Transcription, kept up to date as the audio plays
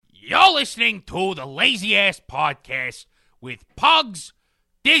You're listening to the Lazy Ass Podcast with Pugs,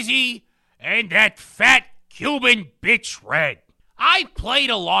 Dizzy, and that fat Cuban bitch Red. I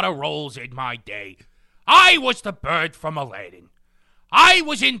played a lot of roles in my day. I was the bird from Aladdin. I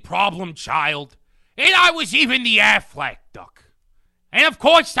was in Problem Child. And I was even the Aflac Duck. And of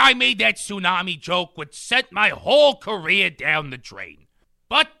course I made that tsunami joke which sent my whole career down the drain.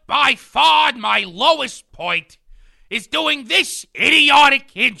 But by far my lowest point is doing this idiotic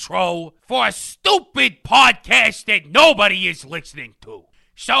intro for a stupid podcast that nobody is listening to.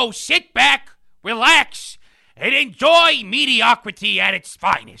 So sit back, relax, and enjoy mediocrity at its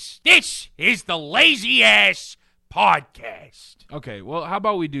finest. This is the Lazy Ass Podcast. Okay, well, how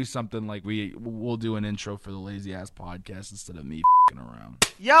about we do something like we'll do an intro for the Lazy Ass Podcast instead of me f***ing around.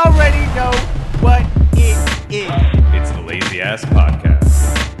 Y'all already know what it is. It's the Lazy Ass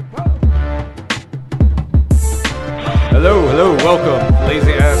Podcast. Hello, welcome,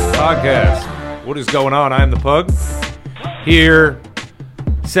 Lazy Ass Podcast. What is going on? I am the Pug. Here,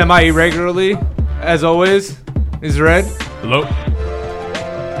 semi-irregularly, as always, is Red. Hello.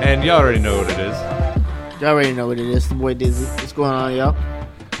 And y'all already know what it is. Y'all already know what it is. The boy Dizzy. What's going on, y'all?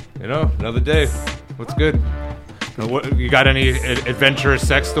 You know, another day. What's good? You got any adventurous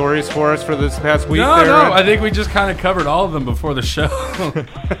sex stories for us for this past week? No, Red? I think we just kind of covered all of them before the show.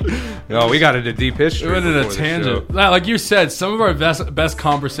 No, we got into deep history. We went in a before the tangent. show. Like you said, some of our best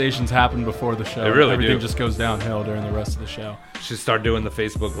conversations happen before the show. They really Everything do. just goes downhill during the rest of the show. Should start doing the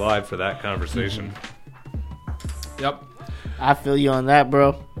Facebook Live for that conversation. Yep. I feel you on that,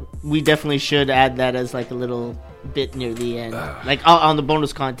 bro. We definitely should add that as like a little bit near the end. Like on the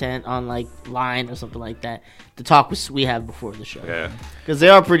bonus content on like Line or something like that. The talk we have before the show. Yeah. Because they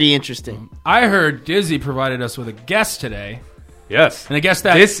are pretty interesting. I heard Dizzy provided us with a guest today. Yes. And I guess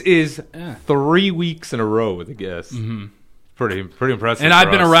that... This is 3 weeks in a row with a guest. Mm-hmm. Pretty impressive. And for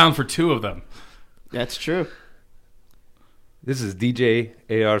I've been us. around for 2 of them. That's true. This is DJ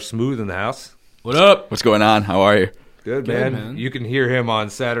AR Smooth in the house. What up? What's going on? How are you? Good, Good, man. man. You can hear him on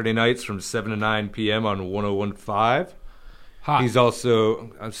Saturday nights from 7 to 9 p.m. on 101.5. Hot. He's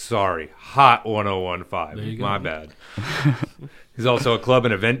also, I'm sorry, Hot 101.5. There you go. My bad. He's also a club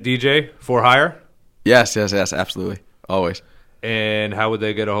and event DJ for hire. Yes, absolutely. Always. And how would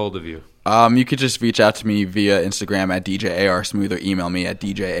they get a hold of you? You could just reach out to me via Instagram at DJARSmooth or email me at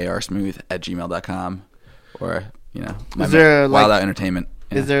DJARSmooth@gmail.com or, my Is there, Wild like- Out Entertainment.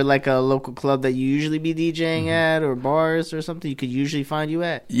 Yeah. Is there like a local club that you usually be DJing at or bars or something you could usually find you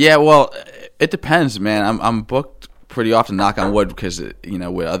at? Yeah, well, it depends, man. I'm booked pretty often, knock on wood, because,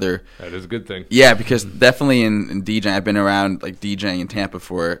 with other... That is a good thing. Yeah, because definitely in DJing, I've been around like DJing in Tampa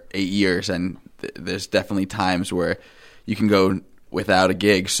for 8 years, and there's definitely times where you can go without a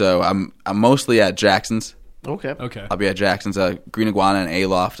gig. So I'm mostly at Jackson's. Okay. I'll be at Jackson's, Green Iguana, and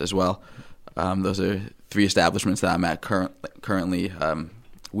A-Loft as well. Those are 3 establishments that I'm at currently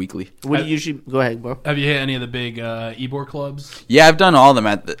weekly. What do you usually... Go ahead, bro. Have you hit any of the big Ebor clubs? Yeah, I've done all of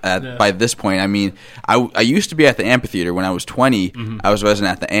them Yeah. by this point. I mean, I used to be at the amphitheater when I was 20. I was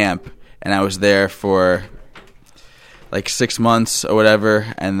resident at the Amp, and I was there for like 6 months or whatever.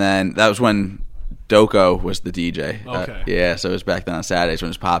 And then that was when Doko was the DJ. Okay. Yeah, so it was back then on Saturdays when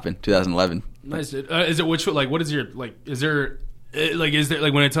it was popping, 2011. Nice. Is it which, like, what is your, like, is there... Like, is there,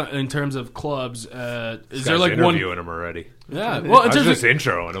 like, when it's in terms of clubs, is there like one? Interviewing him already. Yeah, well, I in was terms just of,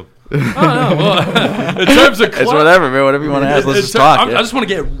 introing him. in terms of clubs, It's whatever, man. Whatever you want to ask. Let's just talk. I just want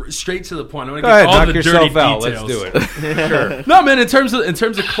to get straight to the point. I want to Go get ahead, all knock the dirty yourself out. details. Let's do it. Sure. No, man. In terms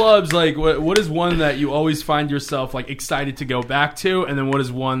of clubs, like, what is one that you always find yourself like excited to go back to, and then what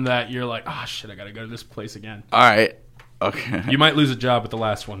is one that you're like, oh shit, I gotta go to this place again. All right. Okay. You might lose a job at the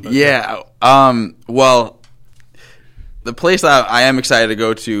last one. But Yeah. Well, the place that I am excited to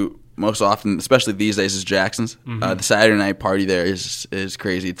go to most often, especially these days, is Jackson's. The Saturday night party there is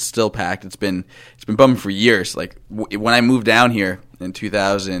crazy. It's still packed. It's been bumming for years. Like when I moved down here in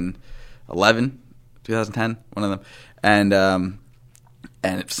 2011, 2010, one of them,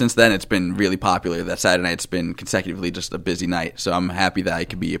 and since then it's been really popular. That Saturday night's been consecutively just a busy night. So I'm happy that I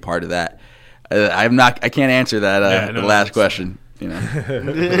could be a part of that. I can't answer that the last question.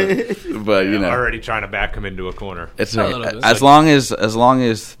 But already trying to back him into a corner. it's A little bit. as long as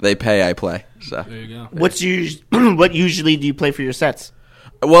they pay, I play. So there you go. What usually do you play for your sets?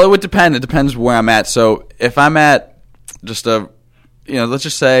 well, it would depend. It depends where I'm at. So if I'm at just let's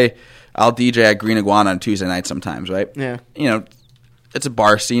just say I'll DJ at Green Iguana on Tuesday night sometimes, right? Yeah. It's a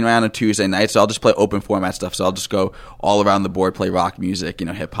bar scene around on Tuesday night, so I'll just play open format stuff. So I'll just go all around the board, play rock music,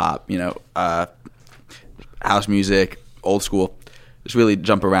 hip hop, house music, old school. Just really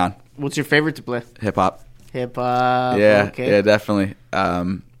jump around. What's your favorite to play? Hip hop. Hip hop. Yeah, Okay. yeah, definitely.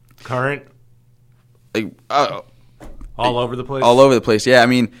 Current, Like, all over the place. all over the place. Yeah, I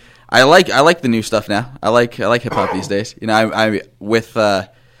mean, I like the new stuff now. I like hip hop these days. You know, I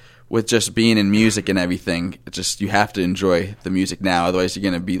with just being in music and everything, it's just you have to enjoy the music now. Otherwise, you're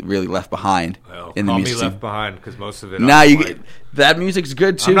gonna be really left behind Well, in the call music me scene. left behind because most of it. Nah, I'm you like- get, that music's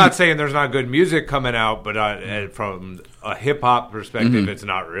good too. I'm not saying there's not good music coming out, but from a hip hop perspective, Mm-hmm. it's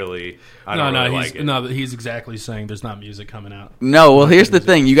not really. I don't really like it. he's exactly saying there's not music coming out. No, well, here's the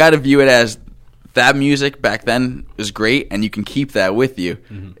thing. You got to view it as that music back then was great, and you can keep that with you,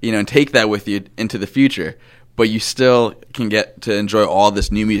 you know, and take that with you into the future. But you still can get to enjoy all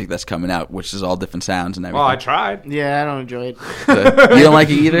this new music that's coming out, which is all different sounds and everything. Well, I tried. Yeah, I don't enjoy it. You don't like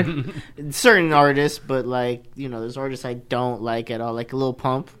it either? Certain artists, but like there's artists I don't like at all, like Lil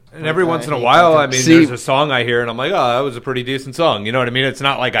Pump. And every Like, once in a hate while, that. I mean, See- there's a song I hear, and I'm like, oh, that was a pretty decent song. You know what I mean? It's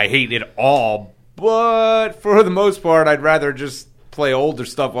not like I hate it all, but for the most part, I'd rather just play older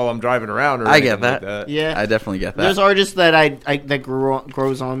stuff while I'm driving around. Or I get anything like that. Yeah, I definitely get that. There's artists that I that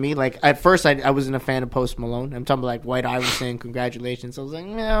grows on me. Like at first, I wasn't a fan of Post Malone. I'm talking about like White Iverson. Congratulations. I was like, I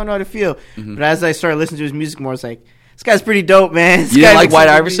don't know how to feel. Mm-hmm. But as I started listening to his music more, it's like this guy's pretty dope, man. This You guy didn't like makes White some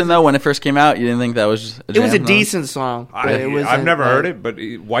good Iverson, music. though, when it first came out? You didn't think that was a It was a jam? decent song. But it I've wasn't, never like- heard it, but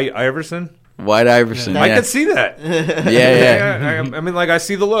White Iverson, White Iverson, I yeah. could see that. Yeah. I mean, like I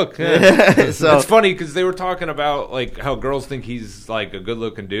see the look. Yeah. So It's funny because they were talking about like how girls think he's like a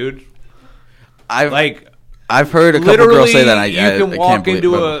good-looking dude. I've heard a couple Literally, girls say that. I you I can can't walk believe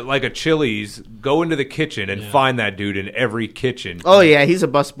into it. a Chili's, go into the kitchen, and find that dude in every kitchen. oh yeah, he's a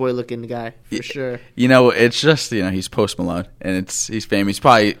busboy looking guy for sure. You know, it's just, you know, he's Post Malone, and he's famous. He's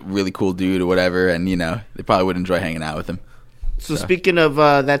probably a really cool dude or whatever, and, you know, they probably would enjoy hanging out with him. So speaking of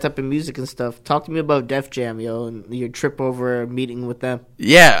that type of music and stuff, talk to me about Def Jam, yo, and your trip over meeting with them.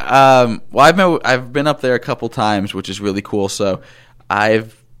 Yeah, well, I've been up there a couple times, which is really cool. So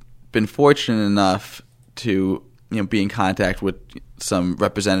I've been fortunate enough to, you know, be in contact with some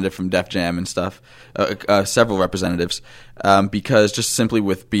representative from Def Jam and stuff, several representatives, because just simply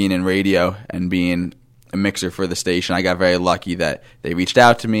with being in radio and being a mixer for the station, I got very lucky that they reached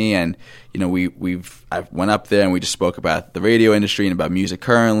out to me, and you know, I went up there and we just spoke about the radio industry and about music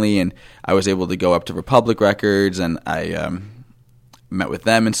currently, and I was able to go up to Republic Records, and I met with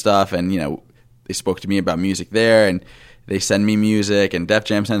them and stuff, and you know, they spoke to me about music there, and they send me music, and Def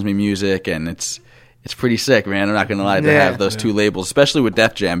Jam sends me music, and it's pretty sick, man. I'm not gonna lie, to Yeah. have those two labels, especially with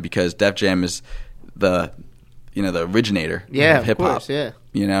Def Jam, because Def Jam is the originator Yeah, of of hip hop. course, yeah.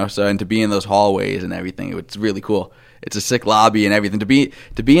 You know, so and to be in those hallways and everything, it's really cool. It's a sick lobby and everything. To be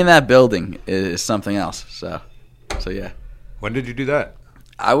in that building is something else. So yeah. When did you do that?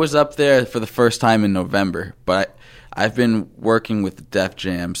 I was up there for the first time in November, but I've been working with Def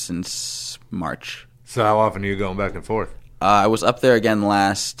Jam since March. So how often are you going back and forth? I was up there again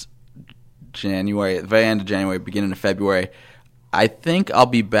last January, at the very end of January, beginning of February. I think I'll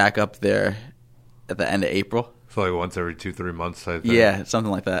be back up there at the end of April. So like once every 2-3 months, I think. Yeah,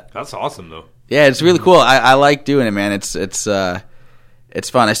 something like that. That's awesome though. Yeah, it's really cool. I like doing it, man. It's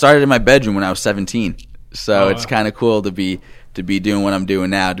fun. I started in my bedroom when I was 17, so it's kind of cool to be doing what I'm doing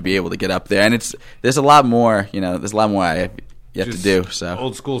now, to be able to get up there. And there's a lot more, you know, there's a lot more I have yet to Just do. So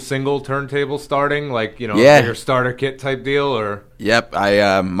old school single turntable starting, like, you know, Yeah. like your starter kit type deal, or yep,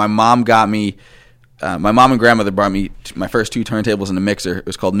 my mom got me. My mom and grandmother brought me my first two turntables and a mixer. It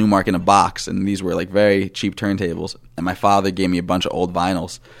was called Newmark in a Box, and these were like very cheap turntables. And my father gave me a bunch of old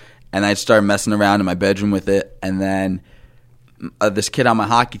vinyls, and I'd start messing around in my bedroom with it. And then this kid on my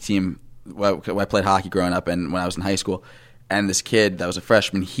hockey team, well, I played hockey growing up, and when I was in high school, and this kid that was a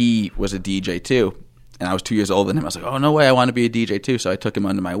freshman, he was a DJ too. And I was 2 years older than him. I was like, oh, no way, I want to be a DJ too. So I took him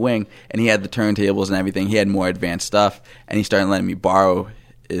under my wing, and he had the turntables and everything. He had more advanced stuff, and he started letting me borrow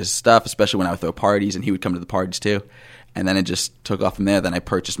his stuff, especially when I would throw parties, and he would come to the parties too. And then it just took off from there. Then I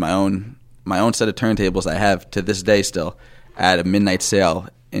purchased my own set of turntables I have to this day still at a midnight sale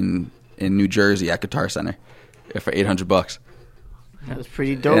in New Jersey at Guitar Center for $800. That was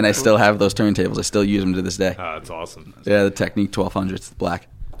pretty dope. And I still have those turntables. I still use them to this day. that's awesome. Yeah, the Technique 1200s, black.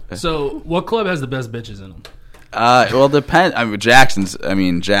 So, what club has the best bitches in them? Well, depend.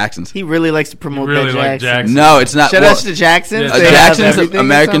 Jackson's. He really likes to promote You really that like Jackson. Jackson. No, it's not. Shout well, out to Jackson. Yeah. They have Jackson's everything or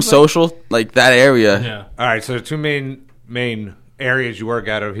American something? Social, like that area. Yeah. All right, so two main areas you work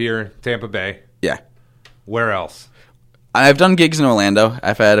out of here, Tampa Bay. Yeah. Where else? I've done gigs in Orlando.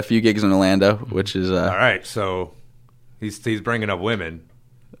 I've had a few gigs in Orlando, which is All right, so he's bringing up women.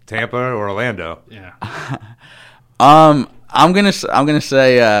 Tampa or Orlando? Yeah. I'm gonna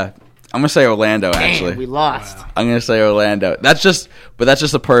say Orlando. Actually, Damn, we lost. I'm gonna say Orlando. That's just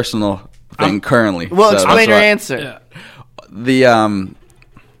a personal thing currently. Well, So explain that's your why- answer. Yeah. The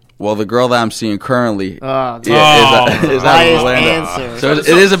Well, the girl that I'm seeing currently Oh, is out of biased Orlando. answer. So it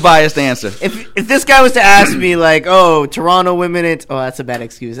is a biased answer. If this guy was to ask me like, oh, Toronto women, that's a bad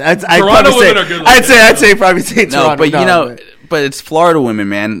excuse. I'd Toronto probably women say, are good I'd say probably say No, Toronto. but you know, but it's Florida women,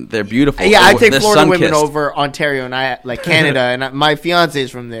 man. They're beautiful. yeah, I take They're Florida women sun-kissed. over Ontario and Canada, and my fiance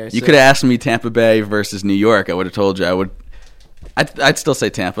is from there. You so- could have asked me Tampa Bay versus New York. I would have told you. I'd still say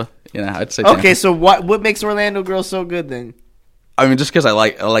Tampa. You know, I'd say Tampa. Okay, so what makes Orlando girls so good then? I mean, just because I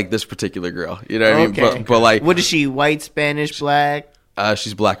like this particular girl. You know what I mean? Okay. But like, What is she? White, Spanish, black?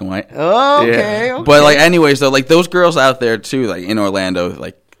 she's black and white. Oh, okay, Yeah. okay. But like, anyways, though, like those girls out there too, like in Orlando,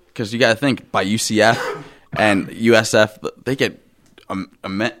 like because you got to think by UCF and USF, they get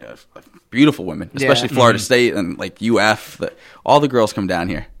beautiful women, especially Florida State and like UF. All the girls come down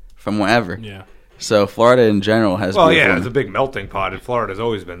here from wherever. Yeah. So Florida in general has. Well, beautiful yeah, it's a women. big melting pot, and Florida's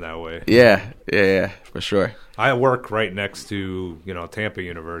always been that way. Yeah, for sure. I work right next to Tampa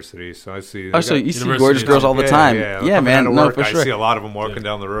University, so I see. Oh, so you see University gorgeous of girls all the time. Yeah, Yeah, coming man. out of No, work, for I sure. see a lot of them walking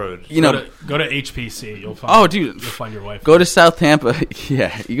down the road. You know, Go to HPC. You'll find. oh, dude, You'll find your wife. go to South Tampa.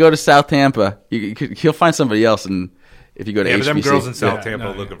 Yeah, you go to South Tampa, you'll find somebody else, and if you go to Yeah, HBC, but them girls in South Yeah, Tampa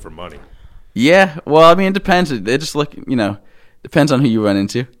no, are looking for money. yeah. Well, I mean, it depends. They just look, depends on who you run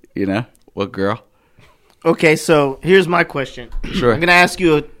into. What girl? Okay, so here's my question. Sure. I'm gonna ask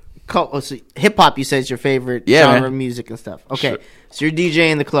you a couple. So hip hop, you said is your favorite Yeah, genre man. of music and stuff. Okay, Sure. so you're DJ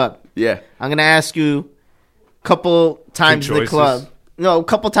in the club. Yeah. I'm gonna ask you a couple times in the choices. club. No, a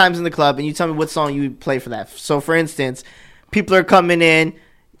couple times in the club, and you tell me what song you would play for that. So, for instance, people are coming in.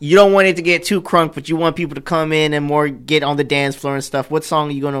 You don't want it to get too crunk, but you want people to come in and more get on the dance floor and stuff. What song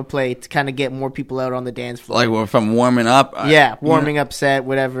are you gonna play to kind of get more people out on the dance floor? Like if I'm warming up. Yeah, warming up set,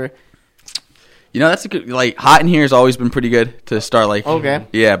 whatever. That's a good. Like Hot in Here has always been pretty good to start. Like Okay.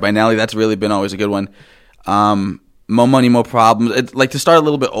 Yeah, by Nelly, that's really been always a good one. Mo Money, Mo Problems. It's like to start a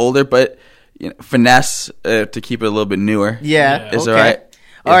little bit older, but finesse to keep it a little bit newer. Yeah, Is okay. all right.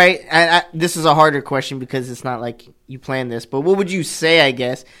 All right, and this is a harder question because it's not like you planned this. But what would you say? I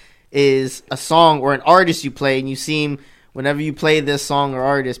guess is a song or an artist you play, and you seem whenever you play this song or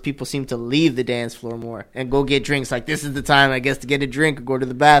artist, people seem to leave the dance floor more and go get drinks. Like this is the time, I guess, to get a drink or go to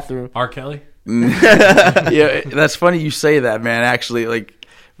the bathroom. R. Kelly. Yeah, that's funny you say that, man. Actually, like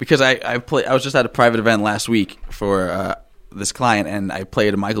because I was just at a private event last week for this client, and I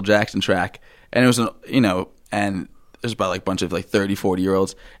played a Michael Jackson track, and it was and there's about like a bunch of like 30,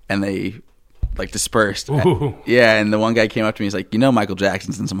 40-year-olds, and they like dispersed. Ooh. Yeah, and the one guy came up to me. He's like, Michael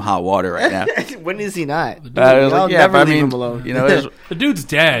Jackson's in some hot water right now. When is he not? I was Y'all like, yeah, never but I leave mean, him alone. The dude's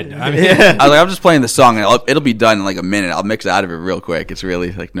dead. I mean, I was like, I'm just playing the song, and it'll be done in like a minute. I'll mix out of it real quick. It's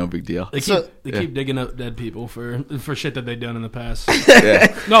really like no big deal. They So- keep digging up dead people for shit that they've done in the past.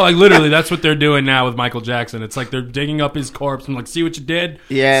 Yeah. No, like literally, that's what they're doing now with Michael Jackson. It's like they're digging up his corpse and like, see what you did.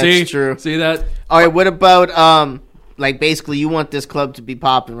 Yeah, see, it's true. See that? All right, what about like basically you want this club to be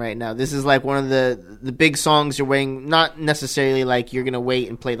popping right now? This is like one of the big songs you're waiting. Not necessarily like you're gonna wait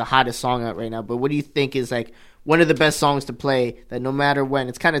and play the hottest song out right now, but what do you think is like one of the best songs to play that no matter when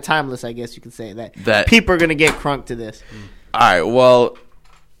it's kind of timeless? I guess you could say that people are gonna get crunk to this. All right, well,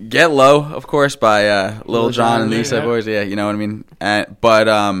 Get Low, of course, by Lil Jon and the Eastside yeah. Boys. Yeah, you know what I mean. But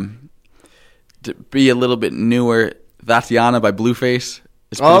to be a little bit newer, Tatiana by Blueface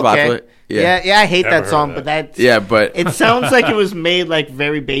is pretty popular. Yeah, I hate Never that heard song, of but that. that's Yeah, but it sounds like it was made like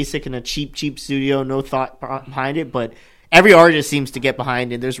very basic in a cheap studio, no thought behind it. But every artist seems to get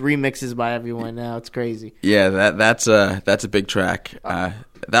behind it. There's remixes by everyone now. It's crazy. yeah, that's a big track.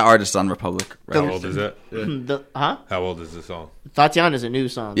 That artist on Republic. How Right? old is it? Huh? How old is the song? Tatiana's a new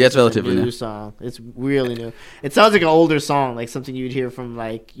song. Yeah, it's This is relatively a new new. song. It's really new. It sounds like an older song, like something you'd hear from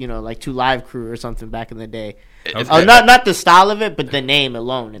like like Two Live Crew or something back in the day. Okay. Not the style of it, but the name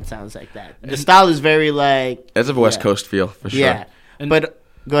alone. It sounds like that. The style is very like It's a West yeah. Coast feel for sure. Yeah, And- but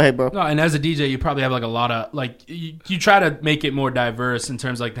go ahead, bro. No, and as a DJ, you probably have like a lot of like you try to make it more diverse in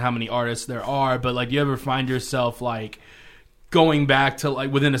terms of like how many artists there are, but like you ever find yourself like going back to like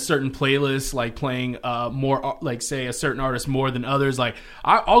within a certain playlist, like playing more like say a certain artist more than others. Like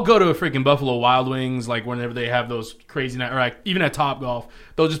I'll go to a freaking Buffalo Wild Wings like whenever they have those crazy night, or like even at Top Golf,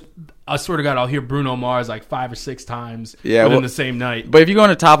 they'll just I swear to God I'll hear Bruno Mars like 5 or 6 times within the same night. But if you go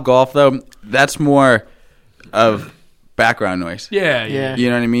into Top Golf though, that's more of background noise. Yeah. You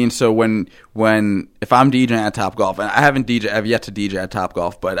know what I mean? So when if I'm DJing at Top Golf, and I've yet to DJ at Top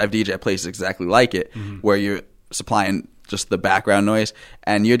Golf, but I've DJed at places exactly like it, where you're supplying just the background noise,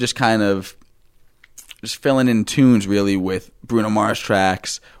 and you're just kind of just filling in tunes really with Bruno Mars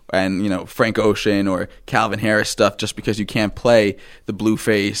tracks and Frank Ocean or Calvin Harris stuff, just because you can't play the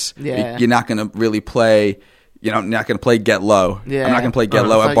Blueface. Yeah. You're not going to really play I'm not going to play Get Low. Yeah. I'm not going to play Get Oh,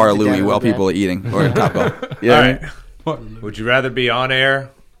 Low I at thought Bar you did Louie that while over there. people are eating or at Topgolf. You know All what I mean? right. Would you rather be on air,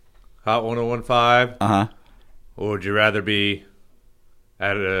 Hot 101.5, Uh-huh. or would you rather be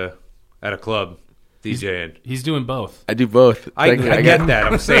at a club DJing? He's doing both. I do both. I get that.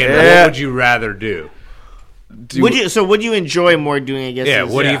 I'm saying, Yeah. what would you rather do? Would you enjoy more doing? I guess. Yeah,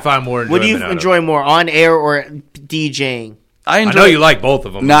 is- what do you find more Would enjoyment you out of? enjoy more on air or DJing? I I know you like both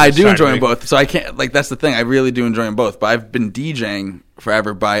of them. No, I'm I just do trying to enjoy them make- both. So I can't that's the thing. I really do enjoy them both. But I've been DJing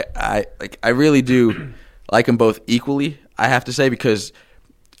forever. But I really do like them both equally. I have to say because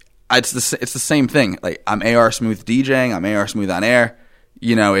it's the same thing. Like I'm AR Smooth DJing. I'm AR Smooth on air.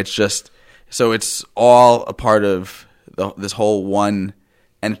 It's just so it's all a part of this whole one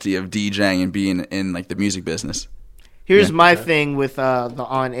entity of DJing and being in like the music business. Here's my thing with the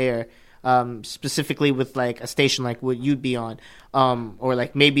on air, specifically with like a station like what you'd be on, or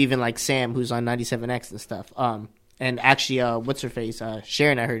like maybe even like Sam who's on 97X and stuff. And actually, what's her face?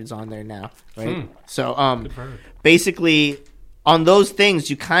 Sharon, I heard is on there now, right? So basically, on those things,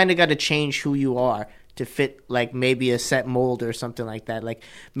 you kind of got to change who you are to fit like maybe a set mold or something like that. Like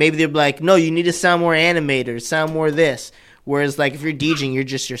maybe they're like, no, you need to sound more animated, sound more this. Whereas like if you're DJing, you're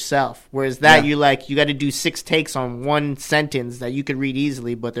just yourself. Whereas that you got to do 6 takes on one sentence that you could read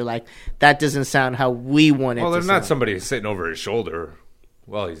easily, but they're like, that doesn't sound how we want it. Well, to there's not sound. somebody sitting over his shoulder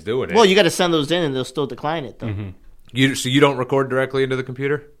while he's doing it. Well, you got to send those in, and they'll still decline it though. So you don't record directly into the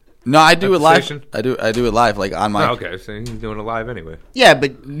computer? No, I do At it the live. station? I do it live, like on my Oh, okay, so he's doing it live anyway. Yeah,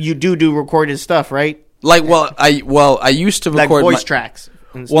 but you do recorded stuff, right? like. I used to Like record voice my, tracks.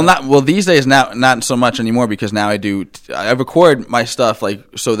 and Well, stuff. these days not so much anymore because now I record my stuff like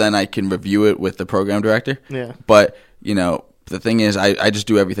so then I can review it with the program director. Yeah. But the thing is I just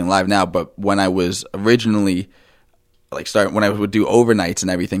do everything live now. But when I was originally when I would do overnights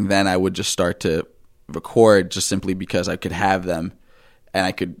and everything, then I would just start to record just simply because I could have them and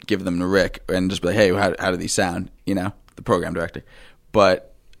I could give them to Rick and just be like, hey, how do these sound? The program director.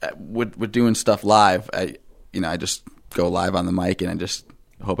 But with doing stuff live, I just go live on the mic and I just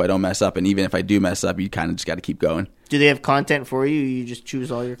hope I don't mess up. And even if I do mess up, you kind of just got to keep going. Do they have content for you? You just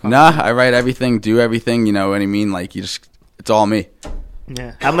choose all your content? Nah, I write everything, do everything. You know what I mean? Like it's all me.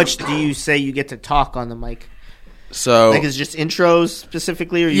 Yeah. How much do you say you get to talk on the mic? So Like, is it just intros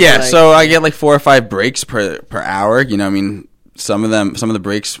specifically? Or yeah, like, so I get like 4 or 5 breaks per hour. I mean, some of the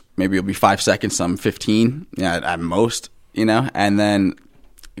breaks maybe will be 5 seconds, some 15. At most. And then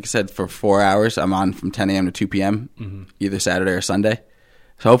like I said, for 4 hours, I'm on from 10 a.m. to 2 p.m. Either Saturday or Sunday.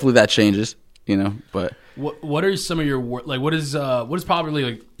 So hopefully that changes. But What are some of your what is probably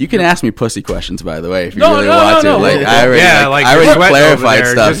like? you can ask me pussy questions, by the way, if you No, really no, want no, to. no. Like I already, Yeah, like, like I you're already sweating over clarified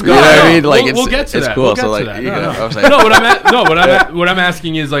there. stuff. Just You go know what I ahead. mean? Like We'll get to it's that. cool. We'll So get like, to that. you No, know, no. I was like, What I'm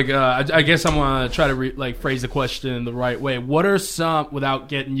asking is I guess I'm gonna try to phrase the question the right way. What are some without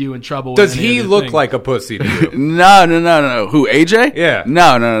getting you in trouble? Does with any he other look thing? like a pussy to you? No. Who, AJ? Yeah.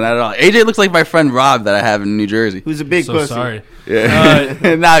 No, not at all. AJ looks like my friend Rob that I have in New Jersey. Who's a big So pussy? sorry.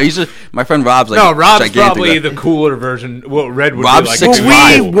 Yeah. No, he's just my friend Rob's like No, Rob's gigantic, probably but- the cooler version. What Red would Rob's be like. 6'5".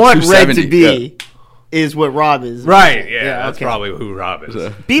 What we want Red to 270, be is what Rob is. Right, yeah, that's okay. probably who Rob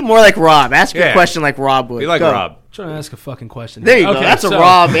is. Be more like Rob. Ask your Yeah. question like Rob would. Be like Go. Rob. I'm trying to ask a fucking question. There you go. Okay, That's a so-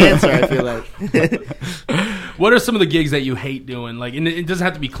 Rob answer, I feel like. What are some of the gigs that you hate doing? Like, and it doesn't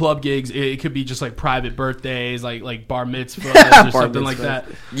have to be club gigs. It could be just like private birthdays, like bar mitzvahs or something like that.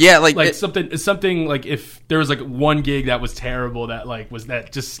 Yeah, Like it- something like if there was like one gig that was terrible that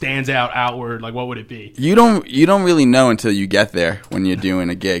just stands out outward. Like, what would it be? You don't really know until you get there when you're doing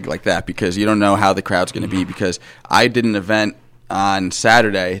a gig like that because you don't know how the crowd's going to be. Because I did an event on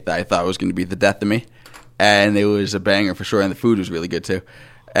Saturday that I thought was going to be the death of me, and it was a banger for sure, and the food was really good too.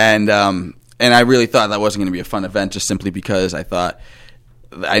 And I really thought that wasn't going to be a fun event just simply because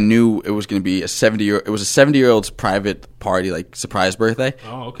I knew it was going to be a 70-year-old's private party, like surprise birthday.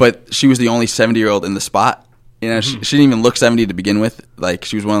 Oh, okay. But she was the only 70-year-old in the spot. She didn't even look 70 to begin with. Like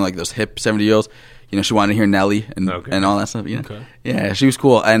she was one of like those hip 70-year-olds. She wanted to hear Nelly and all that stuff. Okay. Yeah, she was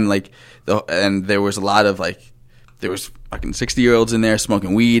cool. And and there was a lot of there was fucking 60-year-olds in there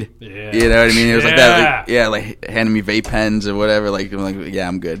smoking weed. Yeah. You know what I mean? It was like that. Yeah. Like handing me vape pens or whatever. Like I'm like, yeah,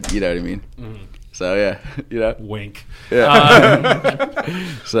 I'm good. You know what I mean? So yeah, Wink.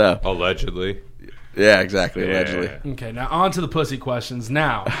 So Allegedly. yeah, exactly. Yeah. Allegedly. Okay, now on to the pussy questions.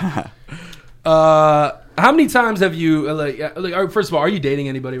 Now, how many times have you first of all, are you dating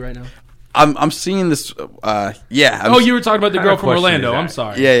anybody right now? I'm seeing this. Yeah. You were talking about the What girl kind of from question Orlando. is that? I'm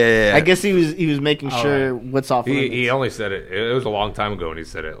sorry. Yeah. I guess he was making sure what's off limits. He only said it. It was a long time ago, and he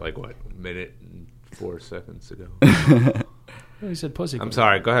said it like what, a minute and 4 seconds ago. You said pussy. I'm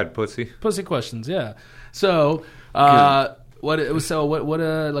sorry. Go ahead, pussy. Pussy questions. Yeah. So, what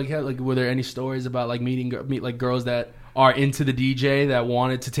were there any stories about like meet like girls that are into the DJ that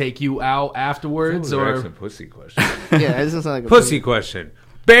wanted to take you out afterwards, Or or pussy question. Yeah, it doesn't sound like a Pussy question.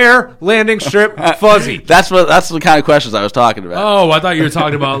 Bear, landing strip, fuzzy. That's the kind of questions I was talking about. oh, I thought you were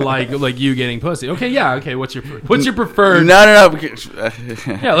talking about like you getting pussy. Okay, yeah, okay. What's your preferred? No. Because,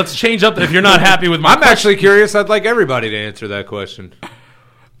 Yeah, let's change up if you're not happy with my. I'm actually curious. I'd like everybody to answer that question.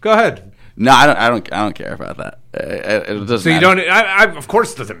 Go ahead. no, I don't care about that. It doesn't. So you matter. don't. I of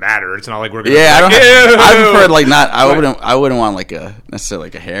course, it doesn't matter. It's not like we're gonna. Yeah, I be don't. like, I "Ew." prefer like not. I wouldn't want like necessarily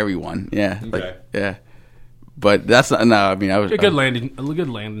like a hairy one. Yeah. Like, Okay. yeah. But that's not. No, I mean I was. a good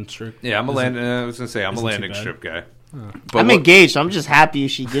landing strip. Yeah, I'm a land. I was gonna say I'm a isn't too landing bad. strip guy. but I'm what- engaged, so I'm just happy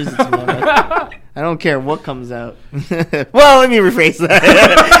if she gives it to me. I don't care what comes out. Well, let me rephrase that.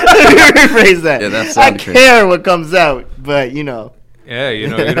 Yeah, that I sounded crazy. care what comes out, but you know, Yeah, you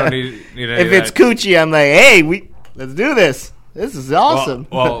don't need. if it's coochie, I'm like, hey, let's do this. This is awesome.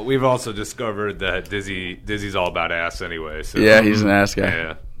 Well, we've also discovered that Dizzy's all about ass anyway. So Yeah, he's an ass guy.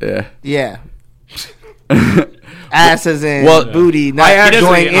 Yeah. Yeah. Yeah. Ass as in Well, booty, not I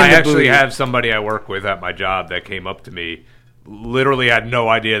going in the actually booty. have somebody I work with at my job that came up to me. Literally had no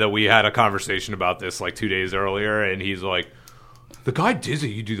idea that we had a conversation about this like 2 days earlier, and he's like, "The guy Dizzy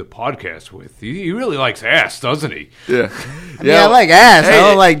you do the podcast with, he really likes ass, doesn't he?" Yeah. I mean, I like ass. I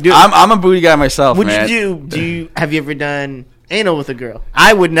don't like do. I'm a booty guy myself, Would man. you have you ever done anal with a girl?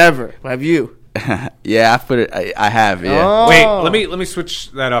 I would never. Have you? Yeah, I have. Yeah. Oh. Wait, let me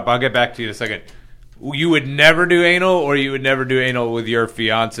switch that up. I'll get back to you in a second. You would never do anal, or you would never do anal with your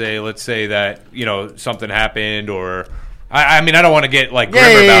fiance. Let's say that something happened, or I mean I don't want to get like grimmer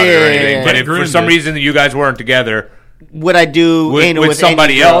about it or anything, yeah. but if for Grim some did. reason you guys weren't together Would I do anal with with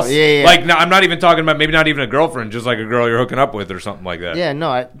somebody any girl? else, Yeah. like no, I'm not even talking about maybe not even a girlfriend, just like a girl you're hooking up with or something like that. Yeah, no,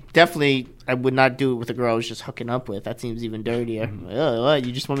 I would not do it with a girl I was just hooking up with. That seems even dirtier. Ugh, what,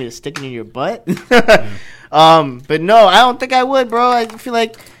 you just want me to stick it in your butt? But no, I don't think I would, bro. I feel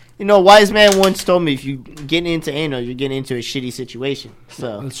like, a wise man once told me if you get into anal, you're getting into a shitty situation.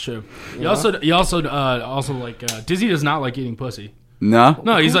 So That's true. You also like Dizzy does not like eating pussy. No.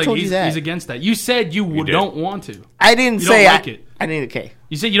 No, he's Who like told you that? he's against that. You said you did. don't want to. I didn't You say don't like it. I didn't. Okay,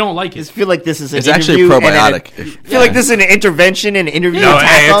 You said you don't like I it. just feel like this is an It's actually interview and probiotic. I feel like this is an intervention and interview. No, attack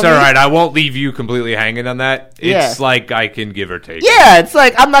hey, it's on all me. right. I won't leave you completely hanging on that. Yeah. It's like I can give or take. Yeah, it's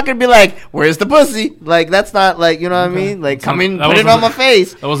like I'm not gonna be like, "Where's the pussy?" Like that's not like what I mean. Like come in, That put it wasn't on the- my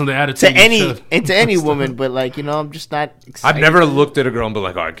face That wasn't the attitude. to you should. any woman, but like I'm just not. Excited. I've never looked at a girl and been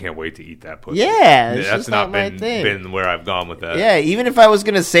like, "Oh, I can't wait to eat that pussy." Yeah, it's that's just not not my been thing. been where I've gone with that. Yeah, even if I was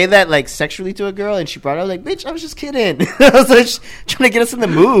gonna say that like sexually to a girl and she brought it, I was like, "Bitch, I was just kidding." I was like, just trying to get us in the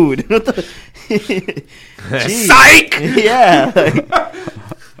mood. What the- Jeez. Psych. Yeah.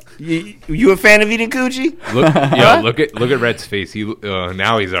 like, you a fan of eating coochie? Look at Red's face. He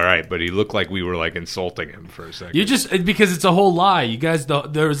now he's all right, but he looked like we were like insulting him for a second. You just because it's a whole lie. You guys,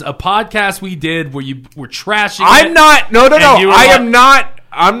 there's a podcast we did where you were trashing. I'm it. not. No. And you were I like- am not.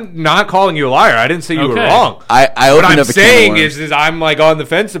 I'm not calling you a liar. I didn't say you were Okay. wrong. I What opened I'm up a can of saying worms. is I'm like on the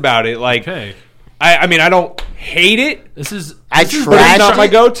fence about it. Like, Okay, I mean, I don't hate it, this is I this is but it's Trash not my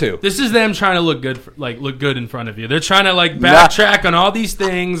it? go-to. This is them trying to look good, look good in front of you. They're trying to like backtrack on all these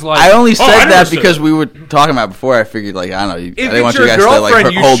things. Like I only said I that understood. because we were talking about it before. I figured, like, I don't know. I didn't it's want you your guys to like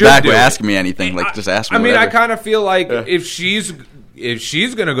girlfriend, you hold should back do with it. asking me anything. Like, just ask me. I mean, whatever. I kind of feel like if she's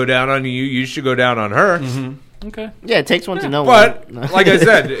gonna go down on you, you should go down on her. okay. Yeah, it takes one to know But one. like I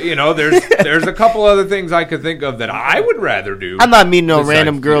said, there's a couple other things I could think of that I would rather do. I'm not meeting no Besides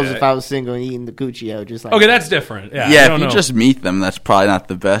random do girls that. if I was single and eating the coochie. I would just like Okay, that's different. Yeah, I Yeah, don't if you know. just meet them, that's probably not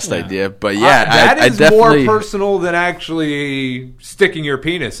the best idea. But yeah, that I is definitely. more personal than actually sticking your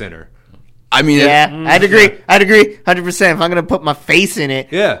penis in her. I mean, Yeah, I'd agree. 100%. If I'm gonna put my face in it,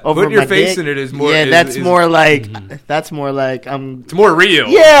 Yeah, over putting your my face dick, in it is more. Yeah, is- that's is- more like that's more like It's more real.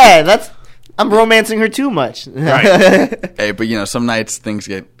 Yeah, I'm romancing her too much. Right. hey, but some nights things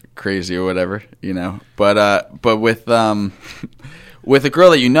get crazy or whatever, But with with a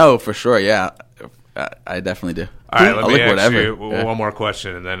girl that for sure, yeah, I definitely do. All right, let I'll me look ask whatever. you Yeah. one more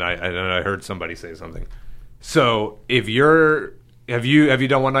question, and then I heard somebody say something. So, if have you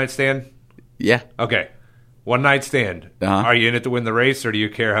done one night stand? Yeah. Okay, one night stand. Uh-huh. Are you in it to win the race, or do you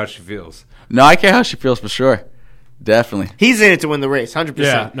care how she feels? No, I care how she feels for sure. Definitely. He's in it to win the race, 100%.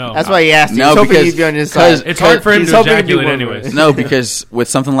 Yeah, no. That's why he asked. No, He's hoping because- you'd be on his because- side. It's hard for him He's to hoping you ejaculate won. anyways. No, because with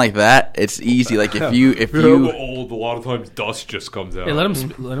something like that, it's easy. Like if you old, a lot of times dust just comes out. Hey, let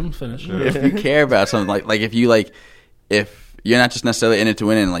him finish. if you care about something like if you if you're not just necessarily in it to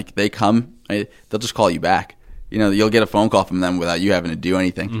win and like they come, they'll just call you back. you'll get a phone call from them without you having to do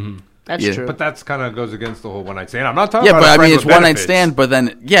anything. That's Yeah. true. But that's kind of goes against the whole one night stand. I'm not talking Yeah, about but a I friend mean, it's with one night benefits. stand. But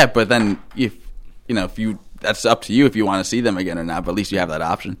then if that's up to you if you want to see them again or not. But at least you have that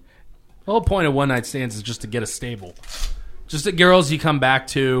option. The whole point of one night stands is just to get a stable. Just the girls you come back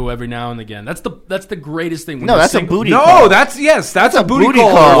to every now and again. That's the greatest thing. When No, you're that's a single. booty No, call. that's a booty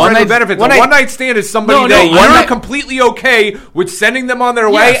call. call. One night One benefits. A one night stand is somebody No, no, that one you're night- completely okay with sending them on their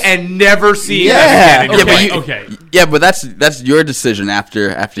way Yes. and never seeing Yeah. them again. in your Okay, life. okay. Yeah, but that's your decision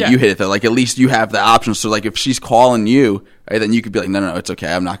after Yeah. you hit it though. Like at least you have the option. So like if she's calling you, right, then you could be like, no, it's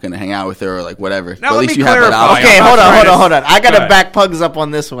okay. I'm not going to hang out with her or like whatever. But at let least me you have that clarify. option. Okay, I'm hold not on. trying to- I Go gotta ahead. back Pugs up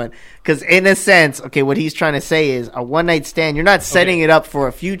on this one because, in a sense, okay, what he's trying to say is a one night stand. You're not setting it up for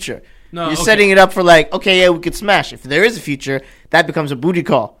a future. No, you're okay. setting it up for like, okay, yeah, we could smash. If there is a future, that becomes a booty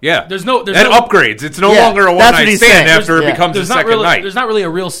call. Yeah, There's no that upgrades. It's no Yeah, longer a that's one what night he's stand saying. after it Yeah. becomes a There's not second really night. there's not really a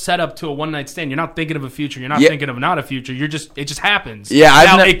real setup to a one night stand. You're not thinking of a future. You're not Yeah. thinking of not a future. It just happens. Yeah,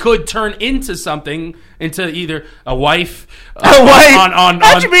 I've now ne- it could turn into something, into either a wife, A wife? on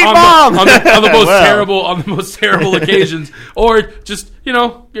How'd you meet Mom? on the most Well. terrible occasions, or just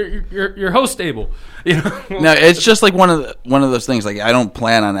your host stable. No, it's just like one of those things. Like I don't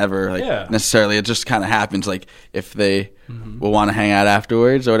plan on ever like Yeah. necessarily. It just kind of happens. Like if they will want to hang out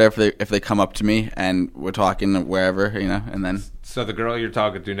afterwards or whatever. If they come up to me and we're talking wherever, and then So the girl you're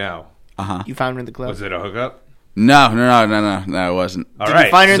talking to now, You found her in the club. was it a hookup? no, it wasn't. All Did right.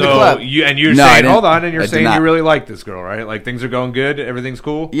 you find her in the so club? You're No, I saying, didn't. hold on, and you're I did saying not. you really like this girl, right? Like things are going good, everything's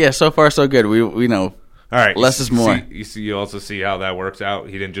cool. Yeah, so far so good. We know. All right, Less is more. You also see how that works out.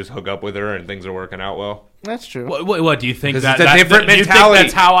 He didn't just hook up with her, and things are working out well. That's true. What do you think? Because That it's a different do you think mentality.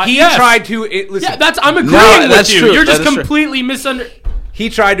 that's how he yes. tried to. Listen, Yeah, I'm agreeing with that's you. true. You're just That is true. completely he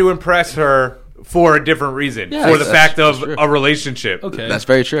tried to impress her for a different reason, Yeah, for the that's- fact of that's true. a relationship. Okay. That's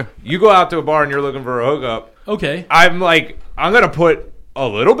very true. You go out to a bar and you're looking for a hookup. Okay. I'm like, I'm gonna put a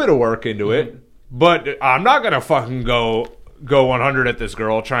little bit of work into it, but I'm not gonna fucking go 100 at this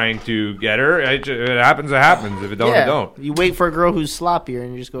girl trying to get her. It happens. It happens. If it don't, it Yeah, don't. you wait for a girl who's sloppier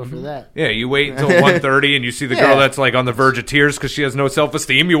and you just go for that. Yeah, you wait until 1:30 and you see the girl Yeah. that's like on the verge of tears because she has no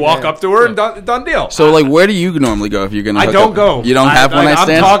self-esteem. You walk Yeah. up to her and done deal. So like, where do you normally go if you're gonna? I hook don't up? go. You don't have one night I'm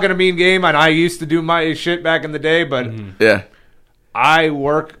stand. talking a mean game, and I used to do my shit back in the day, but Yeah. I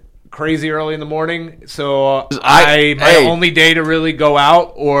work crazy early in the morning, so I- my hey. only day to really go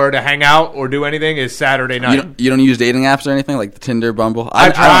out or to hang out or do anything is Saturday night. You don't use dating apps or anything like the Tinder, Bumble.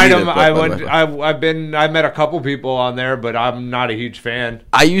 I've tried don't them. either, but- I met a couple people on there, but I'm not a huge fan.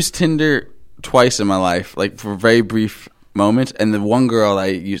 I used Tinder twice in my life, like for very brief moments. And the one girl that I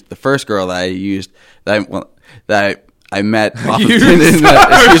used, the first girl that I used, that I met off of Tinder.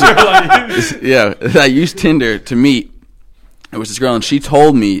 I used Tinder to meet. It was this girl, and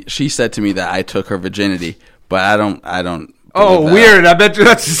she said to me that I took her virginity, but I don't. Oh, believe that. weird! I bet you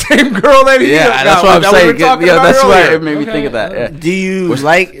that's the same girl that he Yeah, that's what I'm that we saying. were talking Yeah, about that's why earlier. it made me think of that. Yeah. Do you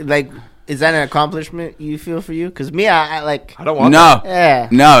like? Is that an accomplishment you feel for you? Because me, I like. I don't want No, Yeah.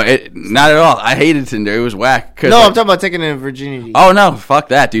 no, not at all. I hated Tinder. It was whack. 'Cause, No, like, I'm talking about taking a virginity. oh no, fuck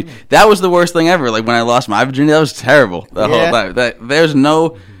that, dude. That was the worst thing ever. Like when I lost my virginity, that was terrible. The whole Yeah.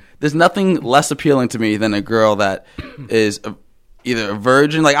 time. There's nothing less appealing to me than a girl that is either a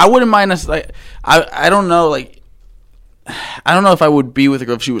virgin. Like I wouldn't mind us. Like I don't know. Like I don't know if I would be with a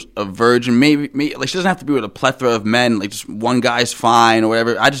girl if she was a virgin. Maybe like she doesn't have to be with a plethora of men. Like just one guy's fine or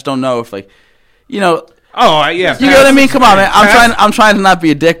whatever. I just don't know if like Oh, yeah. you know what I mean? Come on, man. I'm trying to not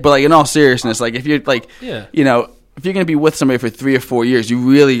be a dick, but like in all seriousness, like if you're like, Yeah. if you're gonna be with somebody for 3 or 4 years, you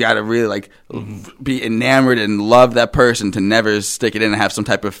really gotta like be enamored and love that person to never stick it in and have some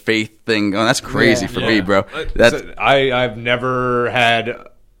type of faith thing going. That's crazy for me, bro. That's I've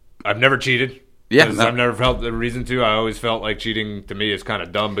never cheated. Yeah, 'Cause no. I've never felt the reason to. I always felt like cheating to me is kind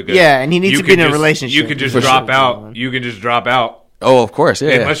of dumb because Yeah, and he needs you to be can in a just- relationship. You can just For drop sure. out. You can just drop out oh, of course,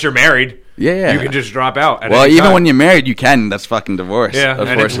 yeah. unless you're married. Yeah. You can just drop out. At well, any even time. when you're married, you can. That's fucking divorce. yeah, of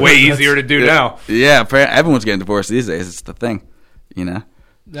and course. it's way easier to do now. Yeah, everyone's getting divorced these days. It's the thing, you know.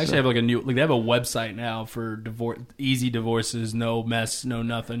 They actually have they have a website now for divorce, easy divorces, no mess, no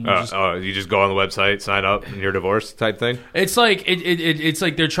nothing. You just go on the website, sign up, and you're divorced type thing. It's like it's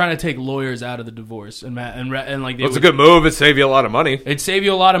like they're trying to take lawyers out of the divorce and like Well, it's a good move. It save you a lot of money, It'd save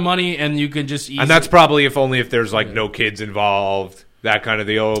you a lot of money, and you could just and that's probably if there's like no kids involved. That kind of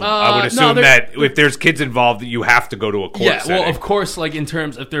deal. I would no, assume there- that if there's kids involved, that you have to go to a court. yeah. setting. Well, of course, like in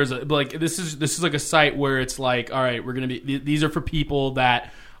terms if there's a like this is like a site where it's like, all right, we're gonna be these are for people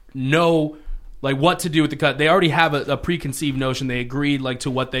that know like what to do with the cut. They already have a preconceived notion. They agreed like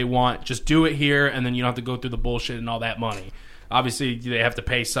to what they want. Just do it here, and then you don't have to go through the bullshit and all that money. obviously they have to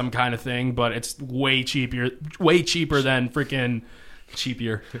pay some kind of thing, but it's way cheaper than freaking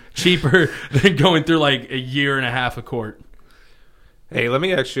cheaper than going through like a year and a half of court. Hey, let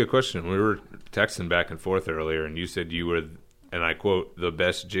me ask you a question. We were texting back and forth earlier, and you said you were, and I quote, the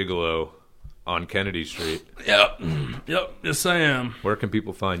best gigolo on Kennedy Street. Yep, yes I am. Where can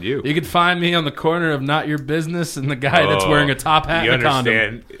people find you? You can find me on the corner of Not Your Business and the guy that's wearing a top hat You and a condom.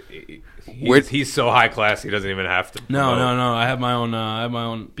 understand? He's so high class, he doesn't even have to. No. promote. I have my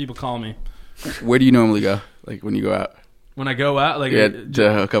own. People call me Where do you normally go? Like when you go out? when I go out. Like Yeah,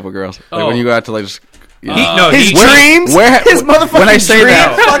 to a couple girls. Like Oh. when you go out to like just. You He, know. no, His he, dreams? His motherfucking when I say dreams?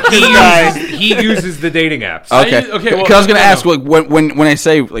 that, Fuck this guy. he uses the dating apps. okay. okay, well, Because I was gonna no, ask, no. like, when I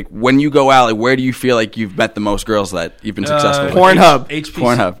say like when you go out, like where do you feel like you've met the most girls that you've been successful with? Pornhub. HPC.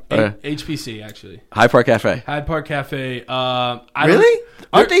 Pornhub, okay. HPC actually. Hyde Park Cafe. Hyde Park Cafe. Really?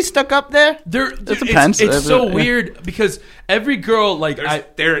 Aren't they stuck up there? It depends. It's so Yeah. weird because every girl like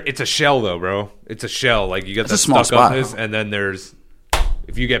It's a shell though, bro. It's a shell. Like you got It's that a small stuck spot. upness, and then there's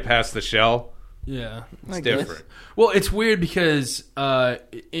if you get past the shell, yeah. it's I guess. different. Well, it's weird because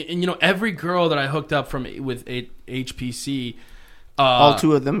every girl that I hooked up with HPC, All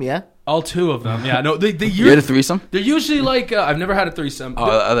two of them, yeah. all two of them, yeah, no, You had a threesome? they're usually like I've never had a threesome. Oh,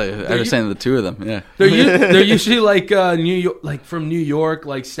 I was saying the two of them. Yeah. They're usually like New York, like from New York,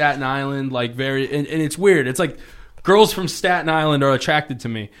 like Staten Island, like very, and it's weird. It's like girls from Staten Island are attracted to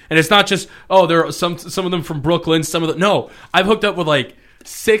me, and it's not just there are some of them from Brooklyn, some of them. No, I've hooked up with like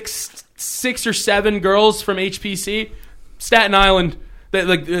six or seven girls from HPC, Staten Island. That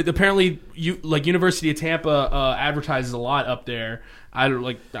like apparently University of Tampa advertises a lot up there. I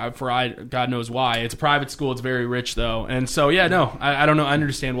don't God knows why. It's a private school. It's very rich though, and so I don't know. I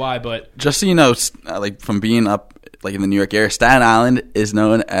understand why, but Just so you know, like from being up like in the New York area, Staten Island is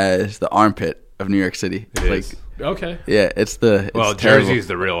known as the armpit of New York City. It like, is. okay. Yeah, it's Well, terrible. Jersey's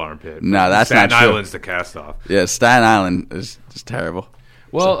the real armpit. No, that's Staten not true. Island's the cast off. Yeah, Staten Island is just terrible.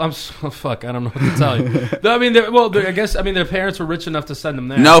 Well, fuck. I don't know what to tell you. I mean, I guess their parents were rich enough to send them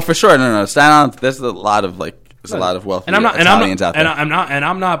there. No, for sure. No. Staten Island. There's a lot of wealthy and Italians out there.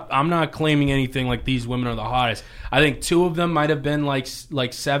 I'm not claiming anything like these women are the hottest. I think two of them might have been like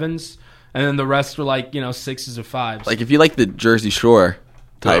sevens, and then the rest were like sixes or fives. Like if you like the Jersey Shore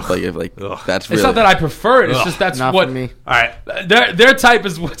type, that's really. It's not that I prefer it. It's just that's Not what for me. All right, their type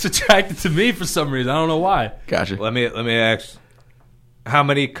is what's attracted to me for some reason. I don't know why. Gotcha. let me ask. How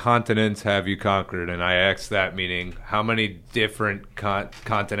many continents have you conquered? And I ask that meaning, how many different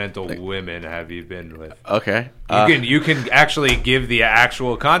continental women have you been with? Okay. You can actually give the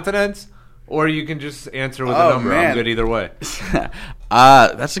actual continents, or you can just answer with a number. man. I'm good either way.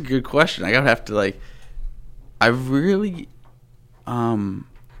 That's a good question. I gotta have to I really. All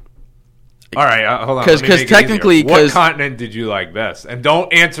right, hold on. 'Cause let me make it technically- easier. what 'cause- continent did you like best? And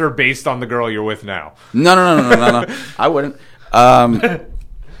don't answer based on the girl you're with now. No. I wouldn't.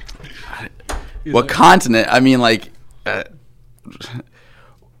 What continent? I mean, I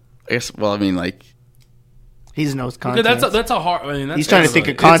guess. Well, I mean, He's knows Okay, content. that's a hard. I mean, that's He's trying to think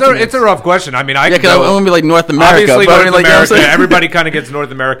of It's continents. a rough question. I mean, I yeah, could because I go, wouldn't be like North America. obviously but I North mean, you know what I'm America. saying? Everybody kind of gets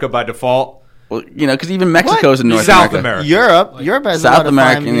North America by default. Well, because even Mexico's in North South America. America. Europe has a lot South of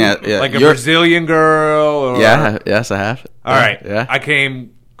American, fine yeah. Like a Europe- Brazilian girl. Or, Yeah, yes, I have. All right. Yeah. I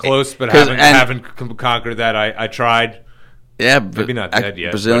came close, but 'Cause- haven't conquered that. I tried. Yeah, Maybe not dead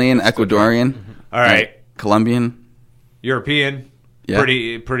yet, Brazilian, but still Ecuadorian, All right. Colombian. European. Yeah.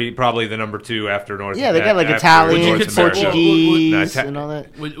 Pretty probably the number two after North. Yeah, they got like after Italian, North America. Portuguese, No, and all that.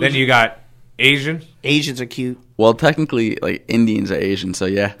 Then you got Asian. Asians are cute. Well, technically, Indians are Asian, so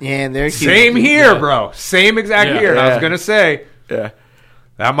yeah. Yeah, and they're cute. Same here, bro. Same exact Yeah. here. I Yeah. was gonna say Yeah.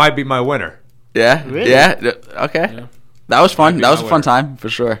 that might be my winner. Yeah. Really? Yeah. Okay. That was fun. be That was a my fun winner. time for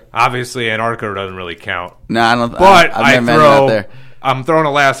sure. Obviously, Antarctica doesn't really count. No, I don't. But I've never been out there. I'm throwing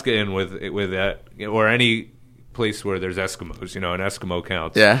Alaska in with that, or any place where there's Eskimos. An Eskimo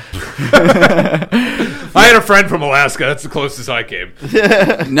counts. Yeah. I had a friend from Alaska. That's the closest I came.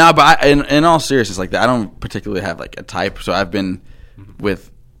 No, but in all seriousness, I don't particularly have a type. So I've been with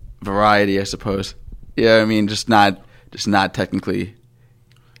variety, I suppose. Yeah, I mean, just not technically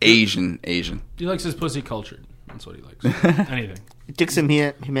Asian. He likes his pussy cultured. That's what he likes. Anything. Dick's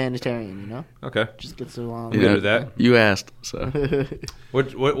humanitarian, Okay. Just gets along. Good with that. You asked, so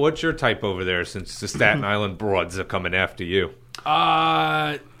What's your type over there? Since the Staten Island broads are coming after you.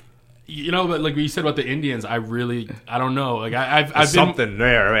 But like you said about the Indians, I don't know. Like I've been Something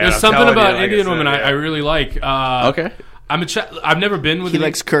there, man. There's I'm something telling about you, like Indian I said, women yeah. I really like. okay. I've never been with. He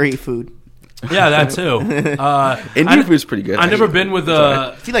likes curry food. Yeah, that too. Indian food's pretty good. I've never actually. been with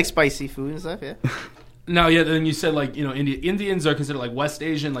He likes spicy food and stuff, yeah. No, yeah. Then you said like Indians are considered like West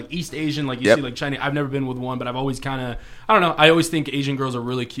Asian, like East Asian, like you Yep. see like Chinese. I've never been with one, but I've always kind of I don't know. I always think Asian girls are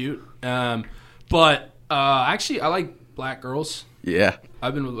really cute. But actually, I like black girls. Yeah.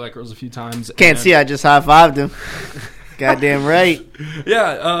 I've been with black girls a few times. Can't and- see. I just high-fived him. Goddamn right.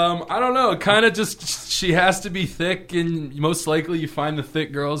 Yeah, I don't know. Kind of just she has to be thick, and most likely you find the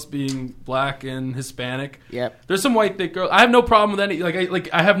thick girls being black and Hispanic. Yep. There's some white thick girls. I have no problem with any.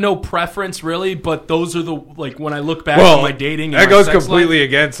 I have no preference really, but those are the like when I look back on my dating. And that my goes sex completely life,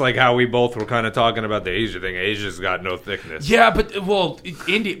 against like how we both were kind of talking about the Asia thing. Asia's got no thickness. yeah, but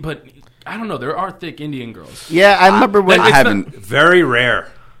India, but I don't know. There are thick Indian girls. Yeah, I remember when... It's I not- haven't. Very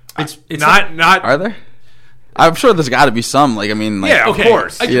rare. It's Not. Are there? I'm sure there's got to be some. Like, I mean, like, Yeah, of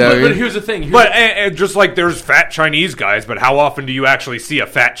course. Yeah, I but mean- here's the thing. But and just like there's fat Chinese guys, but how often do you actually see a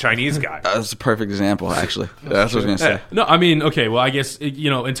fat Chinese guy? that's a perfect example, actually. That's what I was gonna say. No, I mean, okay. Well, I guess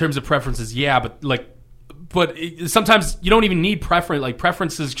in terms of preferences, yeah, but sometimes you don't even need preference. Like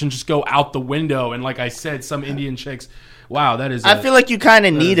preferences can just go out the window. And like I said, some Indian chicks, wow, that is. I feel like you kind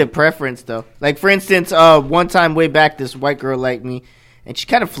of need a preference, though. Like, for instance, one time way back, this white girl liked me, and she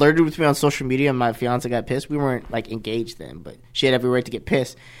kind of flirted with me on social media, and my fiance got pissed. We weren't, like, engaged then, but she had every right to get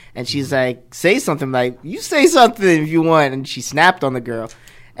pissed. And she's like, say something. Like, you say something if you want. And she snapped on the girl.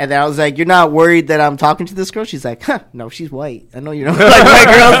 And then I was like, you're not worried that I'm talking to this girl? She's like, no, she's white. I know you don't like white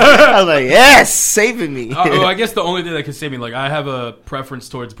girls. I was like, yes, saving me. I guess the only thing that can save me, like, I have a preference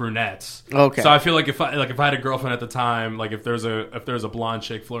towards brunettes. Okay. So I feel like if I had a girlfriend at the time, like if there's a blonde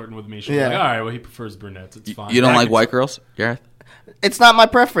chick flirting with me, she'd be Yeah. like, all right, well, he prefers brunettes. It's fine. You don't And I like could- white girls, Gareth? It's not my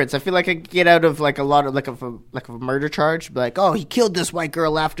preference. I feel like I get out of like a lot of like a murder charge. Like, oh, he killed this white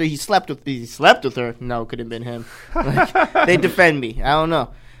girl after he slept with her. No, could have been him. Like, they defend me. I don't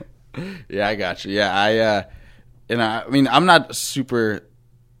know. Yeah, I got you. Yeah, I mean, I'm not super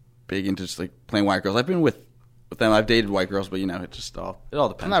big into just like playing white girls. I've been with them. I've dated white girls, but it all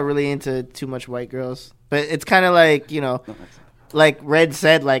depends. I'm not really into too much white girls, but it's kind of like like Red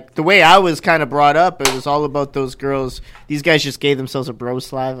said, like the way I was kind of brought up, it was all about those girls. These guys just gave themselves a bro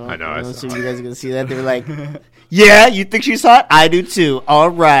slide. I know, I So saw you guys are gonna see that. They were like, "Yeah, you think she's hot? I do too. All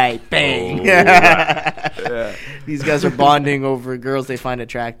right, bang." Oh, These guys are bonding over girls they find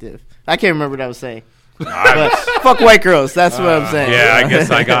attractive. I can't remember what I was saying. But fuck white girls. That's what I'm saying. Yeah, I guess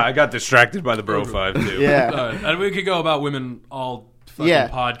I got distracted by the Bro 5 too. Yeah. And we could go about women all fucking Yeah.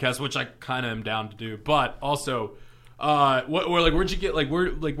 podcasts, which I kind of am down to do. But also, where'd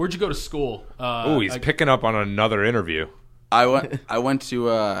you go to school? Oh, he's picking up on another interview. I went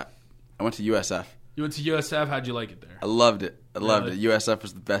to USF. You went to USF. How'd you like it there? I loved it. I loved Really? it. USF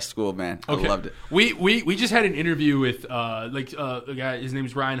was the best school, man. Okay. I loved it. We just had an interview with a guy. His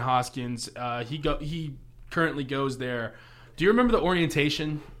name's Ryan Hoskins. He currently goes there. Do you remember the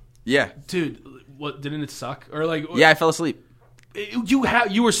orientation, Yeah. dude? What didn't it suck or like? Yeah, I fell asleep.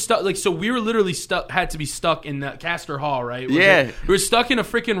 You were stuck like so we were literally had to be stuck in the Castor Hall, right? Yeah. We were stuck in a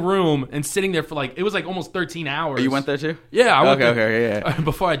freaking room and sitting there for like it was like almost 13 hours. Oh, you went there too? Yeah, I went Okay, there okay, yeah.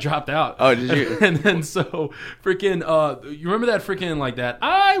 before I dropped out. Oh, did you? And then so freaking you remember that freaking like that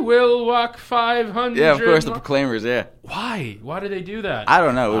I will walk 500 Yeah, of course, the Proclaimers, yeah. Why did they do that? I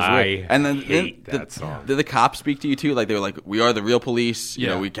don't know. It was I weird. And then hate the, that song. Did the cops speak to you too? Like they were like, "We are the real police. You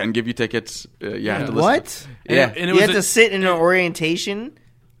Yeah. know, we can give you tickets. You have to listen." What? Yeah, and it You was had to sit in an orientation.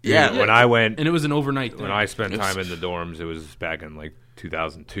 yeah. When I went, and it was an overnight thing. when I spent time in the dorms, it was back in like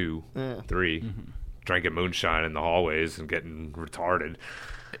 2002, 3. Drinking moonshine in the hallways and getting retarded.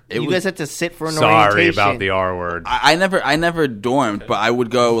 You guys had to sit for an Sorry orientation. about the R word. I never dormed, but I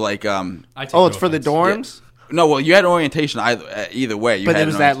would go like I take Oh, no it's for the offense. dorms? No, well, you had orientation either way. You But had it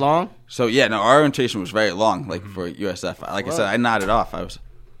was an that orient- long? So yeah, no, our orientation was very long. Like for USF, like I said, I nodded off.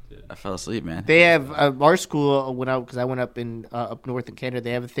 I fell asleep, man. They have our school because I went up in up north in Canada.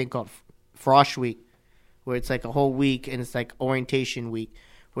 They have a thing called Frosh Week, where it's like a whole week and it's like orientation week,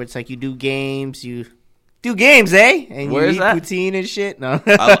 where it's like you do games, eh? And Where you is eat that? poutine and shit. No,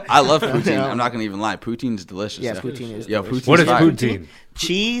 I love poutine. No. I'm not gonna even lie. Poutine's delicious. Yeah, poutine is Yeah, delicious. poutine's What is fire. poutine?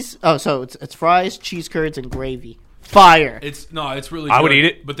 cheese. Oh, so it's fries, cheese curds, and gravy. Fire. It's really I would good, eat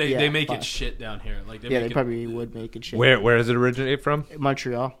it. but they Yeah, make fine. it shit down here. Like Yeah, they probably would make it shit. Where does it originate from?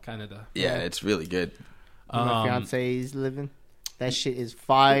 Montreal, Canada. Yeah, it's really good. where my fiance's living. That shit is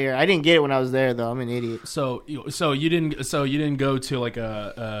fire. I didn't get it when I was there though. I'm an idiot. So you didn't go to like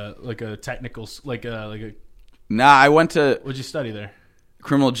a technical like a Nah, I went to what'd you study there?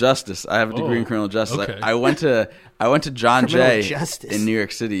 criminal justice. I have a degree in Oh, criminal justice. okay. I went to John Criminal Jay justice. in New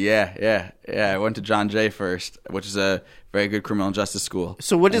York City. Yeah. I went to John Jay first, which is a very good criminal justice school.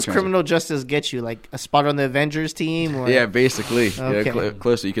 So what In does terms of- criminal justice get you? Like a spot on the Avengers team? Or? Yeah, basically. Okay.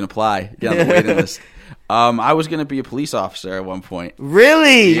 Closer, you can apply. Get on the waiting list. I was gonna be a police officer at one point.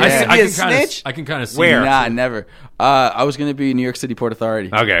 Really? Yeah. You be a snitch? I can kind of see Where? that. Nah, never. I was gonna be New York City Port Authority.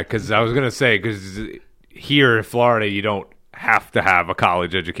 Okay, because I was gonna say because here in Florida you don't have to have a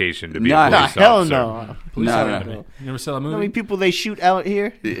college education to be Nah, a Nah, police hell officer. no. No. You never saw that How movie? many people they shoot out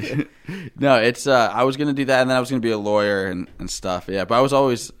here? No, it's I was gonna do that, and then I was gonna be a lawyer and stuff. Yeah, but I was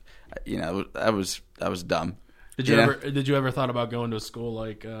always, I was dumb. Did you ever thought about going to a school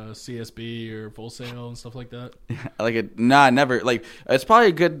like CSB or Full Sail and stuff like that? Like it? Nah, never. Like it's probably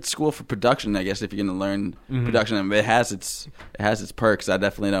a good school for production, I guess, if you're gonna learn production. I mean, it has its perks. I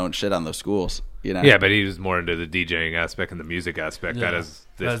definitely don't shit on those schools. Yeah, but he was more into the DJing aspect and the music aspect. Yeah.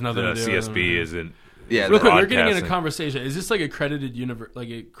 That has nothing to do. CSB isn't. Yeah, Real quick, we're getting in a broadcasting. conversation. Is this like accredited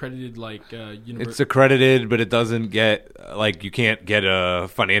university? It's accredited, but it doesn't get you can't get a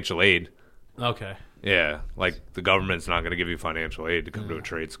financial aid. Okay. Yeah, like the government's not going to give you financial aid to come to a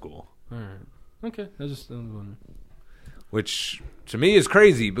trade school, All right. Okay. I was wondering. which to me is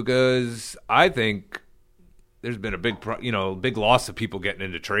crazy because I think there's been a big loss of people getting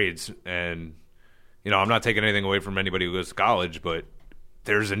into trades, and I'm not taking anything away from anybody who goes to college, but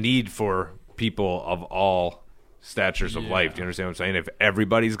there's a need for people of all statures of life. Do you understand what I'm saying? If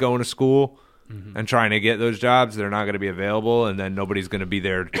everybody's going to school and trying to get those jobs, they're not going to be available, and then nobody's going to be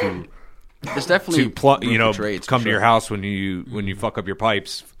there to there's definitely room for trades, come for to your sure. house when you fuck up your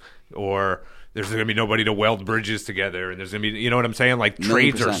pipes, or there's going to be nobody to weld bridges together, and there's going to be, you know what I'm saying? Like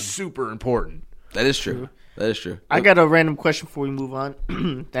trades are 1,000,000%. super important. That is true. That is true. I got a random question before we move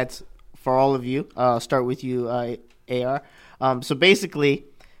on. That's for all of you. I'll start with you, AR. So basically,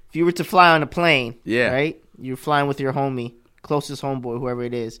 if you were to fly on a plane, Yeah. right? You're flying with your homie, closest homeboy, whoever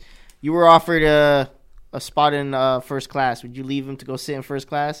it is. You were offered a spot in first class. Would you leave him to go sit in first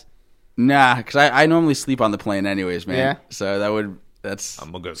class? Nah, because I normally sleep on the plane anyways, man. Yeah. So that's.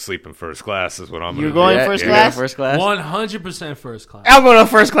 I'm going to go sleep in first class is what I'm You're going going to do. first you're class? First class. 100% first class. I'm going to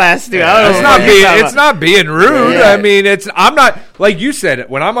first class, dude. I don't know It's what not you're being talking it's about. not being rude. Yeah. I mean, I'm not like you said.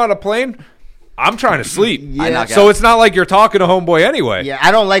 When I'm on a plane, I'm trying to sleep. Yeah. I knock So out. it's not like you're talking to homeboy anyway. Yeah,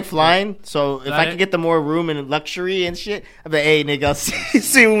 I don't like flying, so if I Right. could get the more room and luxury and shit, I'd be like, hey, nigga, I'll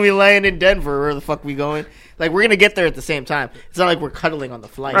see when we land in Denver, where the fuck we going. Like, we're going to get there at the same time. It's not like we're cuddling on the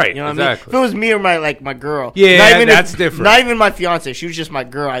flight. Right, You know what I exactly. mean? If it was me or my girl. Yeah, not even that's different. Not even my fiance. She was just my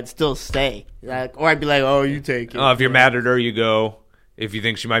girl. I'd still stay. Or I'd be like, oh, you take it. If you're mad at her, you go. If you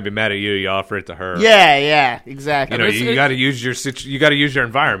think she might be mad at you, you offer it to her. Yeah, exactly. You know, you got to use your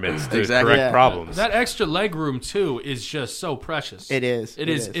environments to Exactly. correct Yeah. problems. That extra leg room too is just so precious. It is. It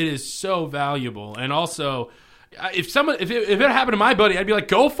is so valuable. And also, if it happened to my buddy, I'd be like,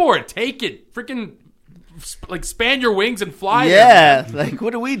 go for it, take it, freaking span your wings and fly. Yeah, like,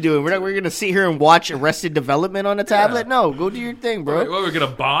 what are we doing? We're going to sit here and watch Arrested Development on a tablet? No, go do your thing, bro. What, we're gonna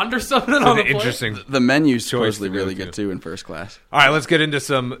bond or something It's on an the plane? interesting. The menu's Choice supposedly to go really to. good too in first class. All right, let's get into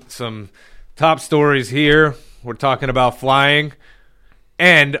some top stories here. We're talking about flying,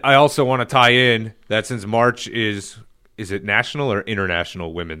 and I also want to tie in that since March is it National or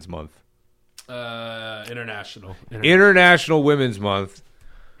International Women's Month? International. International Women's Month.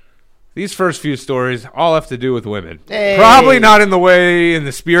 These first few stories all have to do with women. Hey. Probably not in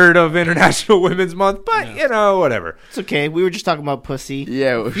the spirit of International Women's Month, but whatever. It's okay. We were just talking about pussy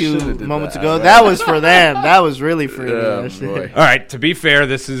Yeah, we a few should've did moments that. ago. That was for them. That was really for Oh, them. boy. All right, to be fair,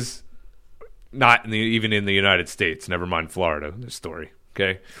 this is not even in the United States, never mind Florida, this story.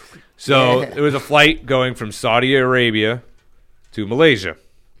 Okay. So Yeah. there was a flight going from Saudi Arabia to Malaysia.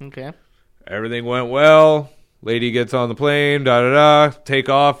 Okay. Everything went well. Lady gets on the plane, take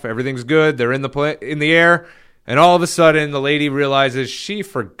off, everything's good. They're in the air, and all of a sudden the lady realizes she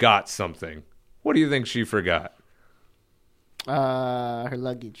forgot something. What do you think she forgot? Her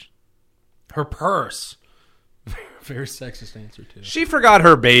luggage. Her purse. Very sexist answer too. She forgot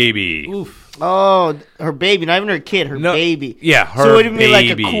her baby. Oof. Oh, her baby, not even her kid, her No, baby. Yeah, her So it would be like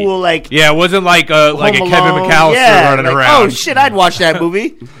a baby. cool, like, Yeah, it wasn't like a Home Kevin Alone. McAllister Yeah, running like, around. Oh shit, I'd watch that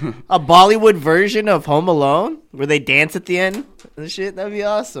movie. A Bollywood version of Home Alone where they dance at the end and shit. That'd be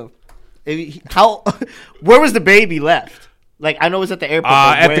awesome. Where was the baby left? Like, I know it was at the airport.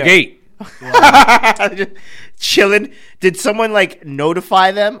 but At the where? gate. Just chilling. Did someone like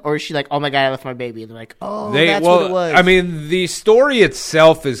notify them, or is she like, "Oh my god, I left my baby"? And they're like, "Oh, that's what it was." I mean, the story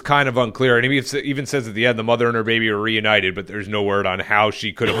itself is kind of unclear, and it even says at the end the mother and her baby are reunited, but there's no word on how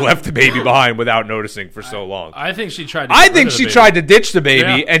she could have left the baby behind without noticing for so long. I think she tried. To I get rid think of the she baby. tried to ditch the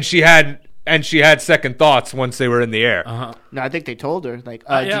baby, Yeah. and she had second thoughts once they were in the air. No, I think they told her, like,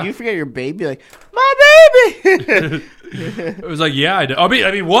 yeah. "Did you forget your baby?" Like, "My baby." It was like, yeah, I did. I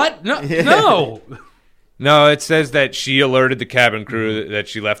mean, what? No, no. No, it says that she alerted the cabin crew that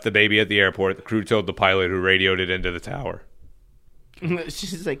she left the baby at the airport. The crew told the pilot, who radioed it into the tower.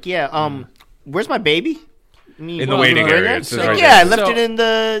 She's like, yeah, where's my baby? In the waiting area. It says Like, right yeah, I there. left it in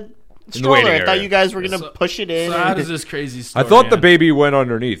the stroller. waiting I thought area. you guys were gonna push it in. So how does this crazy story I thought the end? baby went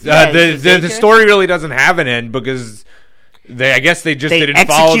underneath. Yeah, The it's a daycare? story really doesn't have an end because I guess they just They didn't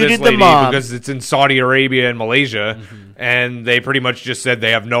follow this executed the lady mom. because it's in Saudi Arabia and Malaysia, and they pretty much just said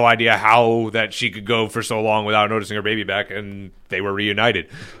they have no idea how that she could go for so long without noticing her baby back, and they were reunited.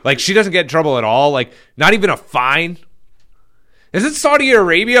 Like, she doesn't get in trouble at all. Like, not even a fine. Isn't Saudi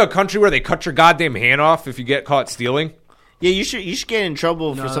Arabia a country where they cut your goddamn hand off if you get caught stealing? Yeah, you should get in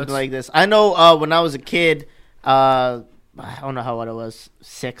trouble for something that's- like this. I know when I was a kid, I don't know how old I was,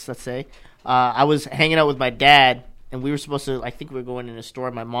 6, let's say. I was hanging out with my dad, and we were supposed to. I think we were going in a store.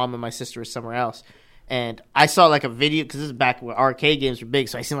 My mom and my sister were somewhere else, and I saw like a video because this is back when arcade games were big.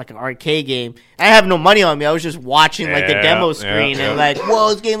 So I seen like an arcade game. I have no money on me. I was just watching like the Yeah, demo yeah, screen yeah. and like,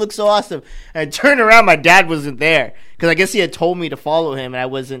 whoa, this game looks so awesome. And I turned around, my dad wasn't there because I guess he had told me to follow him, and I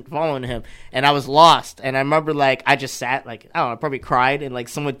wasn't following him, and I was lost. And I remember like I just sat like I don't know, I probably cried, and like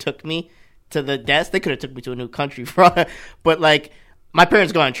someone took me to the desk. They could have took me to a new country, but like my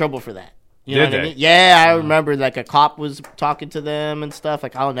parents got in trouble for that. You know Did what I they? mean? Yeah, I remember like a cop was talking to them and stuff.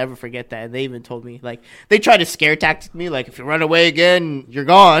 Like I'll never forget that. And they even told me like they tried to scare tactic me. Like if you run away again, you're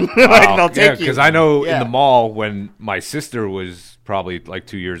gone. like they'll take you. Because I know Yeah. in the mall when my sister was probably like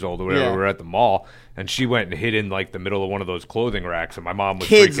 2 years old or whatever, Yeah. we were at the mall, and she went and hid in like the middle of one of those clothing racks, and my mom was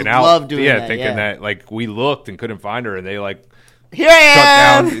Kids freaking out. love doing yeah, that, thinking yeah. that like we looked and couldn't find her, and they like Here I shut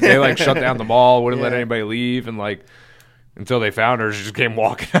am. down. They like shut down the mall, wouldn't let Yeah. anybody leave, and like. Until they found her, she just came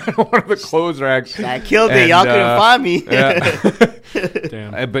walking out of one of the clothes racks. I killed it. And, Y'all couldn't find me. Yeah.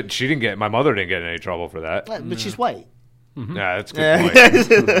 Damn. But she didn't get. My mother didn't get in any trouble for that. But she's white. Yeah, that's a good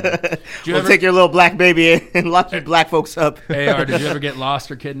point. We'll ever- take your little black baby and lock you black folks up. AR, did you ever get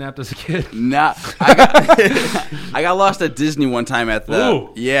lost or kidnapped as a kid? Nah, I got lost at Disney one time at the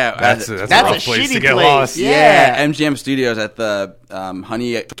Ooh. That's a That's rough a place to shitty get place. lost. Yeah. yeah, MGM Studios at the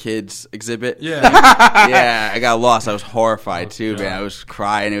Honey Kids exhibit. Yeah. Yeah, I got lost. I was horrified too, God. man. I was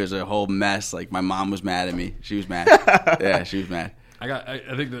crying. It was a whole mess. Like my mom was mad at me. She was mad. Yeah, she was mad. I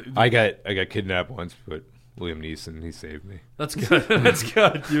think that I got kidnapped once, but Liam Neeson, he saved me. that's good. That's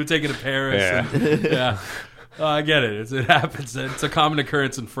good. You were taken to Paris. Yeah. And, yeah. Oh, I get it. It happens. It's a common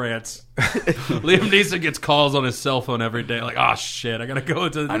occurrence in France. Liam Neeson gets calls on his cell phone every day. Like, oh shit, I gotta go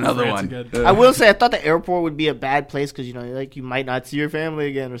to Another France one. again. I will say, I thought the airport would be a bad place because like you might not see your family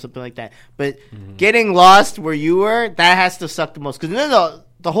again or something like that. But getting lost where you were, that has to suck the most because then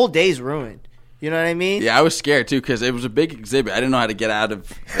the whole day's ruined. You know what I mean? Yeah, I was scared too because it was a big exhibit. I didn't know how to get out of.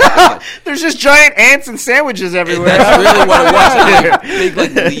 There's just giant ants and sandwiches everywhere. That's really what it was. Like, big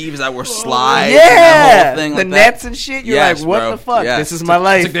like leaves that were slides. Yeah, and that whole thing the like nets that. and shit. You're Yes, like, what bro. the fuck? Yes. This is my It's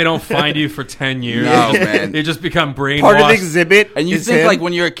life. like they don't find you for 10 years. No, man. You just become brainwashed. Part of the exhibit. And you is think him. like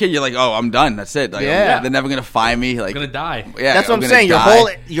when you're a kid, you're like, oh, I'm done. That's it. Like, Yeah. they're never gonna find me. Like, I'm gonna die. yeah, That's what I'm gonna saying.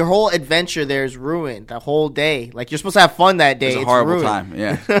 die. Your whole adventure there is ruined. The whole day. Like you're supposed to have fun that day. It's a It's horrible ruined. time.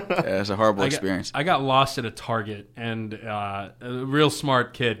 Yeah. It's a horrible I experience. got lost at a Target, and a real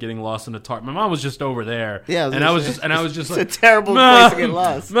smart kid getting lost in a Target. My mom was just over there, Yeah, I was and gonna I was say. just It's like, a terrible Mom, place to get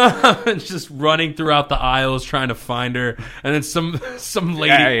lost. Mom, and just running throughout the aisles trying to find her, and then some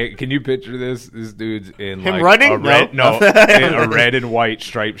lady. Hey, can you picture this? This dude's in Him like running? a red, No. in a red and white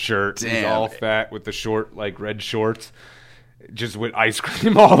striped shirt. He's Damn. all fat with the short, like red shorts, just with ice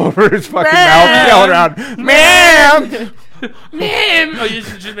cream all over his fucking mouth, yelling around, "Ma'am!" Ma'am! Oh, you're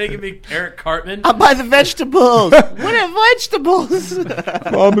just making me Eric Cartman. I'll buy the vegetables. What are vegetables?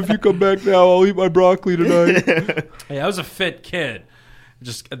 Mom, if you come back now, I'll eat my broccoli tonight. Hey, I was a fit kid.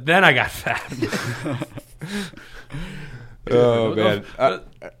 Just then I got fat. Oh man,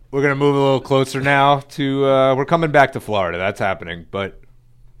 we're gonna move a little closer now to. We're coming back to Florida. That's happening, but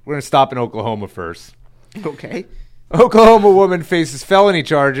we're gonna stop in Oklahoma first. Okay. Oklahoma woman faces felony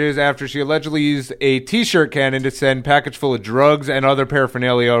charges after she allegedly used a T-shirt cannon to send a package full of drugs and other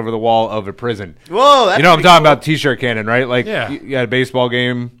paraphernalia over the wall of a prison. Whoa, that's You know what I'm pretty talking cool. about, T-shirt cannon, right? Like, Yeah. you had a baseball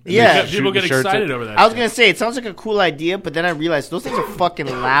game. and Yeah. they People shoot get the shirts excited at- over that. I was shit. gonna say it sounds like a cool idea, but then I realized those things are fucking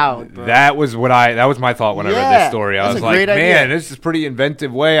loud, bro. That was my thought when I read Yeah, this story. I that's was a like, great man, idea. this is a pretty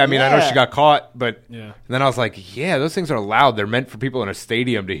inventive way. I mean, I know Yeah. she got caught, but Yeah. and then I was like, yeah, those things are loud. They're meant for people in a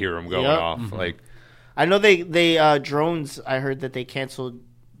stadium to hear them going Yep. off. Like, I know they drones. I heard that they canceled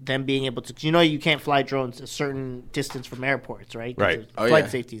them being able to. You know, you can't fly drones a certain distance from airports, right? 'Cause Right. of Oh, flight yeah.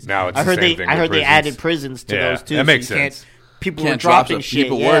 safeties. Now it's I the heard same they. thing I with heard they prisons. added prisons to Yeah, those too. that makes so you sense. Can't people were Can't drop dropping stuff. shit.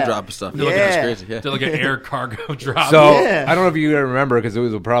 People yeah. were dropping stuff. Yeah. It's crazy. Yeah. They're like an air cargo drop. So Yeah. I don't know if you remember because it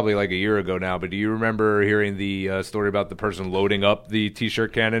was probably like a year ago now. But do you remember hearing the story about the person loading up the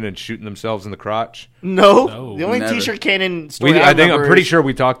T-shirt cannon and shooting themselves in the crotch? No. The only Never. T-shirt cannon story I think I'm remember pretty is sure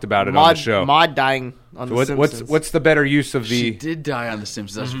we talked about it on the show. Mod dying on So the Simpsons. what's the better use of She the? did die on The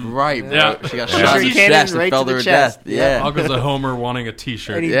Simpsons. That's right, bro. Yeah. She got Yeah. shot in the Cannon chest and right fell to to the her chest. death. Yeah. Uncle's a Homer wanting a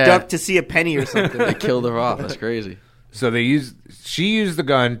T-shirt. And he Yeah. ducked to see a penny or something. They killed her off. That's crazy. So she used the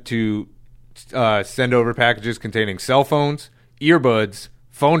gun to send over packages containing cell phones, earbuds,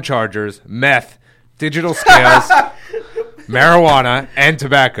 phone chargers, meth, digital scales, marijuana, and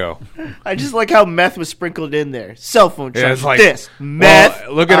tobacco. I just like how meth was sprinkled in there. Cell phone Yeah, charge, it's like this meth.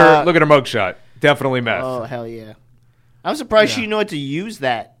 Well, look at her. Look at her mugshot. Definitely meth. Oh hell yeah! I'm surprised she didn't know how to use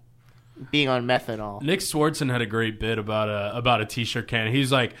that. Being on methanol. Nick Swartzen had a great bit about a T-shirt cannon.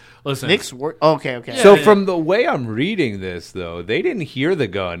 He's like, listen, Nick's work. Okay. So from the way I'm reading this, though, they didn't hear the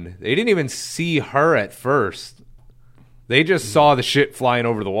gun. They didn't even see her at first. They just saw the shit flying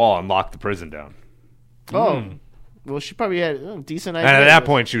over the wall and locked the prison down. Oh, well, she probably had a decent idea. And at that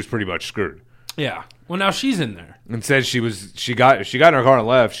point, she was pretty much screwed. yeah. Well, now she's in there. And said she got in her car and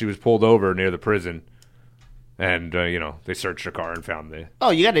left. She was pulled over near the prison, and they searched her car and found the Oh,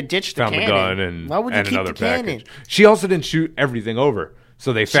 you got to ditch the cannon. gun and why would you and keep another the cannon? package. She also didn't shoot everything over,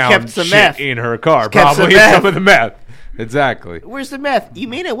 so they found kept some shit meth. in her car, kept some probably meth. some of the meth. Exactly. Where's the meth? You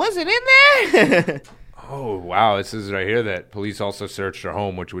mean it wasn't in there? Oh, wow. It says right here that police also searched her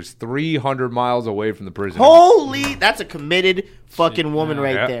home, which was 300 miles away from the prison. Holy, that's a committed fucking woman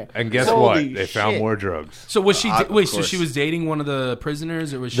right Yeah. there. And guess Holy what? They found shit. more drugs. So was she? Of Wait, so course. she was dating one of the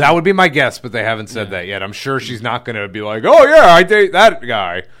prisoners, or was she? That would be my guess, but they haven't said that yet. I'm sure she's not going to be like, oh, yeah, I date that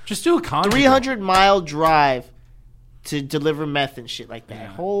guy. just do a conjugal. 300-mile drive to deliver meth and shit like that.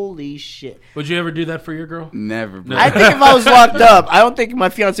 Holy shit. Would you ever do that for your girl? Never. Bro. I think if I was locked up, I don't think my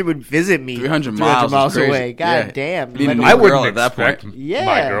fiance would visit me 300 miles is crazy. away. God Yeah. damn. Need a new I girl wouldn't at that expect point. Yeah.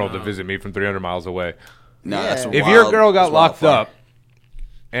 my girl to visit me from 300 miles away. No, Yeah. that's If wild. your girl got That's locked wildfire. up,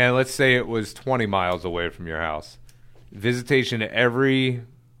 and let's say it was 20 miles away from your house, visitation every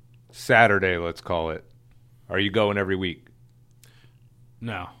Saturday, let's call it, are you going every week?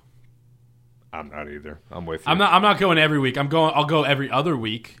 No, I'm not either. I'm with you. I'm not going every week. I'll go every other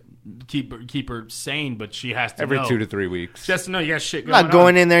week. Keep her sane, but she has to Every know. 2 to 3 weeks. She has to know you got shit I'm going not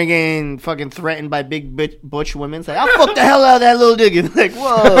going on. in there getting fucking threatened by big butch women. It's like, I'll fuck the hell out of that little nigga. Like,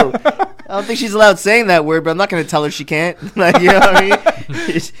 whoa. I don't think she's allowed saying that word, but I'm not going to tell her she can't. Like, you know what I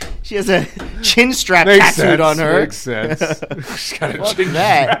mean? She has a chin strap Makes tattooed sense. on her. Makes sense. She's got a Fuck chin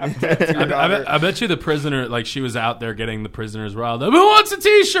that. I bet you the prisoner, like she was out there getting the prisoners riled up. Who wants a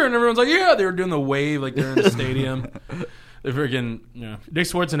T-shirt? And everyone's like, yeah. They were doing the wave like they're in the stadium. They freaking, Nick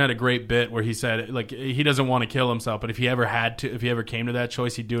Swartzen had a great bit where he said, like, he doesn't want to kill himself, but if he ever came to that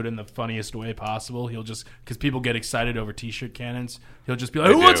choice, he'd do it in the funniest way possible. He'll just, because people get excited over T-shirt cannons, he'll just be like,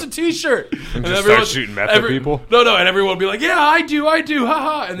 They who do. wants a T-shirt? And just start shooting meth at people? No, and everyone will be like, yeah, I do,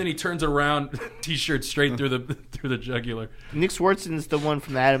 haha. And then he turns around, T-shirt straight through the jugular. Nick Swartzen's the one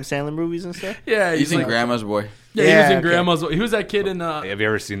from the Adam Sandler movies and stuff. Yeah, He's in like, Grandma's Boy. yeah, he was Yeah, in okay. Grandma's. He was that kid in. Have you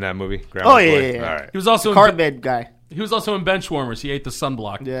ever seen that movie? Oh, Grandma's yeah, Boy? yeah. All right. He was also Car in, bed guy. he was also in Benchwarmers. He ate the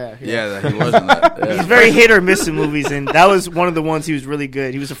sunblock. Yeah. Yeah, he was in that. Yeah. He's very hit or miss in movies, and that was one of the ones he was really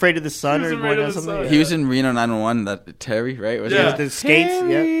good. He was afraid of the sun He was or Afraid of the something. Sun. He was in Reno 911. That Terry, right? Was Yeah. he? The skates,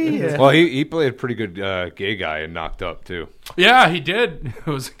 yeah. Well, he played a pretty good gay guy and Knocked Up, too. Yeah, he did. It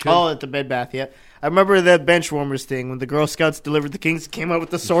was good. Oh, at the Bed Bath, yeah. I remember the bench warmers thing when the Girl Scouts delivered the Kings, came out with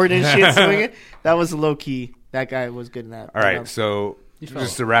the sword and shit swinging. That was low key. That guy was good in that. All right, so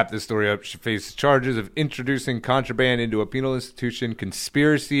just to wrap this story up, she faces charges of introducing contraband into a penal institution,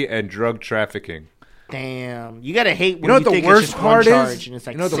 conspiracy, and drug trafficking. Damn, you gotta hate when You know what the think worst it's just part one charge is? and it's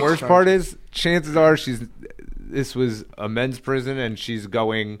like You know what the 6 worst part charges. is? Chances are this was a men's prison, and she's not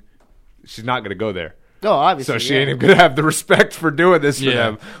going to go there. No, obviously. So she yeah. ain't even going to have the respect for doing this for Yeah.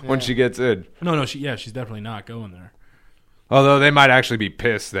 them when she gets in. No, she's definitely not going there. Although they might actually be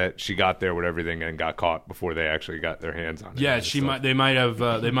pissed that she got there with everything and got caught before they actually got their hands on it. Yeah, and she stuff. might. They might have.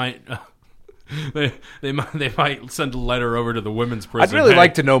 They might. They might send a letter over to the women's prison. I'd really Hey,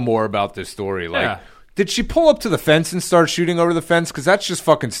 like to know more about this story. Like, Yeah. did she pull up to the fence and start shooting over the fence? Because that's just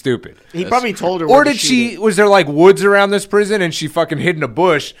fucking stupid. He probably told her. Or where to did shoot she? it. Was there like woods around this prison and she fucking hid in a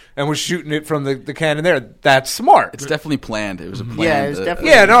bush and was shooting it from the cannon there? That's smart. It's definitely planned. It was a plan. Yeah, it was definitely.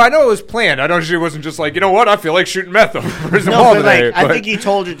 Yeah, no, I know it was planned. I know she wasn't just like, you know what? I feel like shooting meth over the prison No, wall but like today. I but- think he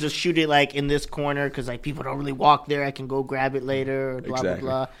told her to shoot it like in this corner because like people don't really walk there. I can go grab it later. Or blah Exactly.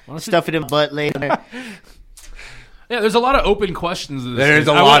 blah blah. Stuff it in butt later. Yeah, there's a lot of open questions. In this There's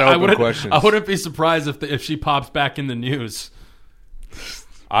case. a lot of I open wouldn't- questions. I wouldn't be surprised if she pops back in the news.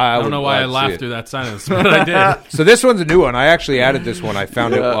 I I don't know why I laughed through that sentence, but I did. So this one's a new one. I actually added this one. I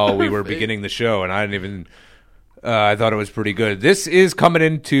found it while we were beginning the show, and I didn't even. I thought it was pretty good. This is coming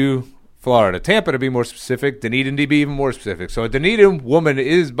into Florida, Tampa to be more specific, Dunedin to be even more specific. So a Dunedin woman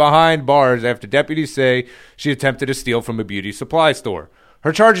is behind bars after deputies say she attempted to steal from a beauty supply store.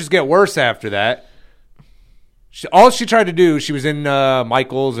 Her charges get worse after that. All she tried to do, she was in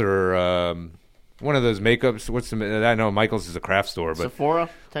Michael's or one of those makeups. I know Michael's is a craft store, but Sephora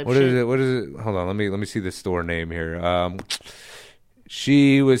type what shit. is it? What is it? Hold on, let me see the store name here.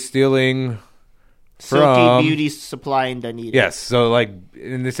 She was stealing Silky from Beauty Supply in Dunedin. Yes, so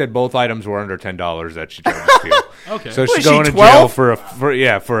and they said both items were under $10 that she tried to steal. Okay. So Was she's she going to 12? jail for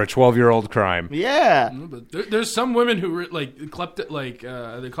a 12-year-old crime. Yeah. But there's some women who like they call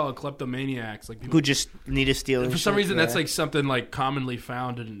it kleptomaniacs. Like people, Who just need to steal. for some reason that's like something like commonly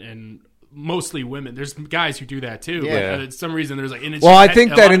found and mostly women. There's guys who do that too. Yeah. But for some reason there's like. And it's Well, I just-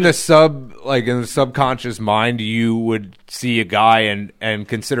 think a that lot in of the subconscious mind, you would see a guy and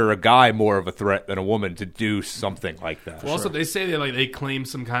consider a guy more of a threat than a woman to do something like that. Well, also they say they claim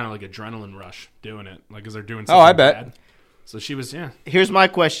some kind of like adrenaline rush doing it, like because they're doing something I bet. bad. So she was Here's my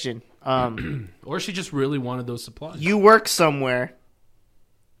question. or she just really wanted those supplies. You work somewhere,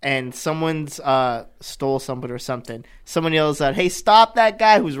 and someone's stole something or something. Someone yells out, "Hey, stop that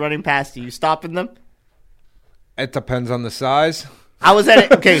guy who's running past you!" You stopping them? It depends on the size. I was at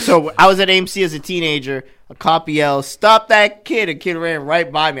AMC as a teenager. A cop yells, "Stop that kid!" A kid ran right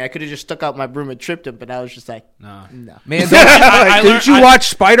by me. I could have just stuck out my broom and tripped him, but I was just like, no. Man, I didn't you learned- watch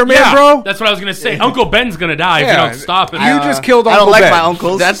Spider-Man, Yeah, bro? that's what I was gonna say. Uncle Ben's gonna die if you don't stop him. You just killed I Uncle don't like Ben. my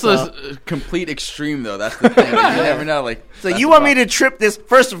uncles. That's so. the complete extreme, though. That's the thing. Like, you never know. Like, So you want me to trip this?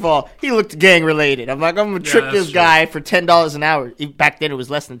 First of all, he looked gang related. I'm like, I'm gonna trip that's this true. guy for $10 an hour. Back then, it was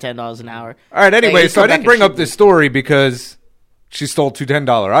less than $10 an hour. All right, anyway, Hey, so I come back didn't bring and up shoot this story because she stole two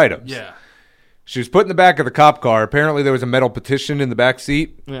 $10 items. Yeah. She was put in the back of the cop car. Apparently, there was a metal petition in the back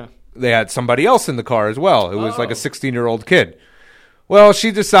seat. Yeah. They had somebody else in the car as well. It was like a Oh. 16-year-old kid. Well,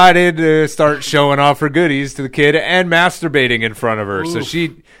 she decided to start showing off her goodies to the kid and masturbating in front of her.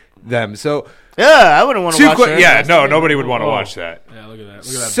 So Yeah, I wouldn't want to watch her. nobody would want to watch that. Yeah, look at that.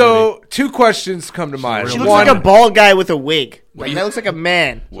 So, two questions come to mind. She looks One, like a bald guy with a wig. Like, that looks like a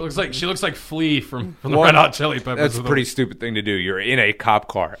man. She looks like Flea from the One- Red Hot Chili Peppers. that's a pretty stupid thing to do. You're in a cop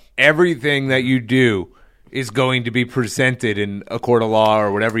car. Everything that you do is going to be presented in a court of law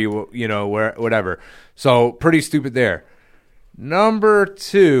or whatever whatever. So pretty stupid there. Number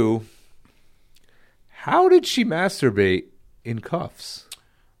two, how did she masturbate in cuffs?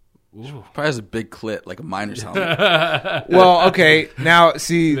 probably has a big clit, like a miner's helmet. Well, okay. Now,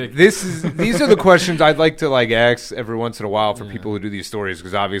 see, these are the questions I'd like to ask every once in a while for people who do these stories,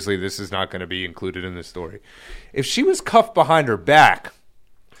 because obviously this is not going to be included in this story. If she was cuffed behind her back,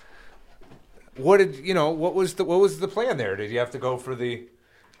 what was the plan there? Did you have to go for the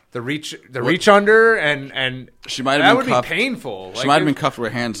reach under and She might have that been would cuffed. be painful. She might have been cuffed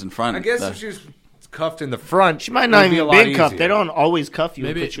with her hands in front. I guess if she was cuffed in the front, She might not it would be even a lot been cuffed. easier. They don't always cuff you.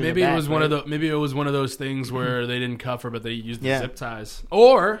 Maybe and put you in maybe the it back, was one right? of the maybe it was one of those things where they didn't cuff her, but they used the Yeah. zip ties,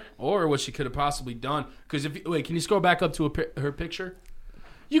 or what she could have possibly done. Because can you scroll back up to her picture?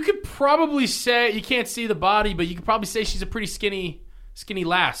 You could probably say you can't see the body, but you could probably say she's a pretty skinny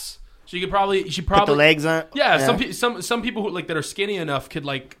lass. So she probably Put the legs on. Yeah, some people who that are skinny enough could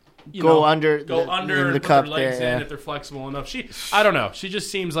Go under go the- under in the and put cuff their legs there, in yeah. if they're flexible enough. I don't know. She just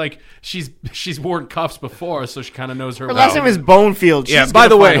seems like she's worn cuffs before, so she kind of knows her. Her last name is Bonefield. Yeah. She's By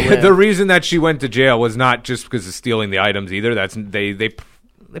the gonna way, find a the reason that she went to jail was not just because of stealing the items either. That's they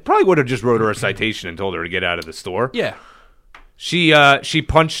probably would have just wrote her a citation and told her to get out of the store. Yeah. She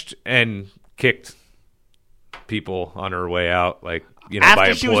punched and kicked people on her way out, by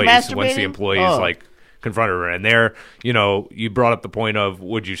After she was employees. Once the masturbating? employees Oh. confronted her, and there, you brought up the point of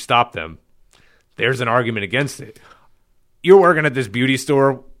would you stop them? There's an argument against it. You're working at this beauty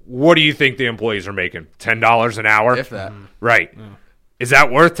store. What do you think the employees are making? $10 an hour, If that. right? Is that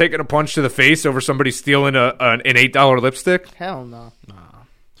worth taking a punch to the face over somebody stealing an $8 lipstick? Hell no.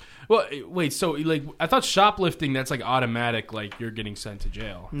 Well, wait. So, I thought shoplifting that's automatic. You're getting sent to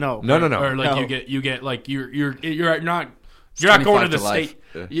jail. No. No. Or No. you get you're not going to the 25 to life.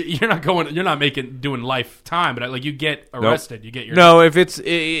 state. You're not going. You're not doing lifetime, but you get arrested. You get your No, if it's you're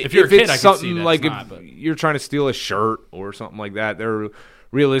a kid, I it's can see something that's like not, if but- you're trying to steal a shirt or something like that, they're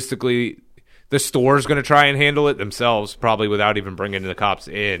realistically the store's going to try and handle it themselves, probably without even bringing the cops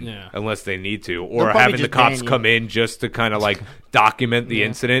in, unless they need to, or probably having the just cops ban you. come in just to kind of like document the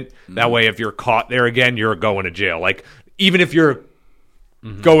incident. That way, if you're caught there again, you're going to jail. Like, even if you're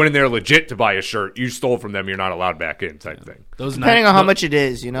going in there legit to buy a shirt, you stole from them, you're not allowed back in, type thing. Depending on how much it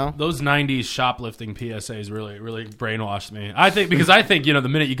is, you know? Those 90s shoplifting PSAs really, really brainwashed me. I think the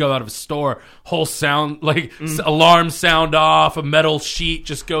minute you go out of a store, whole sound, like alarms sound off, a metal sheet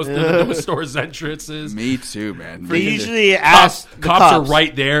just goes through the store's entrances. Me too, man. They usually ask the cops are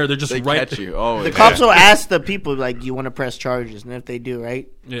right there. They're just They right catch you. Oh, The cops will ask the people, like, do you want to press charges? And if they do, right?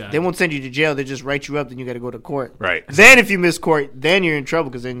 Yeah. They won't send you to jail. They just write you up, then you got to go to court. Right. Then if you miss court, then you're in trouble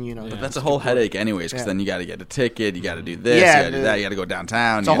because then, you know. That's a whole headache anyways, because Yeah. then you got to get a ticket, you got to do this, Yeah, you got to do that, you got to go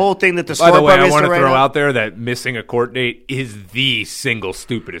downtown. It's a whole thing that the store By the way, I probably has want to write throw up. out there that missing a court date is the single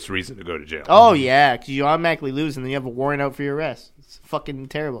stupidest reason to go to jail. Oh, yeah, because you automatically lose and then you have a warrant out for your arrest. It's fucking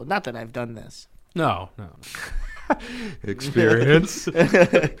terrible. Not that I've done this. No. Experience.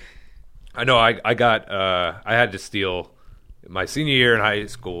 I know. I got. I had to steal my senior year in high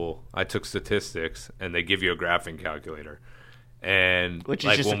school. I took statistics, and they give you a graphing calculator. And Which is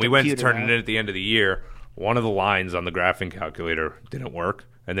like just when a we went to computer, turn it in at the end of the year, one of the lines on the graphing calculator didn't work,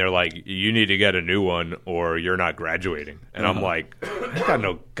 and they're like, "You need to get a new one, or you're not graduating." And I'm like, "I got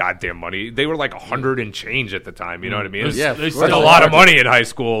no goddamn money." They were like 100 and change at the time. You know what I mean? It's Yeah, They of course. like a still lot are. of money in high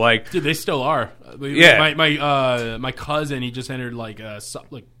school. Like, Dude, they still are. Yeah. My cousin, he just entered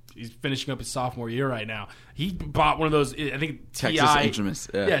he's finishing up his sophomore year right now. He bought one of those. I think Texas TI Instruments.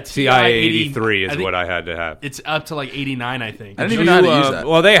 TI TI 83 is think what I had to have. It's up to like 89, I think. I didn't even know how to use that.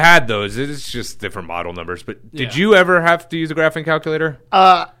 Well, they had those. It's just different model numbers. But did Yeah. you ever have to use a graphing calculator?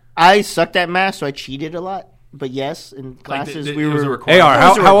 I sucked at math, so I cheated a lot. But yes, in Like, classes it we was a were. requirement. AR, it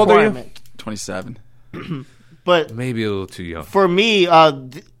was a how old are you? requirement. 27. But Maybe a little too young. for me,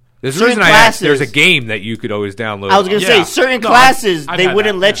 There's a certain reason I asked. classes- There's a game that you could always download. I was gonna Yeah. say certain No, classes I've they had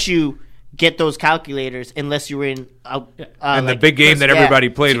wouldn't that, let you get those calculators unless you were in. and the big game that yeah. everybody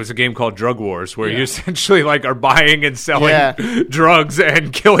played was a game called Drug Wars, where you Yeah. essentially like are buying and selling Yeah. drugs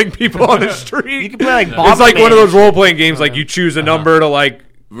and killing people on the street. You can play like It's like Bomberman. one of those role playing games. Like you choose a number to like.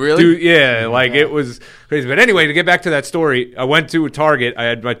 Really? It was crazy. But anyway, to get back to that story, I went to a Target. I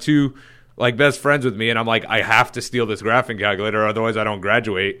had my two like best friends with me, and I'm like, I have to steal this graphing calculator, otherwise I don't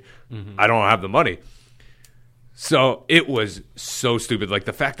graduate. I don't have the money. So it was so stupid. Like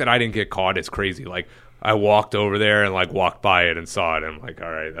the fact that I didn't get caught is crazy. Like I walked over there and like walked by it and saw it. And I'm like,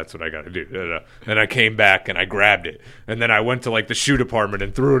 all right, that's what I got to do. And I came back and I grabbed it. And then I went to like the shoe department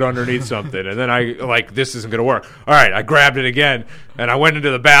and threw it underneath something. And then I like, this isn't going to work. All right, I grabbed it again and I went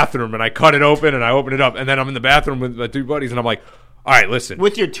into the bathroom and I cut it open and I opened it up. And then I'm in the bathroom with my two buddies and I'm like, all right, listen.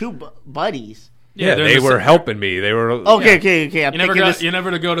 with your two buddies. Yeah, they're they the were same. helping me. They were Okay. I'm You never thinking got. this. You never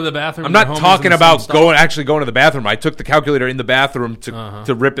to go to the bathroom. I'm with not your homies talking and about some going to the bathroom. I took the calculator in the bathroom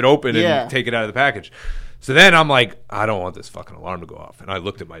to rip it open Yeah. and take it out of the package. So then I'm like, I don't want this fucking alarm to go off. And I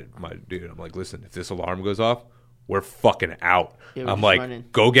looked at my dude. I'm like, listen, if this alarm goes off, we're fucking out. Yeah, we're I'm just like, running.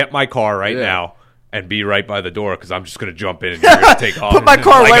 go get my car right Yeah. now and be right by the door because I'm just going to jump in and you're going to take off. Put my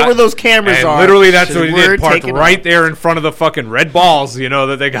car Like, right where those cameras and are. literally, that's what he We're did. Parked taking right off. there in front of the fucking red balls,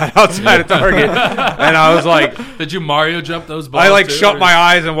 that they got outside of Target. And I was like, stuff. Did you Mario jump those balls? I like too, shut or- my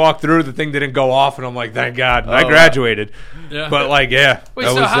eyes and walked through. The thing didn't go off, and I'm like, thank God. And I Oh, graduated. Yeah. But like, yeah. Wait,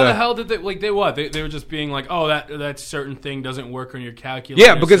 that so was, how the hell did they like? They what? They were just being like, oh, that certain thing doesn't work on your calculator.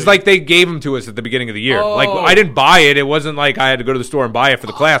 Yeah, because so like they gave them to us at the beginning of the year. Like Oh. I didn't buy it. It wasn't like I had to go to the store and buy it for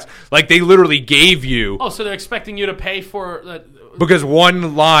the class. Like they literally gave you oh, so they're expecting you to pay for that. because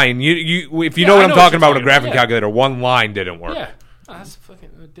one line. You if you Yeah, know what I I'm know what talking you're about with a talking graphing about. calculator, one line didn't work. Yeah, oh, that's fucking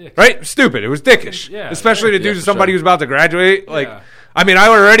dick. Right? Stupid. It was dickish. Yeah, Especially to do yeah, to for somebody sure. who's about to graduate. Like, Yeah. I mean, I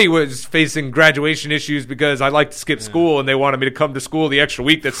already was facing graduation issues because I like to skip school and they wanted me to come to school the extra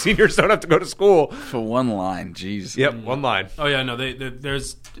week that seniors don't have to go to school. For one line, jeez. Yep, one line. Oh yeah, no.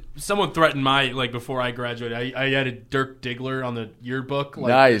 There's someone threatened my like before I graduated. I added Dirk Diggler on the yearbook. Like,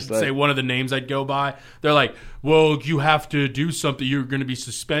 Nice, Say like- one of the names I'd go by. They're like, well, you have to do something. You're going to be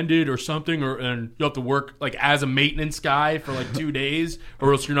suspended or something, and you have to work like as a maintenance guy for like 2 days,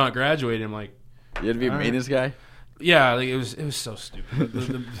 or else you're not graduating. I'm like, You had to be a maintenance guy? yeah, like, it was so stupid.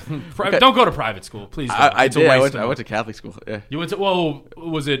 Don't go to private school, please. Don't. I It's a did. I waste went, of I went to Catholic school. Yeah. You went to? Well,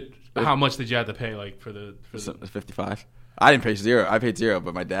 was it? How much did you have to pay? Like for the 55. I didn't pay zero. I paid zero,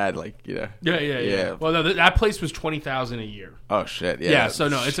 but my dad, Yeah. Yeah. Well, no, that place was $20,000 a year. Oh, shit. Yeah. Yeah. So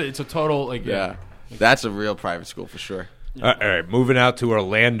no, it's a total like. Yeah. That's a real private school for sure. All right, moving out to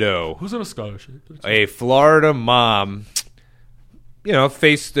Orlando. Who's on a scholarship? A Florida mom,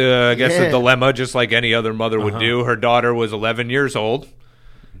 faced, I guess, Yeah. a dilemma just like any other mother would do. Her daughter was 11 years old,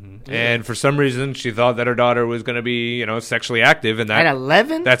 And for some reason, she thought that her daughter was going to be, sexually active, and At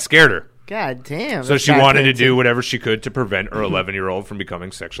 11? that scared her. God damn. So she wanted to do whatever she could to prevent her 11-year-old from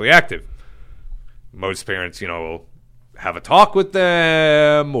becoming sexually active. Most parents, will have a talk with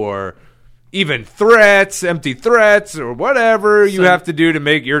them, or even threats, empty threats, or whatever you have to do to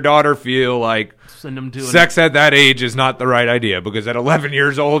make your daughter feel like Send them to sex at that age is not the right idea. Because at 11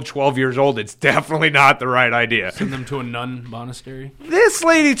 years old, 12 years old, it's definitely not the right idea. send them to a nun monastery. This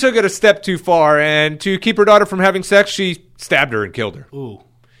lady took it a step too far, and to keep her daughter from having sex, she stabbed her and killed her. Ooh.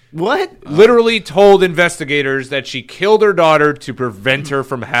 What? Literally told investigators that she killed her daughter to prevent her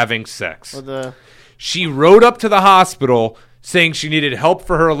from having sex. She rode up to the hospital saying she needed help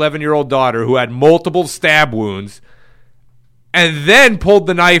for her 11-year-old daughter who had multiple stab wounds, and then pulled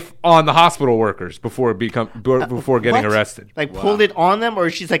the knife on the hospital workers before getting What? arrested. Like, pulled it on them? Or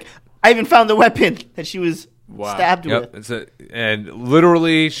she's like, I even found the weapon that she was stabbed Yep. with. And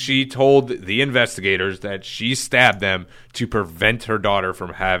literally, she told the investigators that she stabbed them to prevent her daughter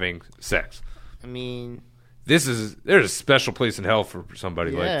from having sex. I mean, There's a special place in hell for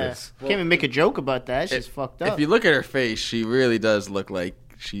somebody like yeah. this. Can't even make a joke about that. She's fucked up. If you look at her face, she really does look like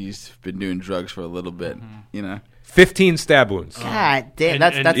she's been doing drugs for a little bit. 15 stab wounds. God damn.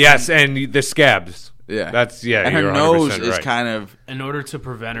 And- That's Yes, and the scabs. Yeah, And And her you're nose 100% is right. kind of. In order to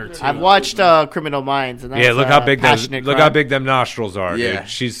prevent her to. I've watched Criminal Minds. And that's, Yeah, look how big passionate look crime. how big them nostrils are. Yeah. Dude.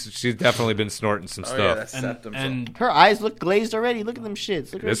 She's definitely been snorting some stuff. and Her eyes look glazed already. Look at them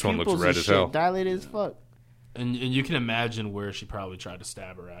shits. Look at This her one looks pupils red and as shit. hell. Dilated as fuck. And you can imagine where she probably tried to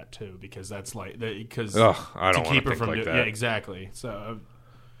stab her at too, because that's like because Ugh, I to don't wanna keep her think from like that. yeah, exactly. So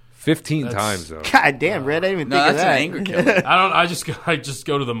 15 That's- times though. God damn, Red. I didn't even No, think of that's that. an anger killer. I just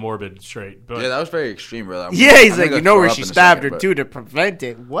go to the morbid straight. But Yeah, that was very extreme, brother. Yeah, he's I'm like, gonna you know throw where up she in a stabbed second, her but- too to prevent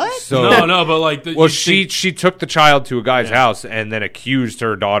it. What? So no, but like well, she took the child to a guy's house and then accused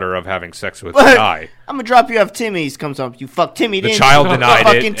her daughter of having sex with the What? guy. I'm gonna drop you off Timmy's. Comes up. You fuck Timmy. The didn't child you? denied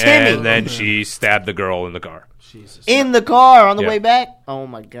Fucking it, Timmy. and then she stabbed the girl in the car Jesus. in the car on the Yeah. way back. Oh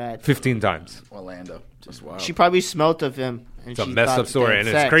my god. 15 times. Orlando. Just wild. She probably smelt of him. And It's a she messed thought up story, they had and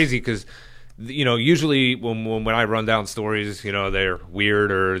it's sex. crazy because usually when I run down stories, they're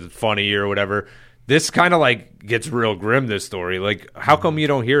weird or funny or whatever. This kind of like gets real grim. This story, like, how come you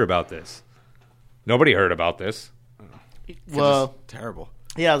don't hear about this? Nobody heard about this. Well, It's terrible.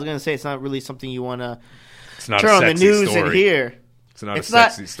 yeah, I was gonna say it's not really something you want to It's not turn a on the sexy news story. and hear. It's not It's a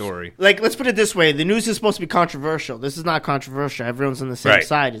not- sexy story. Like, let's put it this way: the news is supposed to be controversial. This is not controversial. Everyone's on the same Right.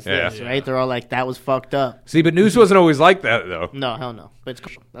 side as Yeah. this, right? They're all like, "That was fucked up." See, but news wasn't always like that though. No, hell no. But it's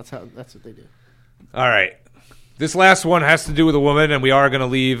cool. That's what they do. All right. This last one has to do with a woman, and we are going to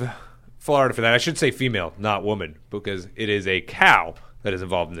leave Florida for that. I should say female, not woman, because it is a cow that is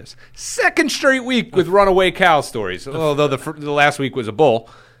involved in this. Second straight week with runaway cow stories, although the last week was a bull.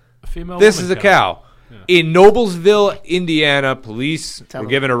 A female This woman is a cow. In Noblesville, Indiana, police Tell were them.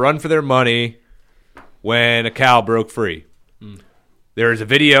 given a run for their money when a cow broke free. There is a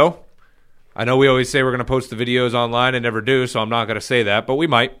video. I know we always say we're going to post the videos online and never do, so I'm not going to say that, but we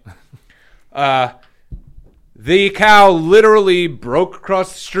might. The cow literally broke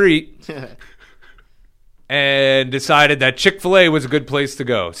across the street and decided that Chick-fil-A was a good place to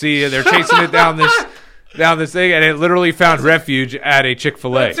go. See, they're chasing it down this thing, and it literally found refuge at a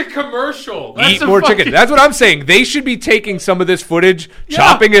Chick-fil-A. That's a commercial. Eat more chicken. That's what I'm saying. They should be taking some of this footage,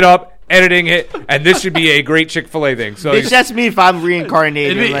 chopping it up, editing it, and this should be a great Chick-fil-A thing. So Bitch, that's me if I'm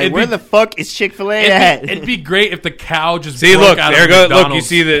reincarnated. It'd be- Like, it'd where be- the fuck is Chick-fil-A at? It'd be great if the cow just see, broke look, out there of go. Look, McDonald's.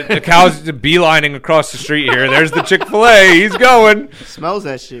 you see the cow's beelining across the street here. There's the Chick-fil-A. He's going. Smells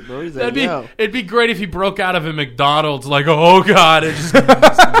that shit, bro. He's like, yo. It'd be great if he broke out of a McDonald's like, oh god, and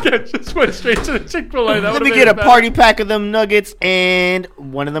just just went straight to the Chick-fil-A. That Let would've me made get it a better. party pack of them nuggets and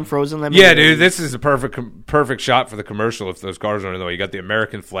one of them frozen lemonade. Yeah, dude, this is a perfect shot for the commercial. If those cars are in the way, you got the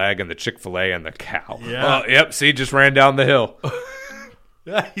American flag and the Chick-fil-A and the cow. Yeah. Yep. See, just ran down the hill.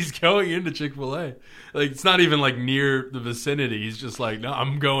 Yeah, he's going into Chick-fil-A. Like it's not even like near the vicinity. He's just like, no,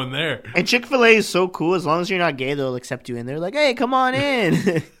 I'm going there. And Chick-fil-A is so cool. As long as you're not gay, they'll accept you in there. Like, hey, come on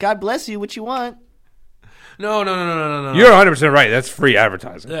in. God bless you. What you want? No. You're 100% right. That's free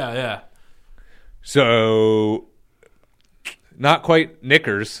advertising. Yeah. So, not quite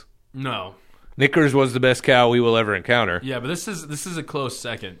Knickers. No. Knickers was the best cow we will ever encounter. Yeah, but this is a close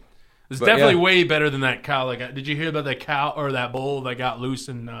second. It's But, definitely yeah. way better than that cow. Like, did you hear about that cow or that bull that got loose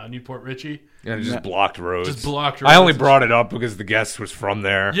in Newport Richie? And it just blocked roads. Just blocked I only roads. brought it up because the guest was from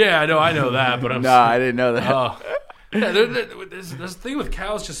there. Yeah, I know that, but I'm No, I didn't know that. Oh. Yeah, there's a thing with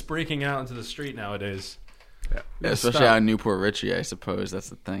cows just breaking out into the street nowadays. Especially out in Newport Richie, I suppose. That's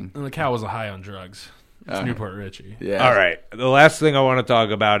the thing. And the cow was high on drugs. It's Newport Richie. Yeah. All right. The last thing I want to talk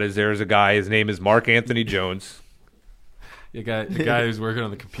about is there's a guy. His name is Mark Anthony Jones. The guy who's working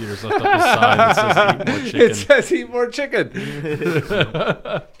on the computers left up his sign that says "Eat more chicken." It says eat more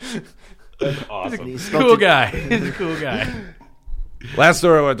chicken. That's awesome. He smelt Cool it. guy. He's a cool guy. Last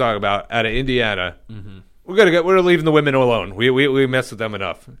story I want to talk about out of Indiana. We're leaving the women alone. We messed with them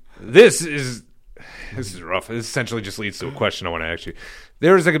enough. This is rough. This essentially just leads to a question I want to ask you.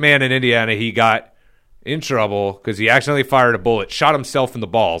 There was a man in Indiana. He got in trouble because he accidentally fired a bullet, shot himself in the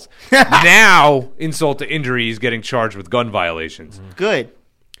balls. Now, insult to injury, he's getting charged with gun violations. Good.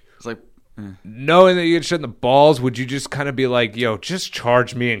 It's like, Knowing that you get shot in the balls, would you just kind of be like, yo, just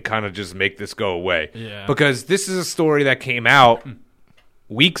charge me and kind of just make this go away? Yeah. Because this is a story that came out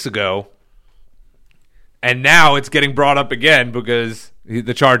weeks ago, and now it's getting brought up again because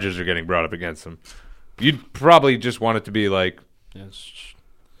the charges are getting brought up against him. You'd probably just want it to be like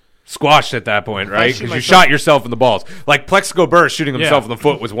squashed at that point, right? Because you shot yourself in the balls. Like Plexico Burress shooting himself in the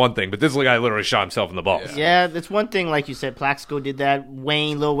foot was one thing, but this guy literally shot himself in the balls. Yeah, that's one thing. Like you said, Plaxico did that.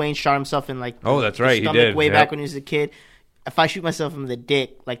 Lil Wayne shot himself in like That's the right, he stomach did. way Yep. back when he was a kid. If I shoot myself in the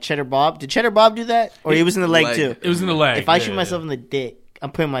dick, like Cheddar Bob, did Cheddar Bob do that, or he was in the leg too? It was in the leg. If I shoot myself in the dick,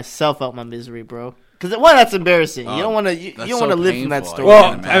 I'm putting myself out my misery, bro. Because that's embarrassing. You don't want to. You that's don't want to so live from that painful. story.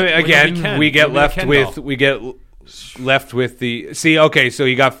 Well, Can't I mean, imagine. again, we get Maybe left Ken with doll. the see. Okay, so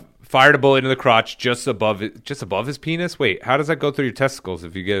he got fired a bullet in the crotch just above his penis. Wait, how does that go through your testicles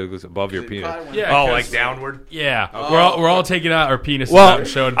if you get it above your penis? Yeah, Oh, 'cause- like downward. Yeah, we're all taking out our penises out Well, and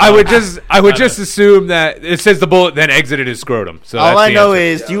showing. I would just assume that it says the bullet then exited his scrotum. So All that's I the know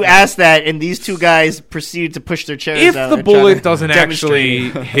answer. is you asked that, and these two guys proceeded to push their chairs if out. the and try bullet to doesn't demonstrate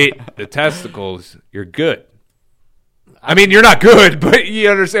actually hit the testicles, you're good. I mean, you're not good, but you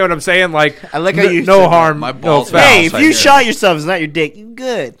understand what I'm saying. Like, I like how you no said that. harm, My no balls foul. Hey, if right you here. shot yourself, it's not your dick. You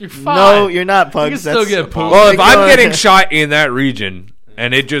good? You're fine. No, you're not, Pugs. You can still get pooped. Well, if Like, I'm getting shot in that region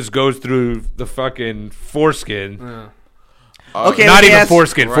and it just goes through the fucking foreskin, okay, not let me even ask-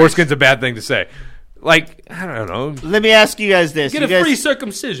 foreskin. Right. Foreskin's a bad thing to say. Like, I don't know. Let me ask you guys this: get you a guys, free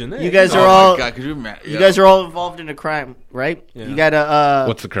circumcision. There you guys oh are my all God, could you imagine? you guys are all involved in a crime, right? You got a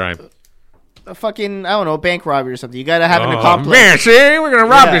What's the crime? a fucking I don't know bank robbery or something. You got to have an Oh, accomplice. man, see, we're gonna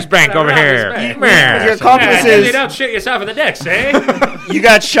rob Yeah. this bank over here. Your Man, accomplice you is don't shit yourself in the dicks, eh? you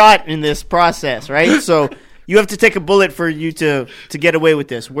got shot in this process, right? So you have to take a bullet for you to get away with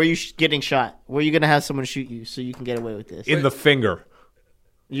this. Where are you getting shot? Where are you gonna have someone shoot you so you can get away with this? in the finger.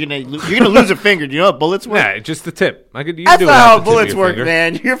 You're gonna lose a finger. Do you know how bullets work? Yeah, just the tip. You can That's do not it how at the tip of bullets your work, finger.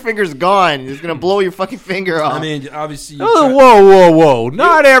 man. Your finger's gone. It's gonna blow your fucking finger off. I mean, obviously. Oh, whoa!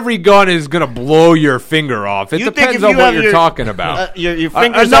 Not every gun is gonna blow your finger off. It You think depends if on you what have you're your- talking about. your A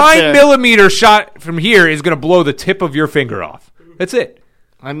finger's up there. 9mm shot from here is gonna blow the tip of your finger off. That's it.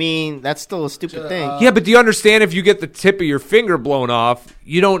 I mean, that's still a stupid thing. Yeah, but do you understand if you get the tip of your finger blown off,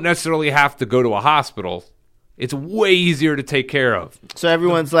 you don't necessarily have to go to a hospital. It's way easier to take care of. So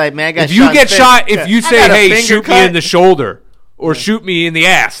everyone's like, man, I got If you shot get in the shot, finger. if you I say, got a hey, finger shoot me cut. in the shoulder or shoot me in the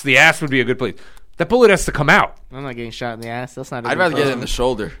ass would be a good place. That bullet has to come out. I'm not getting shot in the ass. That's not. I'd rather get it in the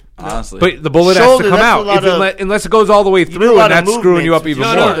shoulder, honestly. But the bullet Shoulder, has to come that's a out lot of- unless it goes all the way do a through, lot and of that's screwing you up movements even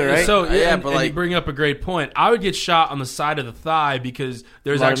with your more. shoulder, right? So Yeah, and, but and like- you bring up a great point. I would get shot on the side of the thigh because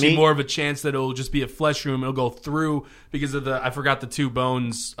there's A lot of actually meat? more of a chance that it'll just be a flesh wound. It'll go through because of I forgot the two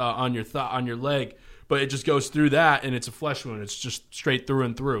bones on your leg, but it just goes through that and it's a flesh wound. It's just straight through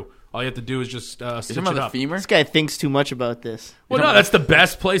and through. All you have to do is just Is stitch it it about the up. femur? This guy thinks too much about this. Well, no, that's the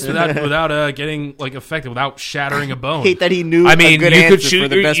best place without getting like affected, without shattering a bone. Hate that he knew. I a mean, good you could answer shoot for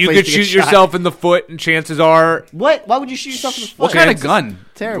the best you place could to get shoot shot. yourself in the foot, and chances are What? Why would you shoot yourself in the foot? What kind of gun?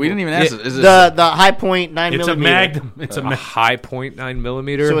 Terrible. We didn't even ask it. Is it The high point 9 It's a millimeter. magnum. It's a a high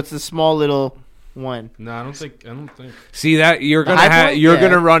 0.9mm. So it's the small little one. No, I don't think. See that you're The gonna high point? you're Yeah.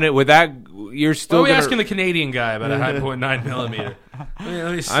 gonna run it with that. You're Why still are we gonna. asking the Canadian guy about a high 0.9mm?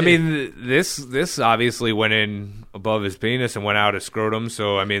 Let me see. I mean, this obviously went in above his penis and went out his scrotum.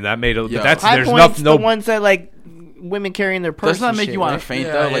 So I mean, that made it. Yeah. But that's High there's point's no. the ones that like women carrying their purse. Doesn't that and make shit, you want right? to faint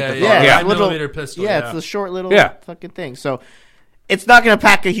Yeah, though? Like yeah, the yeah. thought? Yeah, Nine it's little, millimeter pistol, Yeah, yeah. it's the short little Yeah. fucking thing. So it's not going to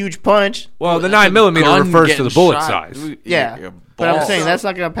pack a huge punch. Well, the That's a 9mm gun refers to getting the bullet shot. size. Yeah, but I'm saying that's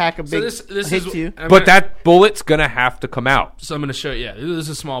not going to pack a So big this hit is to you. But that bullet's gonna have to come out. So I'm going to show you. Yeah, this is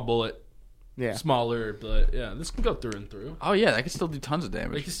a small bullet. Yeah, Smaller, but yeah, this can go through and through. Oh yeah, that can still do tons of It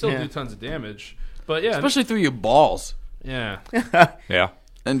damage, can still Yeah. do tons of damage. But yeah, especially through your balls yeah. Yeah.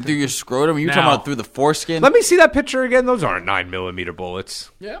 and through your scrotum. You're Now- talking about through the foreskin. Let me see that picture again. Those aren't 9mm bullets.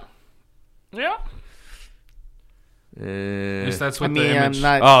 Yeah. Yeah. At least that's what I the mean, image.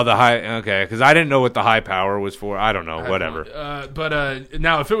 I'm not. Oh, the high. Okay, because I didn't know what the high power was for. I don't know. Whatever. But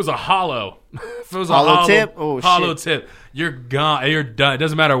now, if it was a hollow, if it was Hollow a hollow tip? Oh, hollow shit. tip, you're gone. You're done. It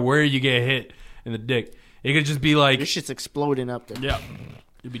doesn't matter where you get hit in the dick. It could just be like, Your shit's exploding up there. yeah,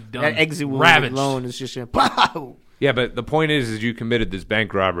 you'd be done. That exit wound Ravaged. alone is just pow. Yeah, but the point is you committed this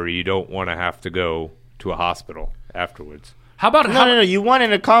bank robbery. You don't want to have to go to a hospital afterwards. How about No. You want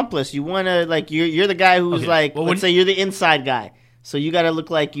an accomplice. You want to like you're the guy who's Okay. like, Well, let's say you're the inside guy. So you got to look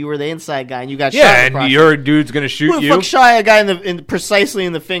like you were the inside guy, and you got shot. Yeah, in the and process. your dude's gonna shoot Who the you. fuck shot a guy precisely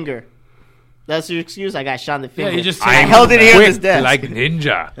in the finger? That's your excuse. I got shot in the finger. you just- I I'm held it here on Quick, his desk. like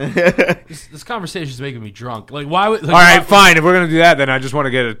ninja. This conversation is making me drunk. Like, why would? Like, All right, fine. If we're gonna do that, then I just want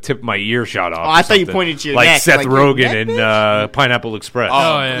to get a tip of my ear shot off. Oh, I or thought you something. pointed to your like neck, Seth like your Rogen neck, in Pineapple Express.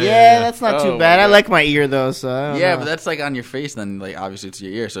 Oh yeah, yeah, that's not Oh, too bad. my I God. like my ear though, so I don't Yeah, know. but that's like on your face. Then, like, obviously it's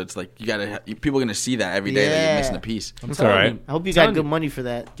your ear, so it's like people are gonna see that every day that Yeah. you're missing a piece. That's all right. I hope you Telling got good you. money for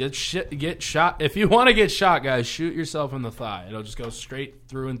that. Get shot. If you want to get shot, guys, shoot yourself in the thigh. It'll just go straight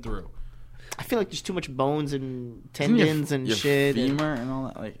through and through. I feel like there's too much bones and Isn't your- tendons and your shit. and- femur and all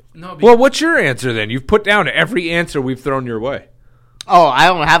that. Like, No, Well, what's your answer then? You've put down every answer we've thrown your way. Oh, I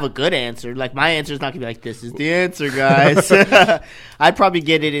don't have a good answer. Like my answer is not gonna be like, "This is the answer, guys." I'd probably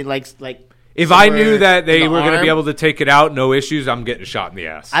get it in like. If I somewhere knew that they in the were going to be arm. able to take it out, no issues, I'm getting shot in the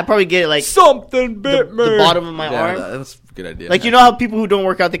ass. I'd probably get it like Something bit me. the bottom of my yeah, arm. that's a good idea. Like you know how people who don't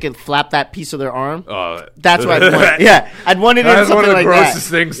work out they can flap that piece of their arm. That's what I'd want. That Yeah, I'd want it in is something one of the like grossest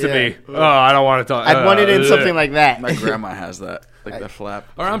that. things to Yeah. me. Oh, I don't want to talk. I'd want it in something like that. my grandma has that, like that flap.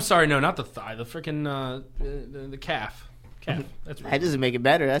 Or I'm sorry, no, not the thigh. The freaking the calf. Calf. That's right. That doesn't make it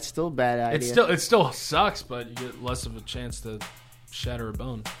better. That's still a bad idea. It still sucks, but you get less of a chance to shatter a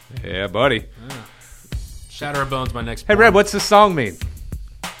bone. Yeah, buddy. Shatter a bone's my next. Hey, porn. Red, what's the song mean?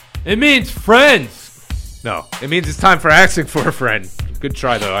 It means friends. No, it means it's time for asking for a friend. Good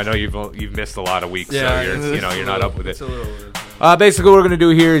try though. I know you've missed a lot of weeks, Yeah, so it's you're not up with it. It's a little. Basically, what we're going to do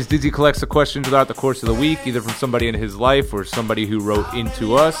here is Dizzy collects a question throughout the course of the week, either from somebody in his life or somebody who wrote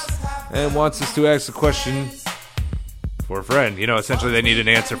into us and wants us to ask a question for a friend. You know, essentially they need an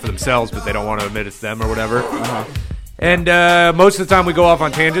answer for themselves, but they don't want to admit it's them or whatever. And most of the time we go off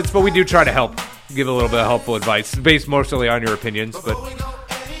on tangents, but we do try to help, give a little bit of helpful advice, based mostly on your opinions. But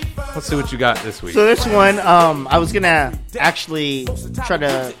let's see what you got this week. So this one, I was gonna actually try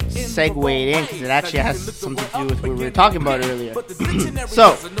to segue it in because it actually has something to do with what we were talking about earlier.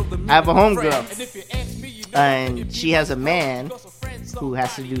 So I have a homegirl, and she has a man who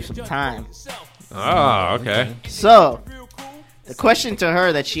has to do some time. Oh, okay. So the question to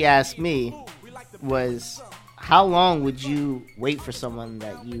her that she asked me was, "How long would you wait for someone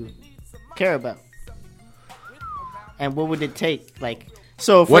that you care about? And what would it take?" Like,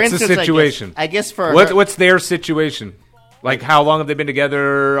 so for What's the instance, situation? I guess for her, What's their situation? Like, how long have they been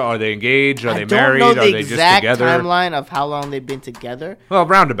together? Are they engaged? Are I they don't married? know Are the they just exact together? timeline of how long they've been together. Well,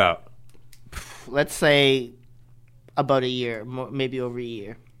 roundabout. Let's say about a year, maybe over a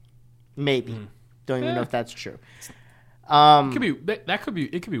year, maybe. Don't even know if that's true. It could be that could be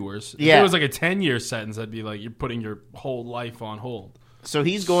it could be worse. If Yeah. it was like a 10-year sentence, I'd be like, you're putting your whole life on hold. So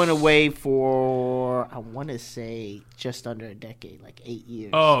he's going away for, I want to say, just under a decade, like 8 years.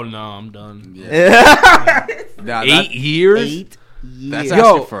 Oh no, I'm done. Nah, 8 years? 8 years. That's Yo,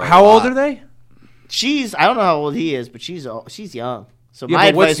 asking for a how old lot. are they? I don't know how old he is, but she's young. So my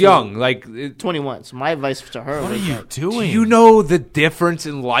Yeah, but what's advice young? was Like, 21. So my advice to her was like, doing? do you know the difference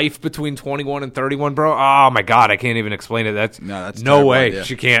in life between 21 and 31, bro? Oh my god, I can't even explain it. That's No, no terrible way. idea.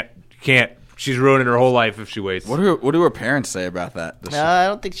 She can't. She's ruining her whole life if she waits. What do her parents say about that? Does she- I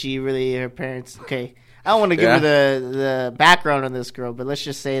don't think she really, her parents, okay. I don't want to give Yeah? her the background on this girl, but let's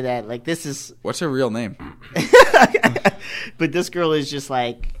just say that, like, this is, What's her real name? but this girl is just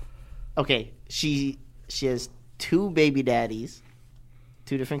like, okay, she has 2 baby daddies,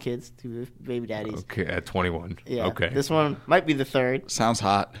 2 different kids, 2 baby daddies. Okay, at 21. Yeah. Okay. This one might be the third. Sounds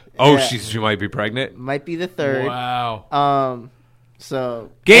hot. Oh, Yeah. she might be pregnant. Might be the third. Wow. So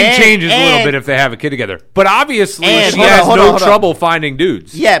Game changes a little bit if they have a kid together, but obviously and- she hold on, has hold no on, hold on. trouble finding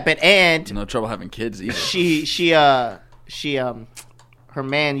dudes. Yeah, but and No trouble having kids either. her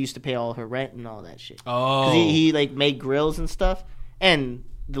man used to pay all her rent and all that shit. 'Cause Oh. he like made grills and stuff and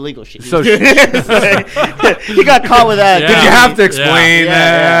the legal shit. So he got caught with that. Yeah. Did you have to explain Yeah,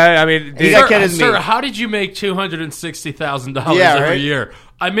 that? I mean, He got Sir, kidding sir, me. how did you make $260,000 Yeah, every right? year?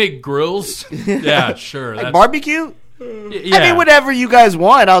 I make grills. Yeah, sure. like that's- barbecue. yeah. I mean, whatever you guys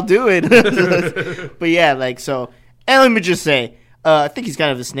want, I'll do it. But yeah, like so. And let me just say, I think he's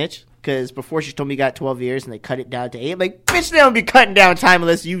kind of a snitch because before she told me he got 12 years and they cut it down to 8. Like, bitch, they don't be cutting down time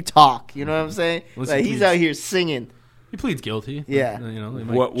unless you talk. You know what I'm saying? Listen, Like he's please. out here singing. He pleads guilty. Yeah. You know, they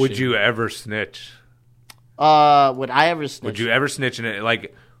might What would shave you it. ever snitch? Would I ever snitch? Would you ever snitch in it?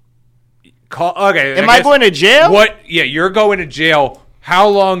 Like, okay. Am I guess- going to jail? What? Yeah, you're going to jail. How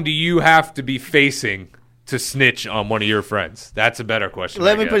long do you have to be facing to snitch on one of your friends? That's a better question.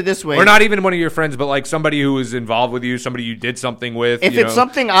 Let I me guess. put it this way. Or not even one of your friends, but like somebody who was involved with you, somebody you did something with. If you it's know?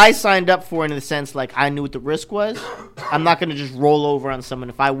 something I signed up for in the sense like I knew what the risk was, I'm not going to just roll over on someone.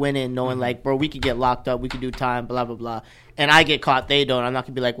 If I went in knowing like, bro, we could get locked up, we could do time, blah, blah, blah, and I get caught, they don't, I'm not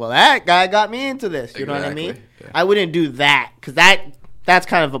going to be like, well, that guy got me into this. You know what I mean? Exactly. Yeah. I wouldn't do that because that's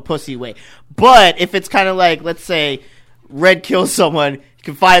kind of a pussy way. But if it's kind of like, let's say, Red kills someone,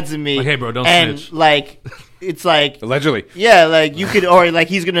 confides in me. Like, hey, bro, don't and snitch. like, it's like, Allegedly. yeah, like you could, or like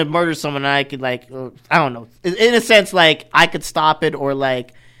he's gonna murder someone, and I could like, I don't know. In a sense, like I could stop it, or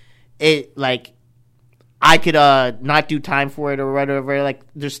like it, like I could not do time for it or whatever. Like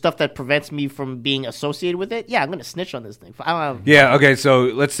there's stuff that prevents me from being associated with it. Yeah, I'm gonna snitch on this thing. I don't have, Yeah, okay, so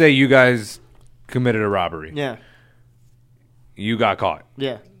let's say you guys committed a robbery. yeah, You got caught.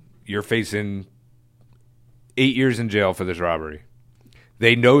 yeah. You're facing 8 years in jail for this robbery.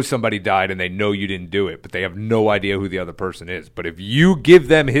 They know somebody died and they know you didn't do it, but they have no idea who the other person is. But if you give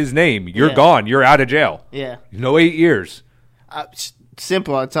them his name, you're Yeah. gone. You're out of jail. Yeah. No 8 years.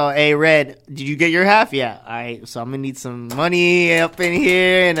 Simple. I'll tell, hey, Red, did you get your half? Yeah. All right. So I'm going to need some money up in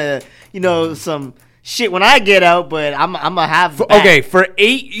here and, some shit when I get out, but I'm going to have the back. Okay, for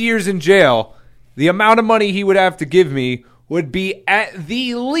 8 years in jail, the amount of money he would have to give me would be at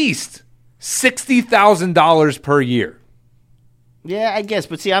the least $60,000 per year. Yeah, I guess.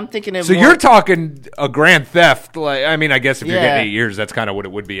 But see, I'm thinking of So more, you're talking a grand theft. Like, I mean, I guess if you're Yeah. getting 8 years, that's kind of what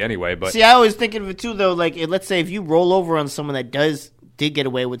it would be anyway. But See, I always think of it too, though. Like, let's say if you roll over on someone that did get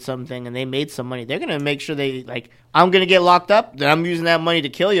away with something and they made some money, they're gonna make sure they like, I'm gonna get locked up, then I'm using that money to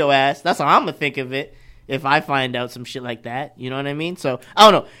kill your ass. That's how I'm gonna think of it if I find out some shit like that. You know what I mean? So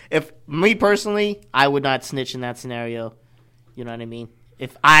I don't know. If me personally, I would not snitch in that scenario. You know what I mean?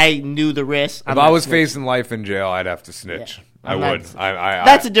 If I knew the risk, if I was facing life in jail, I'd have to snitch. Yeah. I I'm not- would.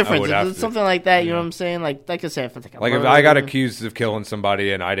 that's a I difference. would If have it's to. something like that, you know what I'm saying? Like I said, if it's Like if I got accused of killing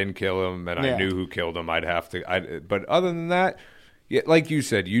somebody and I didn't kill him and Yeah. I knew who killed him, I'd have to. But other than that, yeah, like you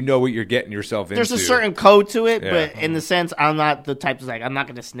said, you know what you're getting yourself into. there's a certain code to it, Yeah. but in the sense, I'm not the type that's like, I'm not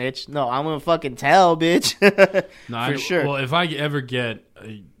gonna snitch. No, I'm gonna fucking tell, bitch. No, For sure. Well, if I ever get,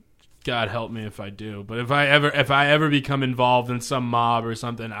 God help me if I do, but if I ever become involved in some mob or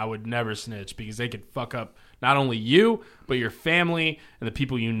something, I would never snitch because they could fuck up not only you but your family and the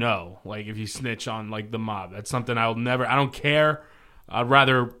people you know. Like if you snitch on like the mob, that's something I'll never. I don't care. I'd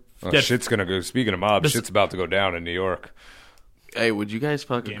rather get. Shit's gonna go. Speaking of mob, This- shit's about to go down in New York. Hey, would you guys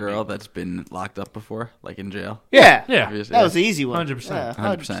fuck a girl that's been locked up before, like in jail? yeah, Yeah, that was the easy one. 100%.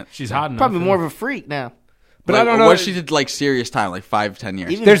 100%. she's hot enough. Probably more of a freak now. But Like, I don't know. what if she did like serious time, like 5-10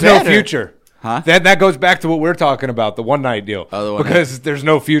 years. Even There's better. no future. Huh? That goes back to what we're talking about, the one night deal. Oh, the one because there's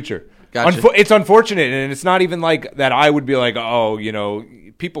no future. Gotcha. It's unfortunate, and it's not even like that. I would be like, oh,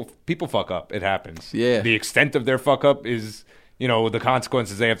 people fuck up. It happens. Yeah. The extent of their fuck up is, the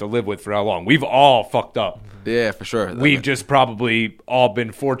consequences they have to live with for how long. We've all fucked up. Yeah, for sure. We've just probably all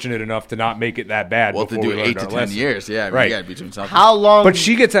been fortunate enough to not make it that bad. well to before do we learned 8 to our 10 lesson. years. Yeah, I mean, Right. you gotta be doing something. How long? But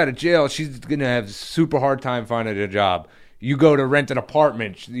she gets out of jail, she's gonna have super hard time finding a job. You go to rent an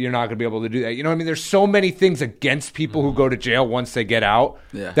apartment, you're not gonna be able to do that. You know what I mean? There's so many things against people who go to jail once they get out.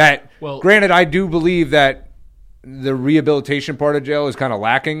 Yeah. That Well- granted, I do believe that the rehabilitation part of jail is kind of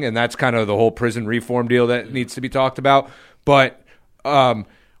lacking, and that's kind of the whole prison reform deal that needs to be talked about. But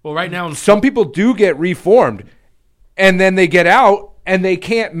Well, right now, in some people do get reformed, and then they get out and they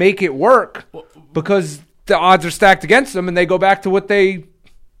can't make it work because the odds are stacked against them, and they go back to what they,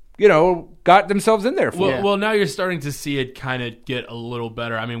 got themselves in there for. Well, now you're starting to see it kind of get a little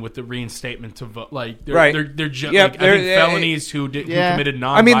better. I mean, with the reinstatement to vote, like they're, Right. they're just Yep, like, I think they're- felonies who Yeah. committed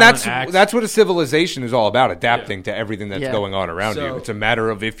non. I mean, that's acts. what a civilization is all about, adapting to everything that's Yeah. going on around you. So- It's a matter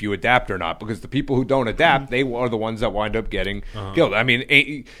of if you adapt or not, because the people who don't adapt, they are the ones that wind up getting killed. I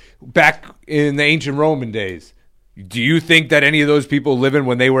mean, back in the ancient Roman days, do you think that any of those people living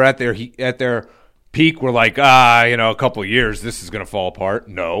when they were at their peak were like, a couple of years, this is going to fall apart?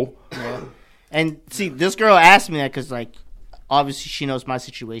 No. And see, this girl asked me that because, like, obviously she knows my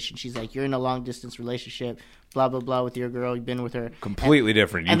situation. She's like, you're in a long distance relationship, blah blah blah, with your girl. You've been with her. Completely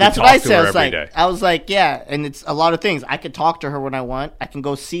different. You And can that's talk what I to said. her I was every like, day. I was like, yeah, and it's a lot of things. I could talk to her when I want. I can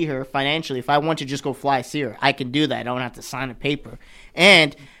go see her financially. If I want to just go fly see her, I can do that. I don't have to sign a paper.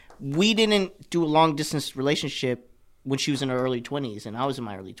 And we didn't do a long distance relationship when she was in her early 20s and I was in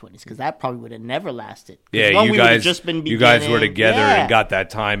my early 20s, because that probably would have never lasted. 'Cause Yeah, one, you we would've guys, just been you guys were beginning. together Yeah. and got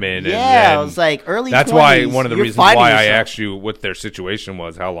that time in. Yeah, and it was like early 20s. That's why one of the you're reasons finding why I yourself. asked you what their situation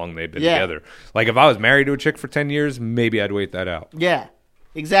was, how long they've been Yeah. together. Like if I was married to a chick for 10 years, maybe I'd wait that out. Yeah,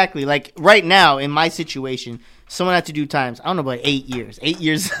 exactly. Like right now in my situation, someone had to do times. I don't know about 8 years. 8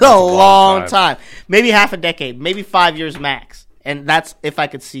 years is a long time. Maybe half a decade. Maybe 5 years max. And that's if I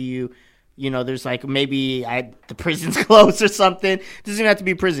could see you. You know, there's like maybe the prison's closed or something. It doesn't even have to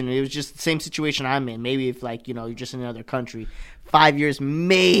be prison. It was just the same situation I'm in. Maybe if like, you know, you're just in another country. 5 years,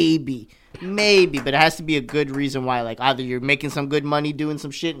 maybe. But it has to be a good reason why. Like either you're making some good money doing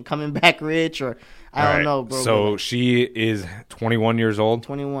some shit and coming back rich, or I don't know, bro. So she is 21 years old.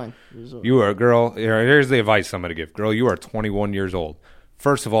 21 years old. You are a girl. Here's the advice I'm going to give. Girl, you are 21 years old.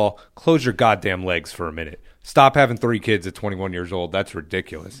 First of all, close your goddamn legs for a minute. Stop having 3 kids at 21 years old. That's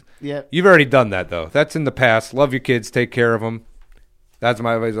ridiculous. Yep. You've already done that, though. That's in the past. Love your kids. Take care of them. That's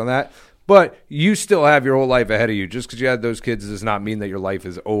my advice on that. But you still have your whole life ahead of you. Just because you had those kids does not mean that your life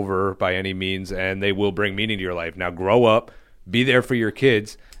is over by any means, and they will bring meaning to your life. Now, grow up, be there for your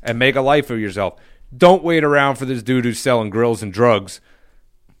kids, and make a life for yourself. Don't wait around for this dude who's selling grills and drugs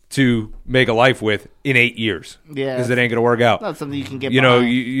to make a life with in 8 years. Yeah. Because it ain't going to work out. Not something you can get You know,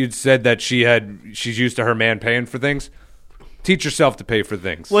 behind. you'd said that she's used to her man paying for things. Teach yourself to pay for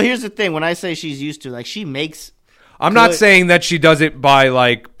things. Well, here's the thing. When I say she's used to, like, she makes... I'm not good- saying that she does it by,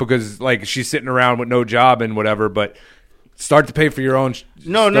 like, because, like, she's sitting around with no job and whatever, but start to pay for your own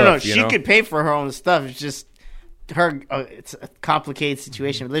No. stuff, She you know? could pay for her own stuff. It's just her... it's a complicated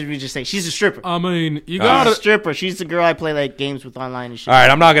situation. Let me just say, she's a stripper. I mean, you She's gotta. a stripper. She's the girl I play, like, games with online and shit. All right,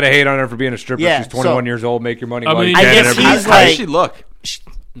 I'm not going to hate on her for being a stripper. Yeah, She's 21 so- years old. Make your money I while you mean, can. I guess and everything. he's How like- does she look?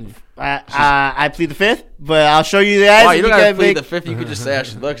 I plead the fifth, but I'll show you guys. Wow, if you don't can have to plead make- the fifth. You could just say how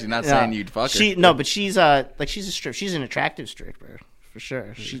she looks. You're not No. saying you'd fuck her. But she's like she's a stripper. She's an attractive stripper for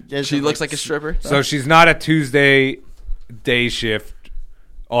sure. She looks like a stripper. So she's not a Tuesday day shift,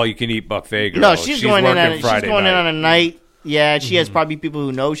 all you can eat buffet girl. No, she's going in working on Friday she's going in night. on a night. Yeah, she has probably people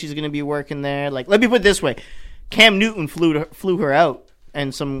who know she's going to be working there. Like, let me put it this way: Cam Newton flew her out,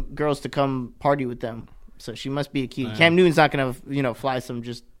 and some girls to come party with them. So she must be a key. Cam Newton's not going to fly some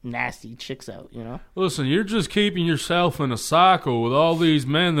just nasty chicks out. You know. Listen, you're just keeping yourself in a cycle with all these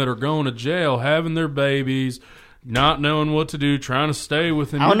men that are going to jail, having their babies, not knowing what to do, trying to stay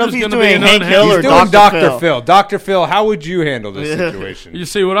with him. I don't know if You're he's just gonna be doing an Hank unhappy- Hill or He's doing Dr. Dr. Phil. Phil. Dr. Phil, how would you handle this situation? You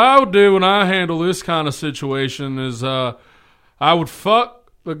see, what I would do when I handle this kind of situation is I would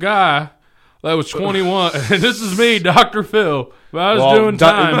fuck the guy that was 21. And this is me, Dr. Phil. If I was doing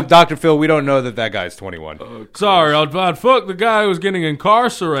time. Dr. Phil, we don't know that guy's 21. Sorry, I'd fuck the guy who was getting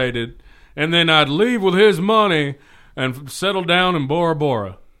incarcerated, and then I'd leave with his money and settle down in Bora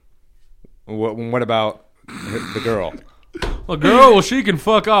Bora. What about the girl? A girl, well, she can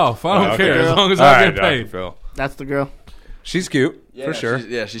fuck off. I don't Okay. care as long as All I right, get Dr. paid. Phil. That's the girl. She's cute, for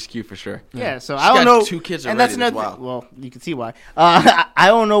sure. She's cute for sure. Yeah, so She's I don't got know. 2 kids and already. that's That's another. wild. Well, you can see why. I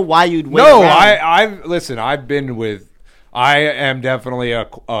don't know why you'd wait. No, around. listen, I've been with, I am definitely a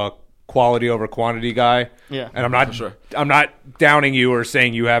quality over quantity guy. Yeah. And I'm not downing you or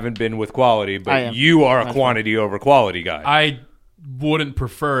saying you haven't been with quality, I but am. you are a quantity over quality guy. I wouldn't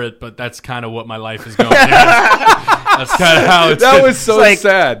prefer it, but that's kind of what my life is going through. That's kind of how it's that was so like-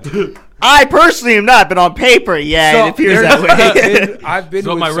 sad. I personally am not, but on paper, yeah, it appears that way. I've been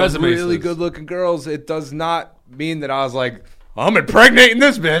So with my some resume really says. good-looking girls. It does not mean that I was like, I'm impregnating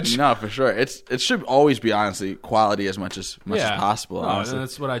this bitch. No, for sure. It should always be honestly quality as much as possible. No, honestly.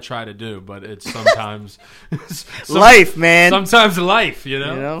 that's what I try to do, but it's sometimes Life, man. Sometimes life, you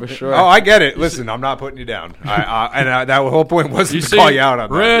know. You know? For sure. Oh, I get it. Listen, I'm not putting you down. That whole point wasn't You to see, call you out on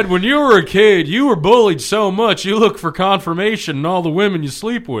that. Red, when you were a kid, you were bullied so much you look for confirmation in all the women you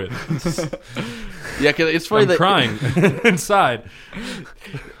sleep with. Yeah, 'cause it's funny I'm that crying inside.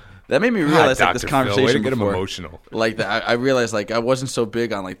 that made me realize like this Dr. Phil, way to conversation get him before. emotional. Like that, I realized like I wasn't so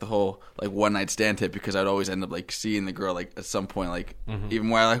big on like the whole like one night stand tip because I'd always end up like seeing the girl like at some point like even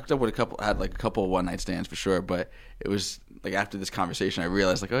where I hooked up with had like a couple of one night stands for sure, but it was like after this conversation I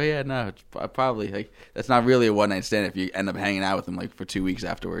realized like, oh yeah, no, it's probably like that's not really a one night stand if you end up hanging out with them like for 2 weeks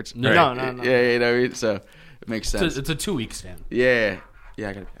afterwards. No, No. Yeah, you know what I mean? So it makes sense. It's a 2-week stand. Yeah, I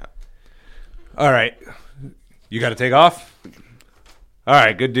gotta be out. All right. You got to take off? All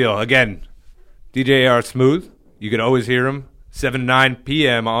right, good deal. Again, DJ AR Smooth. You can always hear him 7 to 9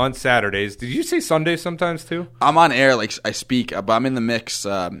 p.m. on Saturdays. Did you say Sundays sometimes too? I'm on air, like I speak, but I'm in the mix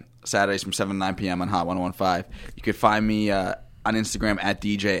Saturdays from 7 to 9 p.m. on Hot 101.5. You could find me on Instagram at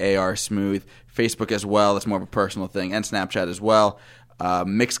DJ AR Smooth, Facebook as well. That's more of a personal thing, and Snapchat as well.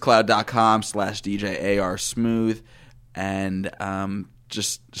 Mixcloud.com/DJ AR Smooth. and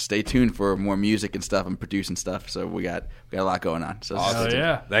just stay tuned for more music and stuff and producing stuff. So we got a lot going on. So Oh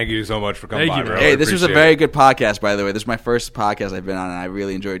yeah. Thank you so much for coming Thank by, you, bro. man. Hey, this was a Appreciate very it. good podcast, by the way. This is my first podcast I've been on, and I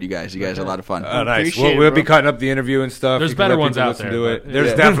really enjoyed you guys. You guys are a lot of fun. Oh, nice. Appreciate We'll it, be bro. cutting up the interview and stuff. There's You can better let ones people out listen there, to it. but- There's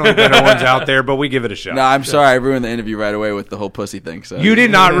Yeah. definitely better ones out there, but we give it a shot. No, I'm sorry I ruined the interview right away with the whole pussy thing. So You did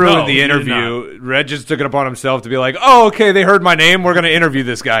not ruin No, the you did interview. Red just took it upon himself to be like, "Oh, okay, they heard my name. We're going to interview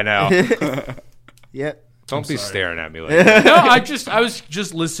this guy now." Yep. Don't be staring at me like that. No, I was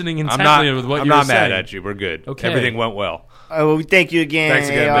just listening I'm intently not. with what I'm you were not mad saying. at you. We're good. Okay. Everything went well. Well, we thank you again. Thanks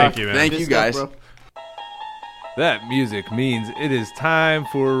again. Thank you, man. Thank Good you, stuff, guys. bro. That music means it is time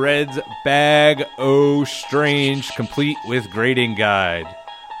for Red's Bag O Strange, complete with grading guide.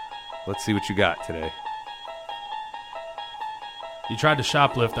 Let's see what you got today. You tried to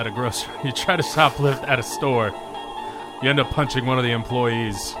shoplift at a grocery. You tried to shoplift at a store. You end up punching one of the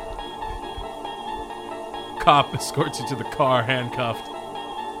employees. Cop escorts you to the car, handcuffed.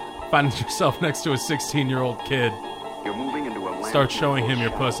 Finding yourself next to a 16-year-old kid. Start showing him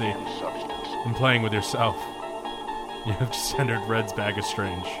your pussy and playing with yourself. You have just entered Red's Bag of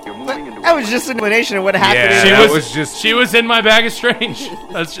Strange. That was just an explanation of what happened. Yeah, in- that was just. She was in my bag of strange.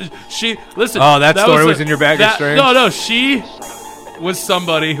 That's just she. Listen. Oh, that story was in your bag of strange? No, she was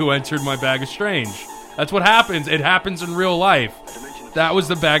somebody who entered my bag of strange. That's what happens. It happens in real life. That was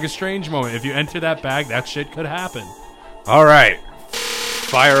the bag of strange moment. If you enter that bag, that shit could happen. All right,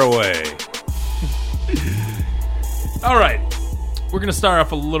 fire away. All right, we're gonna start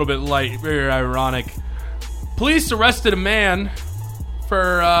off a little bit light, very ironic. Police arrested a man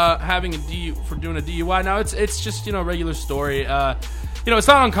for having for doing a DUI. Now it's just a regular story. It's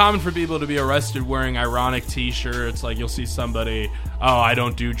not uncommon for people to be arrested wearing ironic T-shirts. Like you'll see somebody, oh, I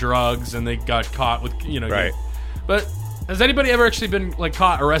don't do drugs, and they got caught with Right. But has anybody ever actually been like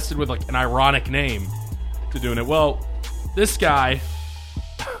caught arrested with like an ironic name to doing it? Well, this guy,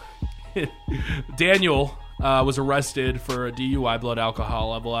 Daniel, was arrested for a DUI, blood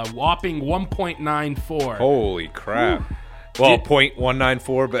alcohol level, a whopping 1.94. Holy crap. Well, Did-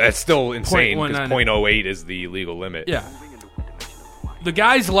 0.194, but that's still insane because 0.19. 0.08 is the legal limit. Yeah. The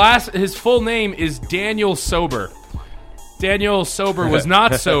guy's his full name is Daniel Sober. Daniel Sober was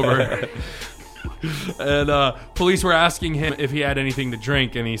not sober. And police were asking him if he had anything to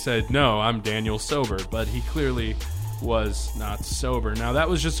drink, and he said, no, I'm Daniel Sober. But he clearly was not sober. Now, that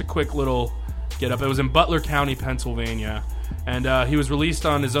was just a quick little get up. It was in Butler County, Pennsylvania. And he was released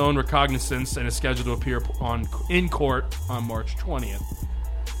on his own recognizance and is scheduled to appear in court on March 20th.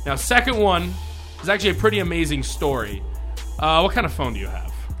 Now, second one is actually a pretty amazing story. What kind of phone do you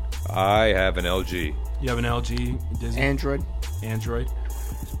have? I have an LG. You have an LG Disney? Android. Android?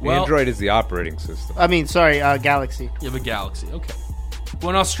 Well, Android is the operating system. I mean, sorry, Galaxy. You have a Galaxy. Okay.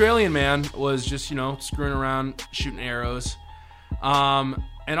 Well, an Australian man was just, screwing around, shooting arrows.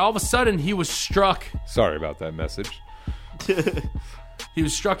 And all of a sudden, he was struck. Sorry about that message. He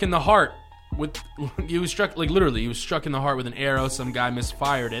was struck in the heart. He was struck, like literally, he was struck in the heart with an arrow. Some guy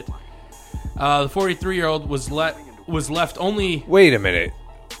misfired it. The 43-year-old was left only. Wait a minute.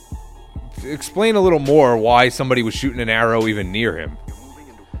 Explain a little more why somebody was shooting an arrow even near him.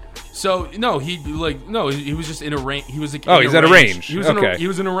 So no, he was just in a range. He was. Oh, he's at a range. He was Okay. he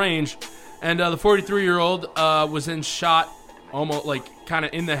was in a range, and the 43-year-old was in shot, almost like kind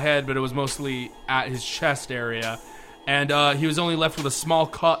of in the head, but it was mostly at his chest area, and he was only left with a small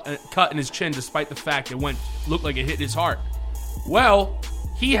cut in his chin, despite the fact it looked like it hit his heart. Well,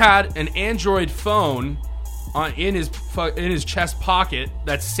 he had an Android phone in his chest pocket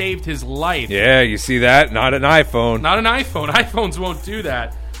that saved his life. Yeah, you see that? Not an iPhone. Not an iPhone. iPhones won't do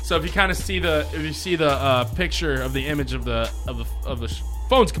that. So if you kind of see the picture of the image of the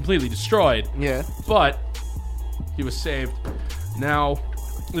phone's completely destroyed, Yeah. but he was saved. Now,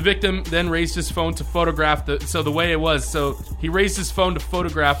 the victim then raised his phone to photograph he raised his phone to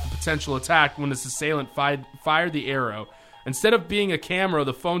photograph the potential attack when his assailant fired the arrow. Instead of being a camera,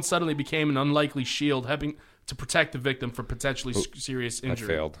 the phone suddenly became an unlikely shield, helping to protect the victim from potentially serious I injury.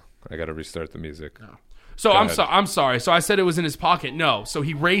 failed. I got to restart the music. So Go I'm ahead. sorry. So I said it was in his pocket. No. So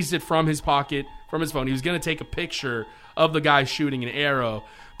he raised it from his pocket, from his phone. He was going to take a picture of the guy shooting an arrow.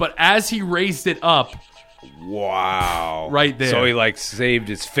 But as he raised it up, Wow. Right there. So he saved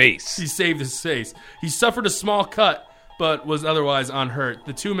his face. he saved his face. He suffered a small cut, but was otherwise unhurt.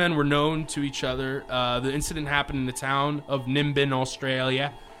 The two men were known to each other. The incident happened in the town of Nimbin,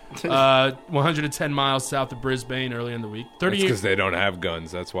 Australia, 110 miles south of Brisbane early in the week. That's because they don't have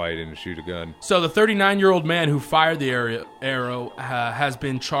guns. That's why he didn't shoot a gun. So the 39-year-old man who fired the arrow has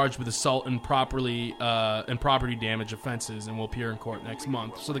been charged with assault and property damage offenses and will appear in court next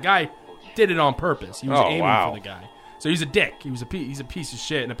month. So the guy did it on purpose. He was aiming for the guy. So he's a dick. He's a piece of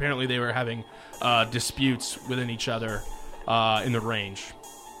shit, and apparently they were having disputes within each other in the range.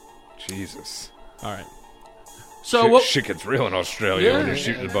 Jesus. All right. So Shit gets real in Australia when you're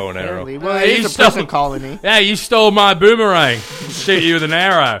shooting a bow and arrow. Apparently. Well, it's a prison colony. Yeah, you stole my boomerang. Shoot you with an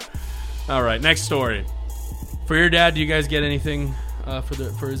arrow. All right, next story. For your dad, do you guys get anything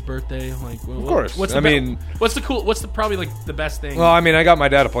for his birthday? Like, of course. What's probably like the best thing? Well, I mean, I got my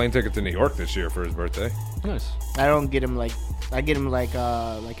dad a plane ticket to New York this year for his birthday. Nice. I don't get him I get him like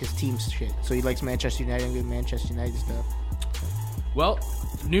his team's shit. So he likes Manchester United. I get Manchester United stuff. Well,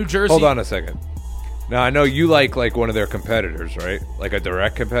 New Jersey. Hold on a second. Now, I know you like one of their competitors, right? Like a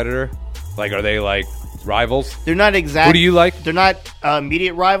direct competitor? Like, are they like rivals? They're not exact. Who do you like? They're not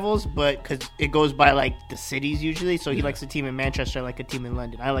immediate rivals, but because it goes by like the cities usually. So he likes a team in Manchester, I like a team in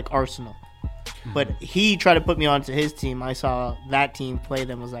London. I like Arsenal. But he tried to put me onto his team. I saw that team play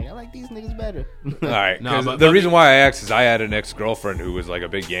them. Was like, I like these niggas better. All right. No, The reason why I asked is I had an ex-girlfriend who was like a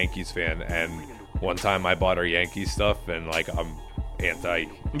big Yankees fan, and one time I bought her Yankees stuff, and like I'm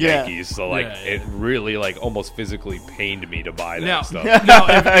anti-Yankees, so like it really like almost physically pained me to buy that stuff. It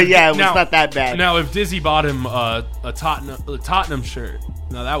was not that bad. Now, if Dizzy bought him a Tottenham shirt,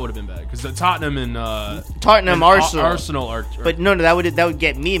 no, that would have been bad because the Tottenham and Arsenal are. But no, that would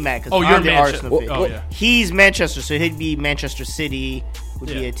get me mad because you're I'm the Manchester. Arsenal fan. Oh, yeah. He's Manchester, so he'd be Manchester City. Would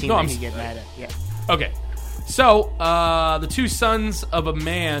be a team that he'd get mad at. Yeah. Okay, so the two sons of a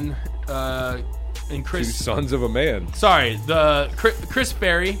man. And Chris, Two sons of a man. Sorry, Chris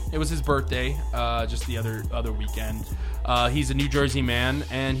Berry. It was his birthday, just the other weekend. He's a New Jersey man,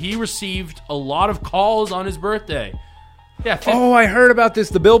 and he received a lot of calls on his birthday. Yeah. I heard about this.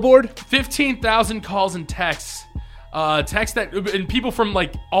 The billboard. 15,000 calls and texts, and people from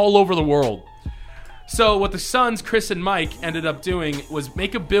like all over the world. So what the sons, Chris and Mike, ended up doing was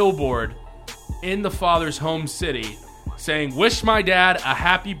make a billboard in the father's home city, saying, "Wish my dad a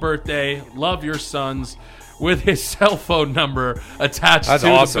happy birthday. Love your sons," with his cell phone number attached. That's to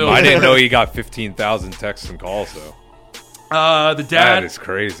awesome. The I didn't know he got 15,000 texts and calls though. The dad. That is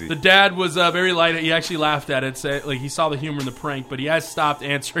crazy. The dad was very light. He actually laughed at it, say like he saw the humor in the prank, but he has stopped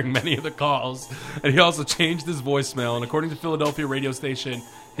answering many of the calls, and he also changed his voicemail. And according to Philadelphia radio station,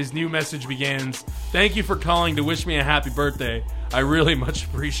 his new message begins, "Thank you for calling to wish me a happy birthday. I really much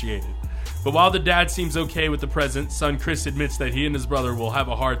appreciate it." But while the dad seems okay with the present, son Chris admits that he and his brother will have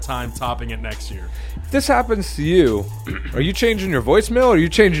a hard time topping it next year. If this happens to you, are you changing your voicemail or are you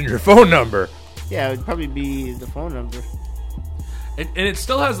changing your phone number? Yeah, it would probably be the phone number. And it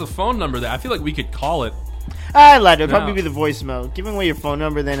still has the phone number there. I feel like we could call it. I lied. It would probably be the voicemail. Giving away your phone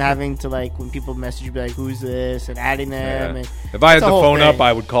number, then having to, like, when people message you, be like, who's this? And adding them. Yeah. And if I had the phone thing. up,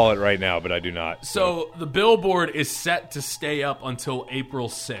 I would call it right now, but I do not. So the billboard is set to stay up until April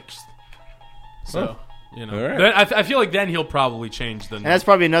 6th. So, you know. All right. Then I feel like then he'll probably change the And that's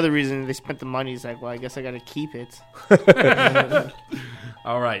probably another reason they spent the money. It's like, well, I guess I got to keep it.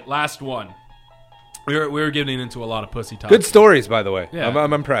 All right, last one. We were getting into a lot of pussy talk. Good stories, by the way. Yeah.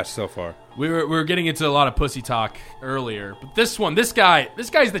 I'm impressed so far. We were getting into a lot of pussy talk earlier, but this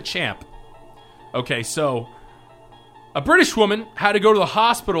guy's the champ. Okay, so a British woman had to go to the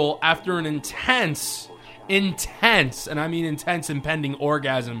hospital after an intense, and I mean intense, impending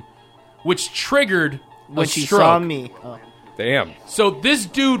orgasm, which triggered When a she stroke. saw me. Oh. Damn. So this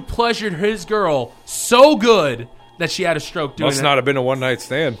dude pleasured his girl so good that she had a stroke doing Must it. not have been a one-night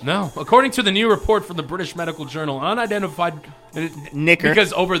stand. No. According to the new report from the British Medical Journal, unidentified... Knicker.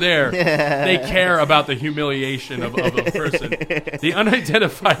 Because over there, they care about the humiliation of a person. The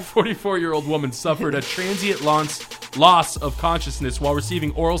unidentified 44-year-old woman suffered a transient loss of consciousness while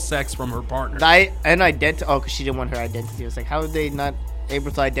receiving oral sex from her partner. Because she didn't want her identity. It was like, how did they not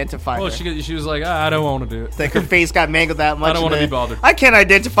able to identify Well, her? she was like, I don't want to do it. Like her face got mangled that much. I don't want to be bothered. I can't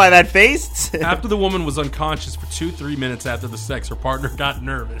identify that face. After the woman was unconscious for 2-3 minutes after the sex, her partner got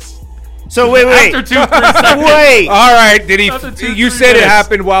nervous. So wait. After 2-3 seconds. Wait. All right. Did he? After 2-3 You said it minutes.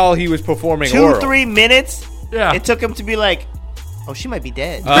 happened while he was performing oral. 2-3 minutes? Yeah. It took him to be like, oh, she might be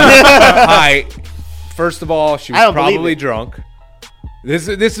dead. Hi. First of all, she I was don't believe probably it. drunk.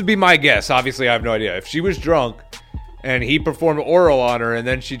 This would be my guess. Obviously, I have no idea. If she was drunk and he performed oral on her and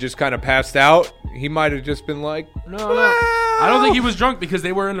then she just kind of passed out, he might have just been like, No. I don't think he was drunk because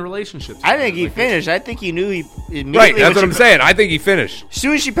they were in a relationship. I think he finished. I think he knew he immediately. right. That's when what I'm she- saying. I think he finished. As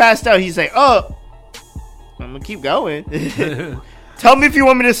soon as she passed out, he's like, oh, I'm going to keep going. Tell me if you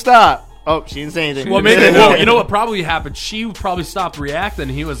want me to stop. Oh, she didn't say anything. Well, maybe. Well, you know what probably happened? She probably stopped reacting.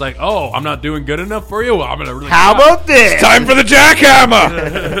 He was like, "Oh, I'm not doing good enough for you. I'm gonna really." How about this? Time for the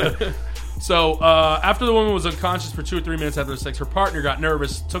jackhammer. So after the woman was unconscious for 2 or 3 minutes after sex, her partner got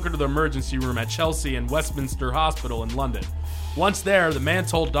nervous, took her to the emergency room at Chelsea and Westminster Hospital in London. Once there, the man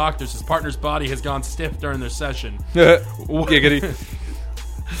told doctors his partner's body has gone stiff during their session. Giggity.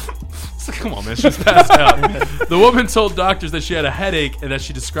 Come on, man. She's passed out. The woman told doctors that she had a headache and that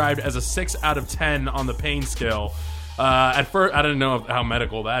she described as a 6 out of 10 on the pain scale. At first, I didn't know how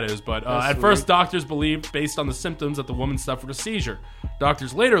medical that is, but at first, doctors believed, based on the symptoms, that the woman suffered a seizure.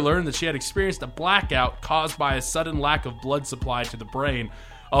 Doctors later learned that she had experienced a blackout caused by a sudden lack of blood supply to the brain,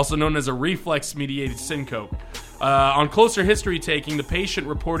 also known as a reflex-mediated syncope. On closer history taking, the patient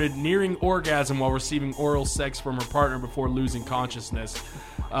reported nearing orgasm while receiving oral sex from her partner before losing consciousness.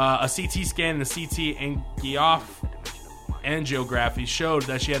 A CT scan and a CT angiography showed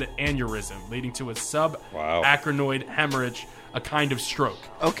that she had an aneurysm, leading to a subacrinoid hemorrhage, a kind of stroke.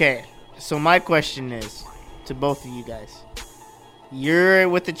 Okay, so my question is to both of you guys. You're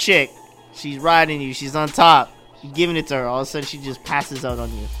with the chick. She's riding you. She's on top. You're giving it to her. All of a sudden, she just passes out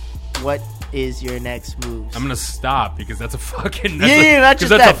on you. What is your next moves? I'm going to stop because that's a fucking... Not just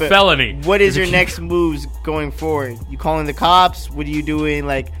that's that, a felony. What is your next moves going forward? You calling the cops? What are you doing?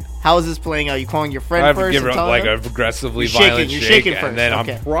 Like, how is this playing out? You calling your friend I have first? to give her like her? a aggressively You're shaking, violent you're shake, shaking first, and then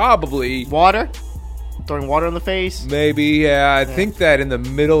okay. I'm probably... Water? Throwing water on the face? Maybe, yeah. I think that in the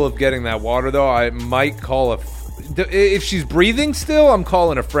middle of getting that water, though, I might call if she's breathing still, I'm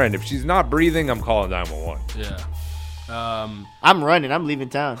calling a friend. If she's not breathing, I'm calling 911. Yeah. I'm running. I'm leaving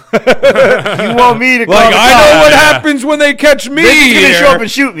town. You want me to call Like, the I cops? know what happens when they catch me They're just here. going to show up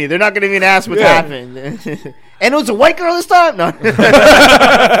and shoot me. They're not going to even ask what's happened. And it was a white girl this time? No.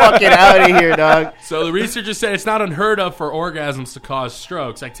 Fucking out of here, dog. So the researchers said it's not unheard of for orgasms to cause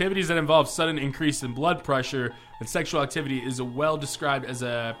strokes. Activities that involve sudden increase in blood pressure and sexual activity is well described as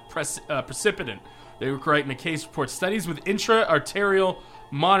a precipitant. They were writing a case report. Studies with intra-arterial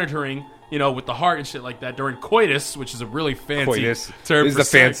monitoring, with the heart and shit like that during coitus, which is a really fancy Coitus term is for the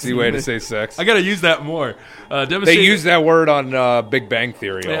fancy sex. way to say sex. I gotta use that more. They use that word on Big Bang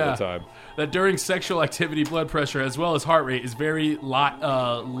Theory all the time. That during sexual activity, blood pressure as well as heart rate is very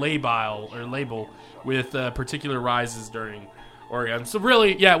labile with particular rises during orgasm. So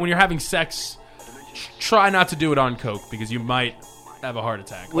really, when you're having sex, try not to do it on coke because you might have a heart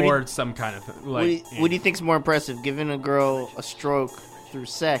attack or some kind of What do you think's more impressive, giving a girl a stroke through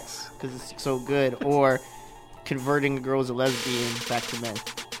sex because it's so good, or converting a girl as a lesbian back to men?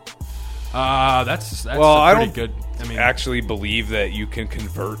 That's Well, I pretty don't good. I mean, actually believe that you can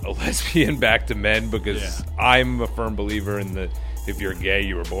convert a lesbian back to men because I'm a firm believer in that if you're gay,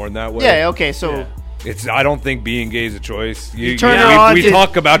 you were born that way. Yeah, okay, so... I don't think being gay is a choice. You turn her on we to-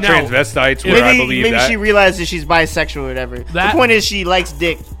 talk about No. transvestites where I believe maybe that. she realizes she's bisexual or whatever. The That- point is she likes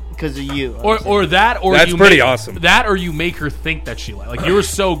dick because of you. or that, or That's you pretty make, awesome. That, or you make her think that she like you were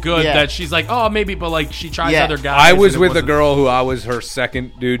so good Yeah. that she's like, oh, maybe, but like she tries Yeah. other guys. I was and it with a wasn't- girl who I was her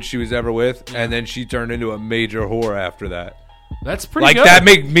second dude she was ever with, and then she turned into a major whore after that. That's pretty Like, good. that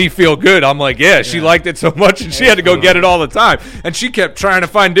made me feel good. I'm like, she liked it so much, and she had to go get it all the time. And she kept trying to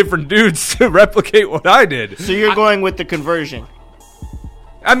find different dudes to replicate what I did. So you're going with the conversion.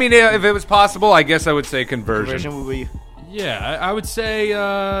 I mean, if it was possible, I guess I would say conversion. Conversion, what were you? Yeah, I would say.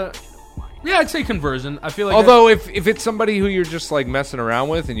 I'd say conversion. I feel like. Although, if it's somebody who you're just, like, messing around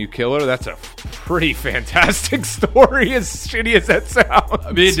with and you kill her, that's a pretty fantastic story, as shitty as that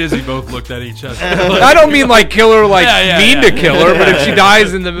sounds. me and Dizzy both looked at each other. I don't mean, like, kill her, like, Yeah. to kill her, but if she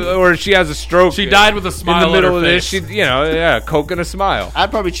dies or she has a stroke. She died with a smile in the middle on of her this, face. she, coke and a smile. I'd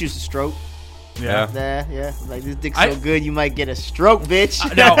probably choose a stroke. Yeah. Yeah. Like, this dick's I- so good, you might get a stroke,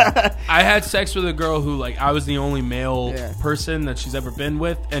 bitch. Now, I had sex with a girl who, like, I was the only male Yeah. person that she's ever been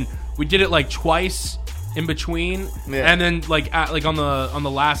with, and we did it like twice in between, Yeah. and then like on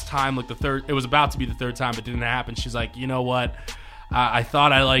the last time, like the third, it was about to be the third time, but didn't happen. She's like, you know what? I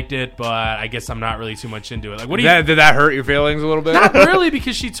thought I liked it, but I guess I'm not really too much into it. Like, what do you? Did that hurt your feelings a little bit? Not really,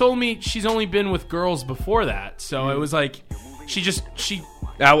 because she told me she's only been with girls before that, so it was like she.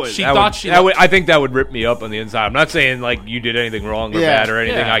 I think that would rip me up on the inside. I'm not saying like you did anything wrong or Yeah. bad or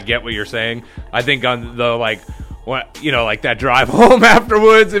anything. Yeah. I get what you're saying. I think on the like, like that drive home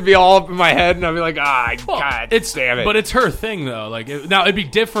afterwards, it'd be all up in my head, and I'd be like, God, damn it. But it's her thing though. Like now, it'd be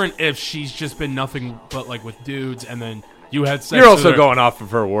different if she's just been nothing but like with dudes, and then you had sex. You're also with her. going off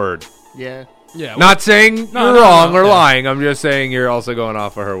of her word. Yeah. Yeah. Not saying No, you're no, wrong no, or yeah. lying. I'm just saying you're also going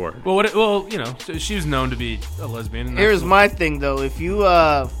off of her word. Well, she was known to be a lesbian. And Here's that's- my thing, though. If you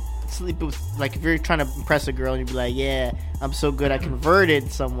sleep with, like, if you're trying to impress a girl and you be like, yeah, I'm so good I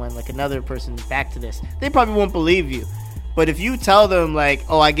converted someone, like another person, back to this, they probably won't believe you. But if you tell them, like,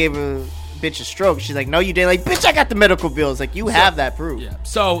 oh, I gave her bitch a stroke. She's like, no, you didn't. Like, bitch, I got the medical bills. Like, you have that proof. Yeah.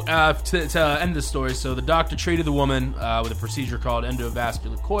 So to end the story, so the doctor treated the woman with a procedure called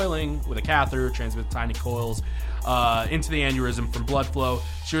endovascular coiling with a catheter, transmit tiny coils into the aneurysm from blood flow.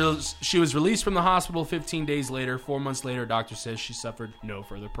 She was released from the hospital 15 days later. 4 months later, doctor says she suffered no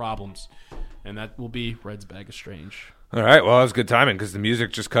further problems. And that will be Red's Bag of Strange. All right, well, that was good timing because the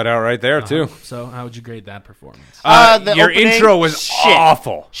music just cut out right there, too. So how would you grade that performance? Your opening, intro was shit.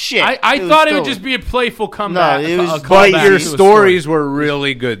 awful. Shit. I thought it would just be a playful comeback. No, it was- a But callback your to a stories story. were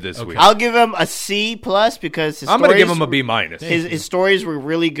really good this week. I'll give him a C+ because his I'm going to give stories him a B-. His stories were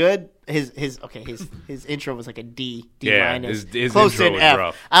really good. His intro was like a D Yeah, minus. his Close intro to an was F.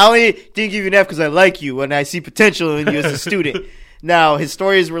 rough. I only didn't give you an F because I like you and I see potential in you as a student. Now his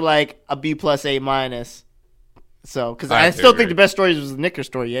stories were like a B+ A-. So, because I still think the best stories was the Knicker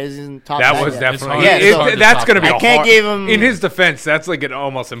story. Yeah, he's in top. That nine was yet. definitely... Yeah, It's so- hard to that's top going to be I a can't hard... give him- In his defense, that's like an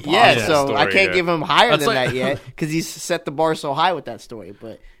almost impossible Yeah, so story. I can't give him higher That's than like- that yet because he's set the bar so high with that story.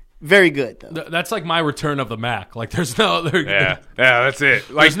 But very good though. That's like my Return of the Mac. Like there's no other. Yeah, that's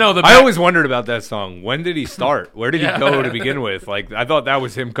it. Like, no the I back- always wondered about that song. When did he start? Where did he Yeah. go to begin with? Like, I thought that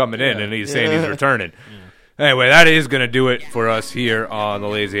was him coming in, and he's saying he's returning. Anyway, that is going to do it for us here on the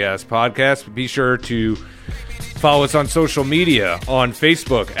Lazy Ass Podcast. Be sure to follow us on social media, on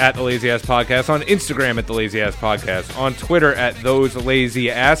Facebook at the Lazy Ass Podcast, on Instagram at the Lazy Ass Podcast, on Twitter at Those Lazy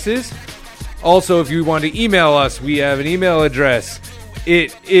Asses. Also, if you want to email us, we have an email address.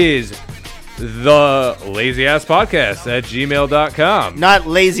 It is the Lazy Ass Podcast at gmail.com. Not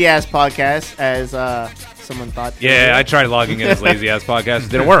lazy ass podcast as someone thought. Yeah, I tried logging in as Lazy Ass Podcast.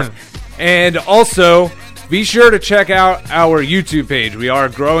 It didn't work. And also, be sure to check out our YouTube page. We are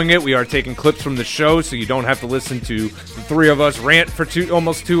growing it. We are taking clips from the show, so you don't have to listen to the three of us rant for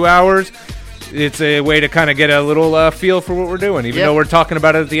almost 2 hours. It's a way to kind of get a little feel for what we're doing. Even though we're talking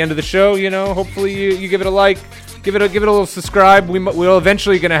about it at the end of the show, you know, hopefully you give it a like, give it a little subscribe. We're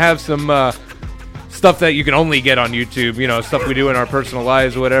eventually going to have some stuff that you can only get on YouTube, you know, stuff we do in our personal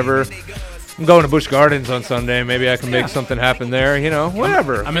lives or whatever. I'm going to Busch Gardens on Sunday. Maybe I can make something happen there. You know,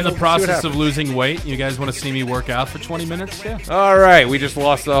 whatever. I'm in the We'll see what process happens. of losing weight. You guys want to see me work out for 20 minutes? Yeah. All right, we just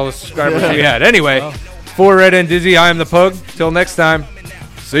lost all the subscribers we had. Anyway, for Red and Dizzy, I am the Pug. Till next time,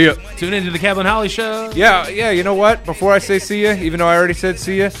 see ya. Tune into the Kevin Holly Show. Yeah. You know what? Before I say see ya, even though I already said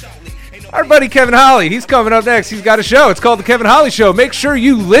see ya, our buddy Kevin Holly, he's coming up next. He's got a show. It's called the Kevin Holly Show. Make sure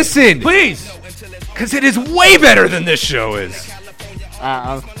you listen, please, because it is way better than this show is.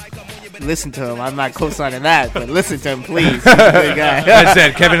 Listen to him. I'm not co-signing that, but listen to him, please. He's a good guy. I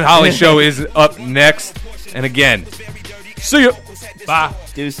said Kevin Holly Show is up next, and again, see ya. Bye.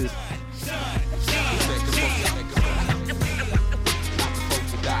 Deuces.